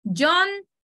 John,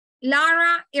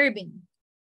 Lara, Irving.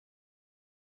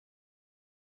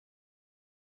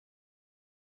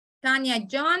 Tanya,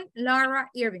 John, Lara,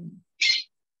 Irving.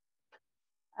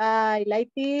 I like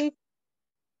this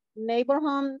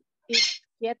neighborhood. It's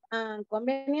yet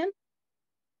convenient.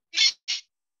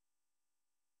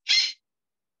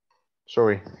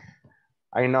 Sorry.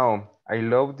 I know. I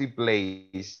love the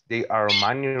place. There are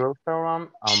many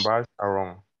restaurants and bars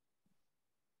around.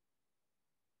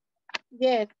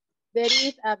 Yes, there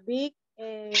is a big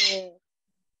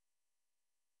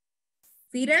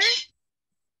Theater?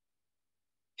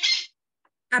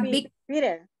 A big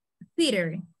theater.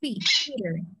 theater.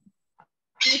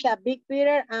 It's a big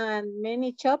theater and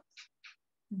many shops.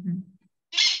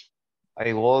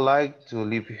 I would like to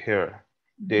live here.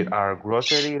 There are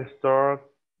grocery stores,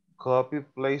 coffee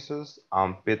places,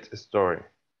 and pet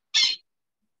store.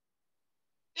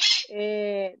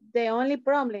 The only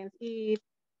problem is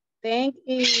think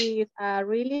it's a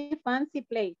really fancy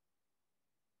place.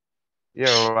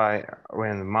 Yeah, right.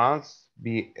 When must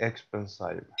be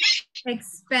expensive.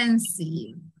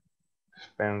 Expensive.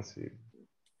 Expensive.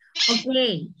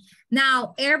 Okay.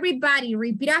 Now, everybody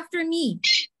repeat after me.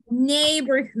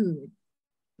 Neighborhood.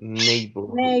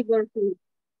 Neighborhood. Neighborhood.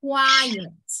 Quiet.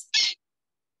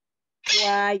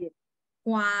 Quiet.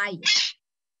 Quiet.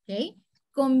 Okay.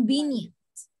 Convenient.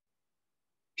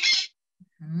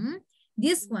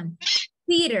 This one.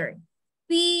 Theater.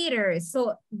 Theater.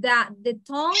 So the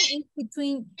tongue is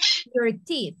between your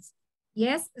teeth.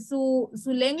 Yes. Su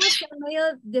lengua está en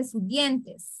medio de sus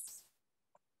dientes.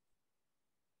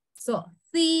 So,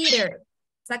 theater.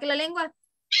 Saque la lengua.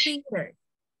 Theater.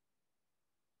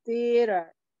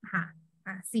 Theater. Ajá.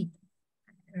 Así.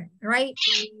 Right?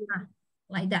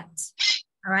 Like that.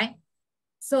 All right.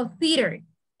 So, theater.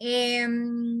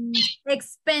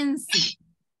 Expensive.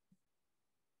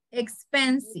 Expensive.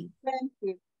 Expensive.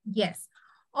 Yes.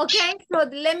 Okay, so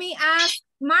let me ask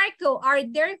Marco, are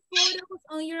there photos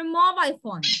on your mobile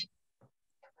phone?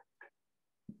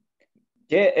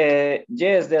 Yeah,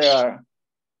 yes, there are.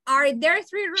 Are there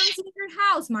 3 rooms in your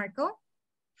house, Marco?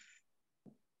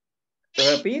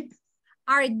 Repeat?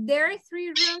 Are there 3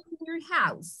 rooms in your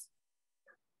house?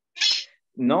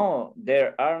 No,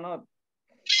 there are not.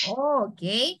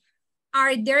 Okay.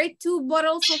 Are there 2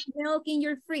 bottles of milk in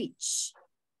your fridge?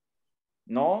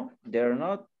 No, they're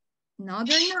not. No,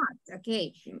 they're not.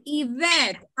 Okay.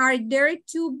 Yvette, are there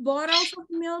 2 bottles of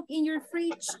milk in your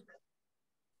fridge?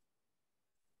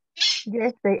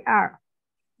 Yes, they are.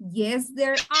 Yes,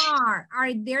 there are.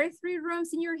 Are there 3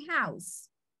 rooms in your house?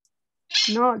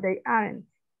 No, they aren't.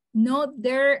 No,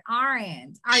 there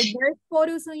aren't. Are there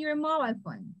photos on your mobile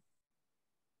phone?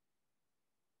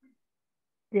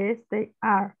 Yes, they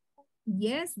are.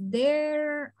 Yes,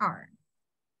 there are.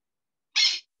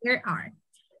 There are.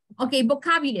 Okay,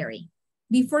 vocabulary.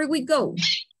 Before we go,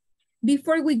 we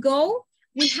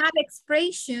have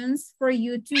expressions for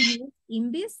you to use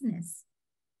in business.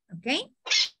 Okay?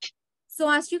 So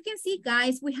as you can see,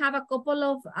 guys, we have a couple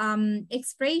of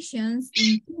expressions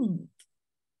in pink.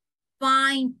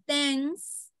 Fine,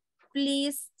 thanks.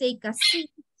 Please take a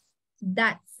seat.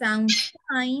 That sounds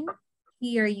fine.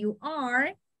 Here you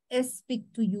are.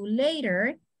 Speak to you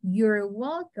later. You're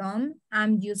welcome.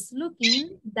 I'm just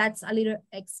looking. That's a little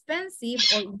expensive,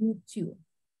 or you too.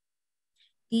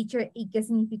 Teacher, ¿y qué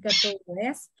significa todo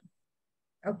esto?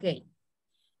 Ok.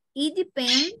 It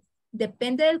depends.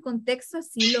 Depende del contexto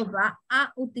si lo va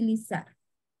a utilizar.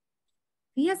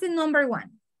 Fíjese, number 1.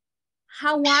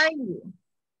 How are you?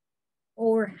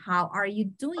 Or how are you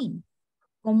doing?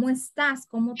 ¿Cómo estás?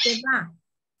 ¿Cómo te va?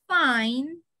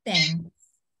 Fine, thanks.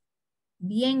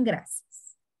 Bien, gracias.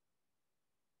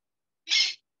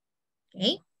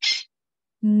 Okay.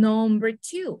 Number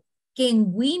 2.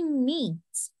 Can we meet?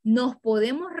 Nos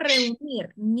podemos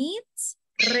reunir. Meet,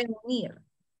 reunir.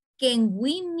 Can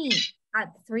we meet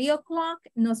at 3 o'clock?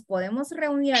 Nos podemos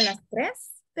reunir a las 3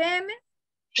 p.m.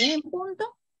 en punto.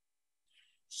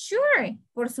 Sure,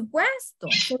 por supuesto,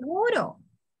 seguro.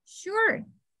 Sure.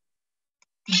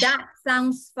 That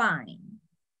sounds fine.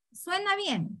 Suena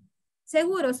bien.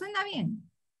 Seguro, suena bien.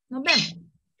 Nos vemos.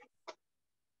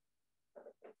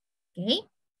 Okay.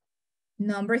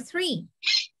 Number 3.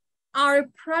 Our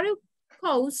product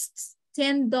costs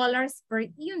 $10 per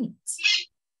unit.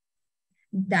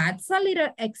 That's a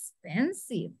little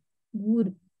expensive.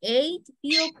 Would 8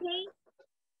 be okay?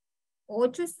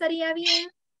 8 estaría bien.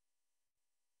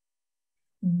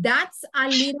 That's a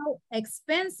little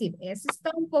expensive. Eso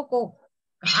está un poco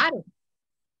caro.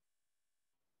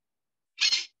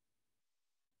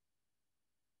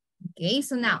 Okay,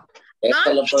 so now.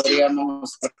 Esto lo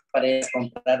podríamos para ir a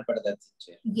comprar, ¿verdad,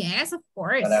 teacher? Yes, of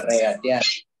course. Para regatear.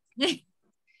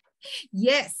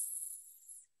 Yes.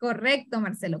 Correcto,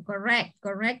 Marcelo. Correct.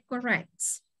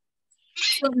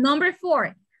 So number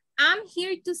 4. I'm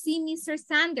here to see Mr.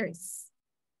 Sanders.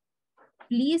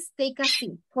 Please take a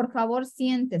seat. Por favor,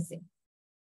 siéntese.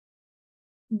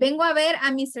 Vengo a ver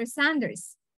a Mr.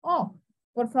 Sanders. Oh,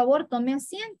 por favor, tome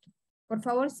asiento. Por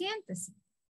favor, siéntese.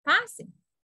 Pase.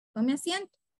 Tome asiento.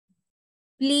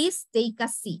 Please take a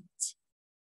seat.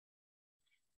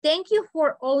 Thank you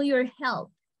for all your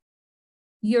help.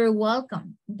 You're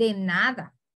welcome. De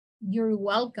nada. You're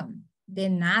welcome. De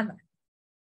nada.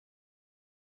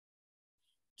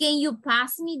 Can you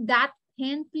pass me that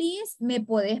pen, please? ¿Me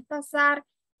podés pasar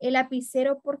el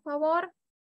lapicero, por favor?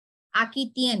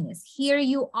 Aquí tienes. Here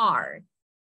you are.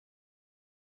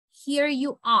 Here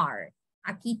you are.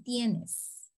 Aquí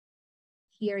tienes.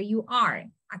 Here you are.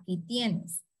 Aquí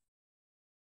tienes.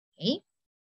 Okay.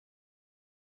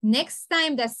 Next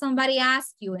time that somebody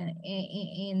asks you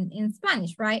in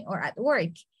Spanish, right? Or at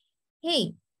work.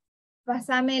 Hey,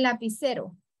 pásame el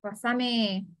lapicero.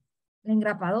 Pásame la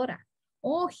engrapadora.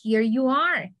 Oh, here you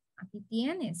are. Aquí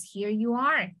tienes. Here you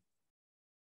are.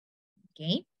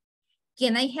 Okay.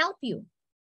 Can I help you?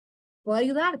 ¿Puedo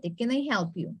ayudarte? Can I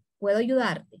help you? ¿Puedo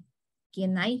ayudarte?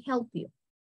 Can I help you?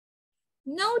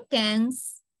 No,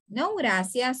 thanks. No,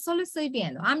 gracias. Solo estoy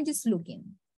viendo. I'm just looking.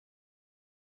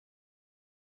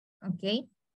 Okay.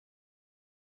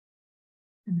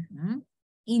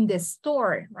 In the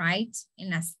store, right?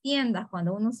 En las tiendas,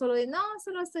 cuando uno solo dice, no,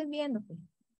 solo estoy viendo.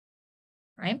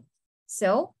 Right?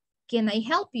 So, can I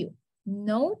help you?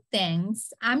 No,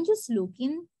 thanks. I'm just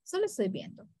looking. Solo estoy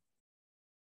viendo.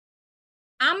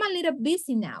 I'm a little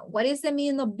busy now. What is the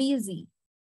meaning of busy?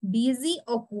 Busy,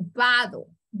 ocupado.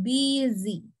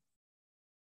 Busy.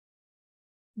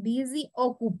 Busy,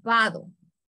 ocupado.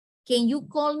 Can you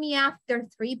call me after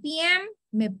 3 p.m.?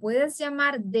 ¿Me puedes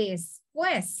llamar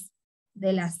después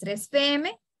de las 3 p.m.?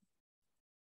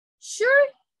 Sure,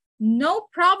 no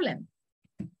problem.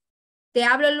 Te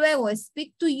hablo luego.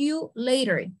 Speak to you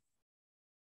later.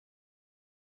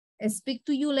 Speak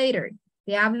to you later.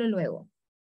 Te hablo luego.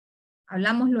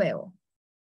 Hablamos luego.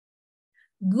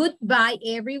 Goodbye,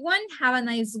 everyone. Have a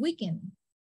nice weekend.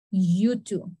 You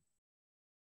too.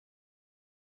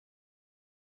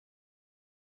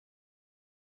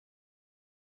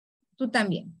 Tú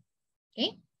también.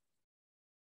 Okay.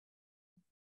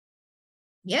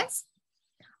 Yes.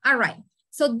 All right.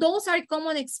 So those are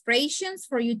common expressions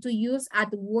for you to use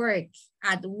at work.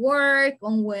 At work,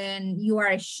 or when you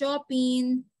are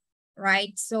shopping,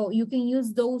 right? So you can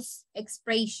use those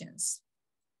expressions.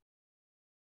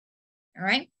 All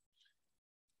right.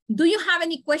 Do you have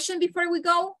any question before we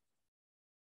go?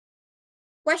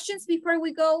 Questions before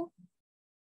we go?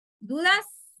 ¿Dudas?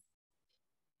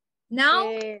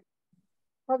 No?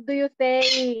 How do you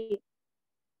say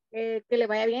que le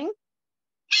vaya bien?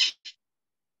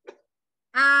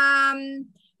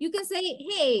 You can say,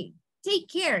 hey, take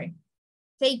care.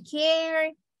 Take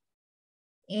care.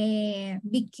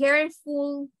 Be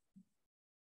careful.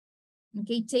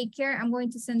 Okay, take care. I'm going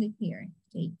to send it here.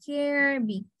 Take care,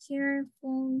 be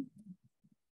careful.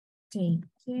 Take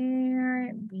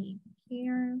care, be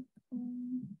careful.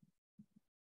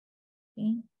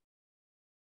 Okay.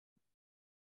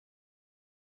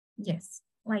 Yes,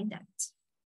 like that.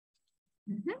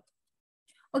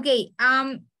 Okay,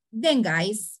 then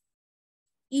guys,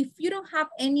 if you don't have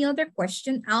any other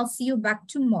question, I'll see you back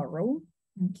tomorrow.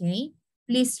 Okay,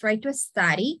 please try to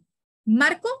study.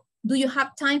 Marco, do you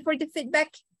have time for the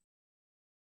feedback?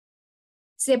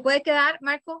 ¿Se puede quedar,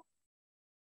 Marco?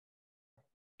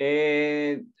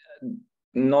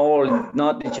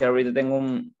 No, teacher, ahorita tengo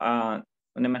una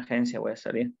emergencia, voy a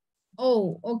salir.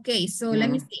 Oh, okay, so let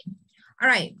me see. All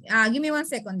right, give me 1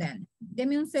 second then.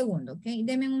 Deme un segundo, okay?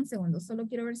 Deme un segundo. Solo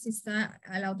quiero ver si está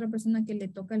a la otra persona que le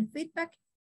toca el feedback.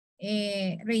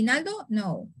 Reinaldo?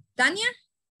 No. Tania?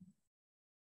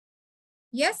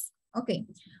 Yes? Okay.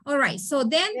 All right. So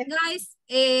then, guys,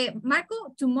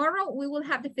 Marco, tomorrow we will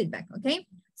have the feedback, okay?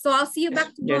 So I'll see you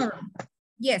back tomorrow.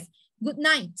 Yes. Good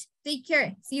night. Take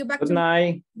care. See you back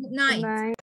tomorrow. Good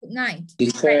night. Good night.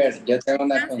 Teacher, yo tengo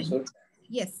una consulta.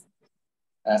 Yes.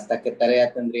 ¿Hasta qué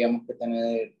tarea tendríamos que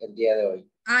tener el día de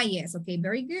hoy? Yes, okay,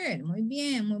 very good. Muy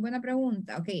bien, muy buena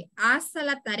pregunta. Okay, hasta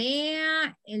la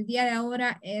tarea, el día de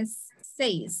ahora es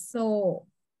 6. So,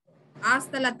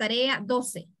 hasta la tarea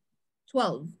 12.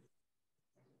 12.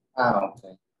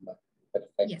 Ok.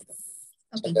 Perfecto. Yes.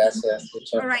 Okay. Gracias,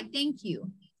 teacher. All right, thank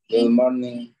you. Good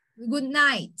morning. Good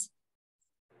night.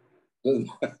 Good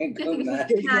morning. Good night.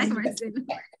 Good night, Marcelo.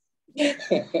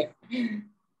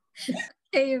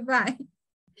 Okay, bye.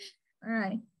 All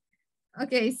right.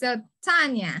 Okay, so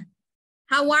Tanya,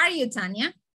 how are you,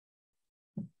 Tanya?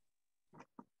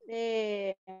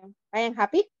 I am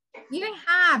happy. You're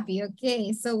happy,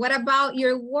 okay. So what about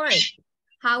your work?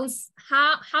 How is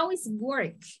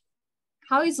work?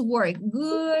 How is work?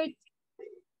 Good?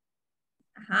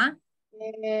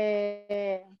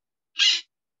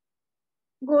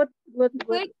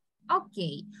 Good.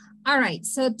 Okay. All right.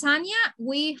 So Tanya,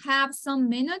 we have some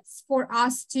minutes for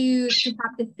us to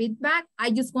have the feedback.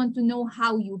 I just want to know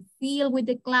how you feel with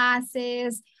the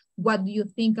classes. What do you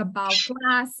think about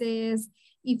classes?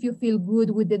 If you feel good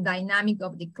with the dynamic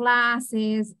of the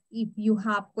classes, if you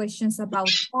have questions about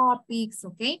topics,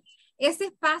 okay? Este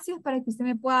espacio es para que usted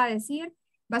me pueda decir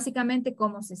básicamente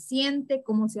cómo se siente,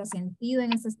 cómo se ha sentido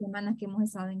en estas semanas que hemos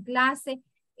estado en clase,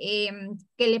 qué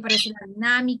le parece la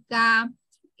dinámica,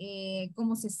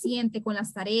 cómo se siente con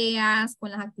las tareas,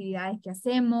 con las actividades que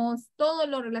hacemos, todo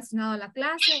lo relacionado a la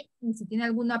clase, y si tiene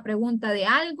alguna pregunta de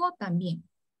algo, también.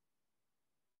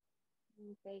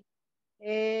 Okay.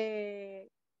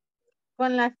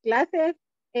 Con las clases,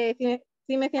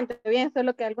 sí me siento bien,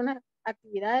 solo que algunas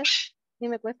actividades sí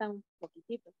me cuestan un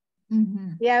poquitito.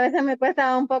 Y a veces me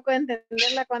cuesta un poco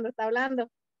entenderla cuando está hablando.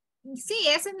 Sí,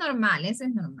 eso es normal, eso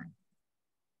es normal.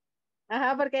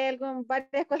 Ajá, porque hay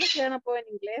varias cosas que yo no puedo en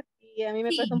inglés y a mí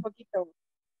me cuesta un poquito.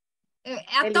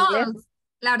 A todos, inglés.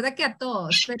 La verdad que a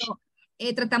todos, pero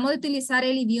tratamos de utilizar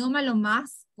el idioma lo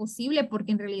más posible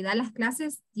porque en realidad las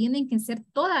clases tienen que ser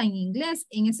todas en inglés.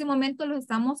 En ese momento lo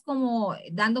estamos como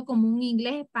dando como un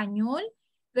inglés español,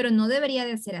 pero no debería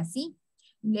de ser así.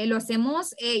 Lo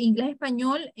hacemos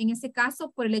inglés-español en ese caso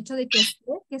por el hecho de que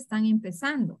ustedes que están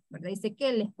empezando, ¿verdad? Dice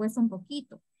que les cuesta un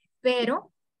poquito,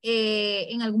 pero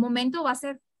en algún momento va a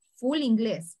ser full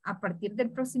inglés. A partir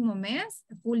del próximo mes,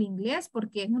 full inglés,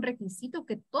 porque es un requisito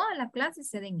que todas las clases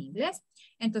se den en inglés.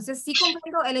 Entonces sí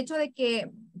comprendo el hecho de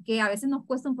que a veces nos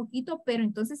cuesta un poquito, pero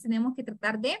entonces tenemos que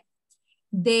tratar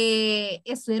de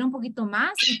estudiar un poquito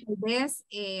más y tal vez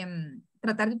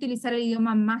tratar de utilizar el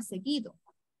idioma más seguido.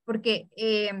 Porque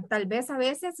tal vez a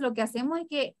veces lo que hacemos es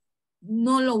que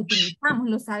no lo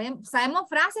utilizamos, sabemos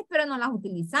frases, pero no las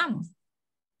utilizamos.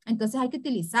 Entonces hay que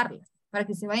utilizarlas para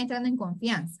que se vaya entrando en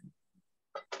confianza.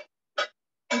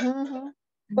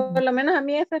 Por lo menos a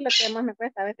mí eso es lo que más me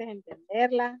cuesta, a veces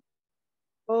entenderla.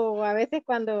 O a veces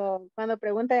cuando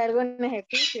pregunta de algún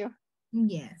ejercicio.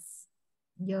 Yes,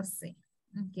 yo sé.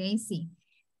 Ok, sí.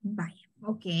 Vaya,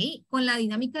 ok. Con la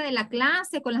dinámica de la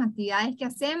clase, con las actividades que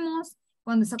hacemos,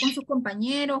 cuando está con sus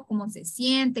compañeros, cómo se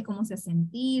siente, cómo se ha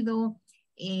sentido,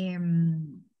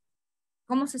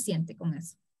 cómo se siente con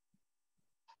eso.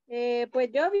 Pues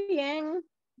yo bien,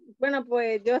 bueno,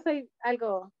 pues yo soy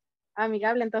algo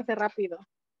amigable, entonces rápido.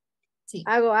 Sí.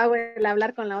 Hago el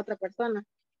hablar con la otra persona,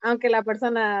 aunque la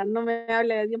persona no me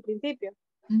hable desde un principio.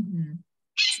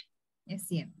 Es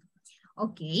cierto.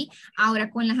 Ok.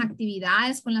 Ahora, con las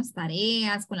actividades, con las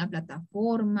tareas, con la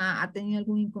plataforma, ¿ha tenido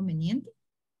algún inconveniente?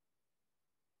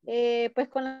 Pues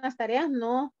con las tareas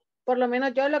no. Por lo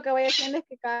menos yo lo que voy haciendo es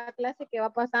que cada clase que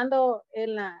va pasando,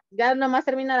 ya nomás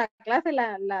termina la clase,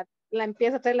 la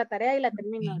empiezo a hacer la tarea y la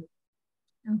termino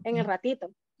en el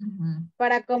ratito.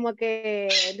 Para como que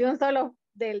de un solo,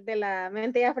 de la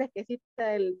mente ya fresquecita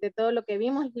de todo lo que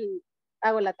vimos, y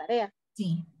hago la tarea.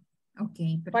 Sí. Ok.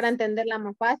 Perfecto. Para entenderla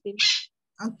más fácil.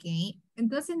 Ok.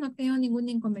 Entonces no tengo ningún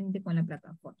inconveniente con la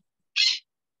plataforma.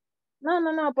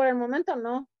 No, por el momento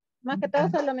no. Más que todo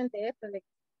solamente esto, de que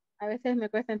a veces me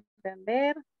cuesta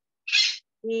entender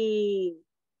y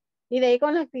de ahí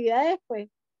con las actividades, pues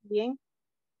bien,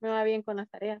 me va bien con las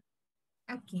tareas.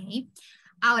 Ok.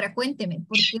 Ahora cuénteme,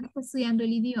 ¿por qué está estudiando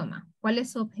el idioma? ¿Cuál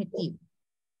es su objetivo?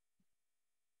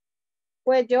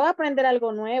 Pues yo aprender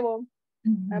algo nuevo,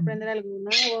 aprender algo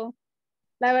nuevo.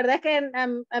 La verdad es que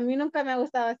a mí nunca me ha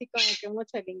gustado así como que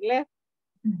mucho el inglés,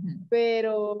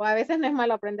 pero a veces no es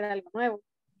malo aprender algo nuevo.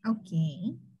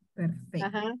 Ok, perfecto.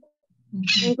 Ajá.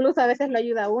 Incluso a veces lo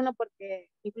ayuda a uno porque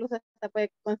incluso hasta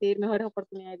puede conseguir mejores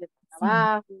oportunidades de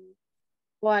trabajo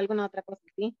o alguna otra cosa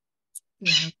así.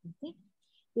 Claro que sí.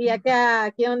 Y ya que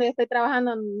aquí donde estoy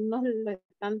trabajando nos lo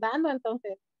están dando,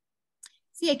 entonces.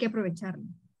 Sí, hay que aprovecharlo,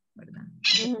 ¿verdad?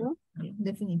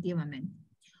 Definitivamente.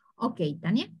 Ok,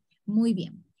 Tania, muy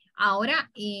bien.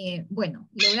 Ahora, bueno,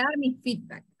 le voy a dar mi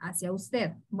feedback hacia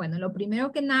usted. Bueno, lo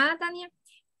primero que nada, Tania,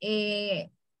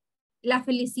 la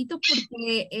felicito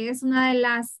porque es una de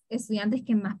las estudiantes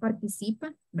que más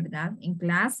participa, ¿verdad? En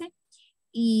clase.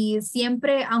 Y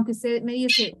siempre, aunque usted me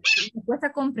dice, me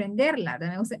cuesta comprenderla,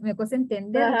 me cuesta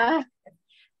entenderla,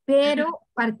 pero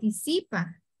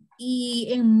participa. Y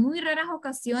en muy raras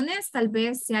ocasiones tal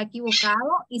vez se ha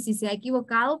equivocado, y si se ha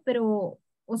equivocado, pero,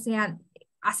 o sea,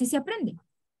 así se aprende,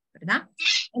 ¿verdad?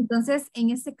 Entonces, en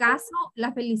este caso,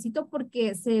 la felicito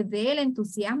porque se ve el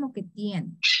entusiasmo que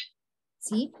tiene.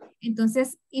 ¿Sí?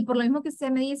 Entonces, y por lo mismo que usted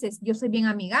me dice, yo soy bien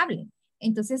amigable.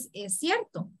 Entonces, es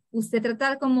cierto. Usted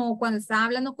trata como cuando está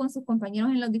hablando con sus compañeros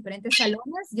en los diferentes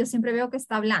salones, yo siempre veo que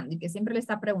está hablando y que siempre le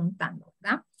está preguntando,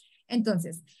 ¿verdad?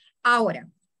 Entonces, ahora,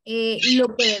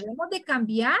 lo que debemos de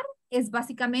cambiar es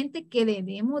básicamente que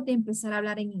debemos de empezar a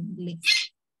hablar en inglés,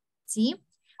 ¿sí?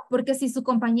 Porque si su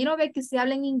compañero ve que usted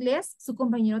habla en inglés, su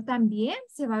compañero también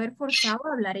se va a ver forzado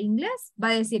a hablar en inglés. Va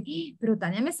a decir, pero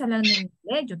Tania me está hablando en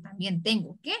inglés, yo también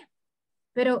tengo que.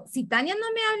 Pero si Tania no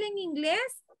me habla en inglés,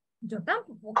 yo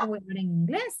tampoco voy a hablar en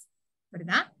inglés,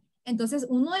 ¿verdad? Entonces,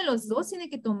 uno de los dos tiene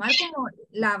que tomar como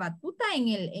la batuta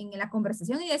en la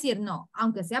conversación y decir, no,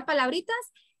 aunque sea palabritas,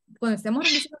 cuando estemos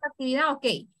realizando la actividad, ok,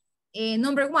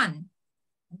 number one,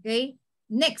 ok,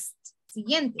 next,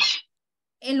 siguiente.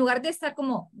 En lugar de estar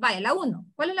como, vaya, la 1,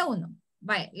 ¿cuál es la 1?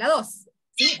 Vaya, la 2,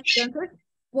 ¿sí? Entonces,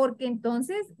 porque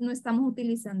entonces no estamos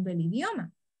utilizando el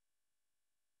idioma,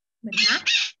 ¿verdad?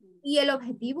 Y el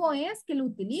objetivo es que lo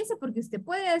utilice, porque usted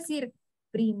puede decir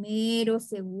primero,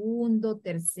 segundo,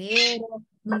 tercero,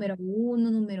 número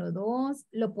 1, número 2,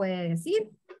 lo puede decir.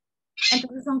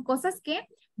 Entonces son cosas que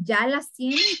ya las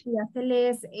tienen y ya se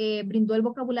les brindó el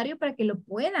vocabulario para que lo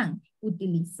puedan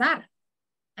utilizar.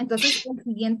 Entonces, el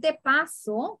siguiente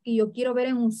paso que yo quiero ver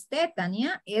en usted,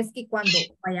 Tania, es que cuando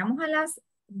vayamos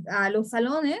a los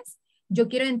salones, yo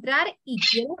quiero entrar y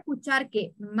quiero escuchar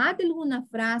que más de alguna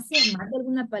frase, más de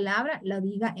alguna palabra, la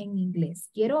diga en inglés.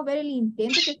 Quiero ver el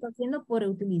intento que está haciendo por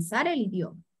utilizar el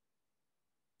idioma.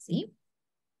 ¿Sí?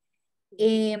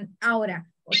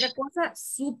 Ahora, otra cosa,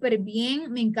 súper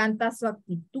bien, me encanta su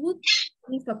actitud.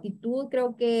 Y su actitud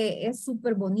creo que es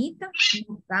súper bonita.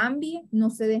 No cambie, no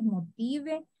se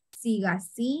desmotive, siga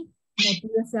así,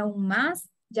 motívese aún más,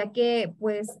 ya que,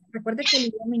 pues, recuerde que el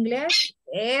idioma inglés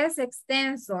es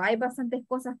extenso, hay bastantes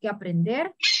cosas que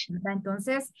aprender, ¿verdad?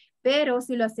 Entonces, pero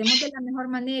si lo hacemos de la mejor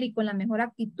manera y con la mejor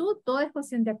actitud, todo es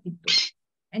cuestión de actitud.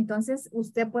 Entonces,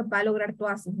 usted pues va a lograr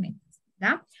todas sus metas.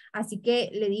 ¿verdad? Así que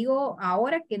le digo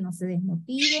ahora que no se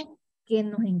desmotive, que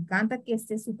nos encanta que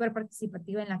esté súper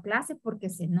participativa en la clase porque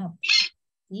se nota,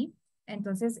 ¿sí?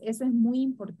 Entonces, eso es muy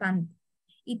importante.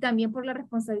 y también por la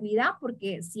responsabilidad,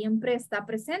 porque siempre está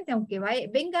presente, aunque vaya,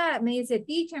 venga, me dice,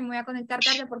 teacher, me voy a conectar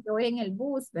tarde porque voy en el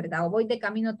bus, ¿verdad? O voy de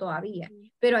camino todavía,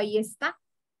 pero ahí está,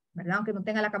 ¿verdad? Aunque no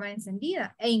tenga la cámara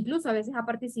encendida, e incluso a veces ha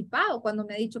participado cuando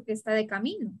me ha dicho que está de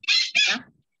camino,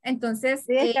 ¿verdad? Entonces...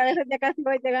 Sí, es que a veces ya casi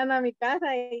voy llegando a mi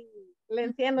casa y le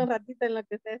enciendo un ratito en lo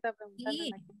que usted está preguntando.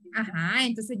 Sí, ajá,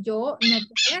 entonces yo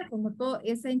noto eso, noto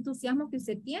ese entusiasmo que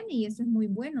usted tiene y eso es muy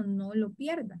bueno, no lo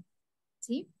pierda,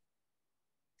 ¿sí?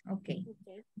 Ok,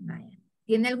 vaya.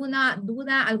 ¿Tiene alguna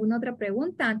duda, alguna otra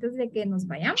pregunta antes de que nos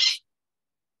vayamos?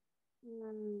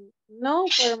 No,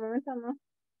 por el momento no.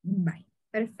 Vaya,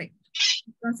 perfecto.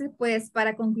 Entonces, pues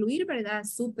para concluir, ¿verdad?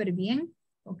 Súper bien,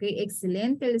 ok,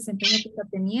 excelente el desempeño que está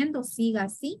teniendo, siga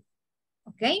así,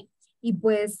 ok. Y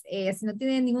pues, si no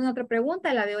tiene ninguna otra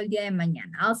pregunta, la veo el día de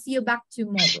mañana. I'll see you back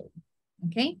tomorrow.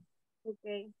 Okay?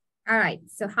 Okay. All right.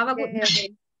 So have a good night.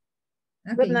 Okay.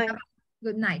 Okay. Good night.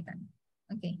 Good night then.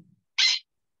 Okay.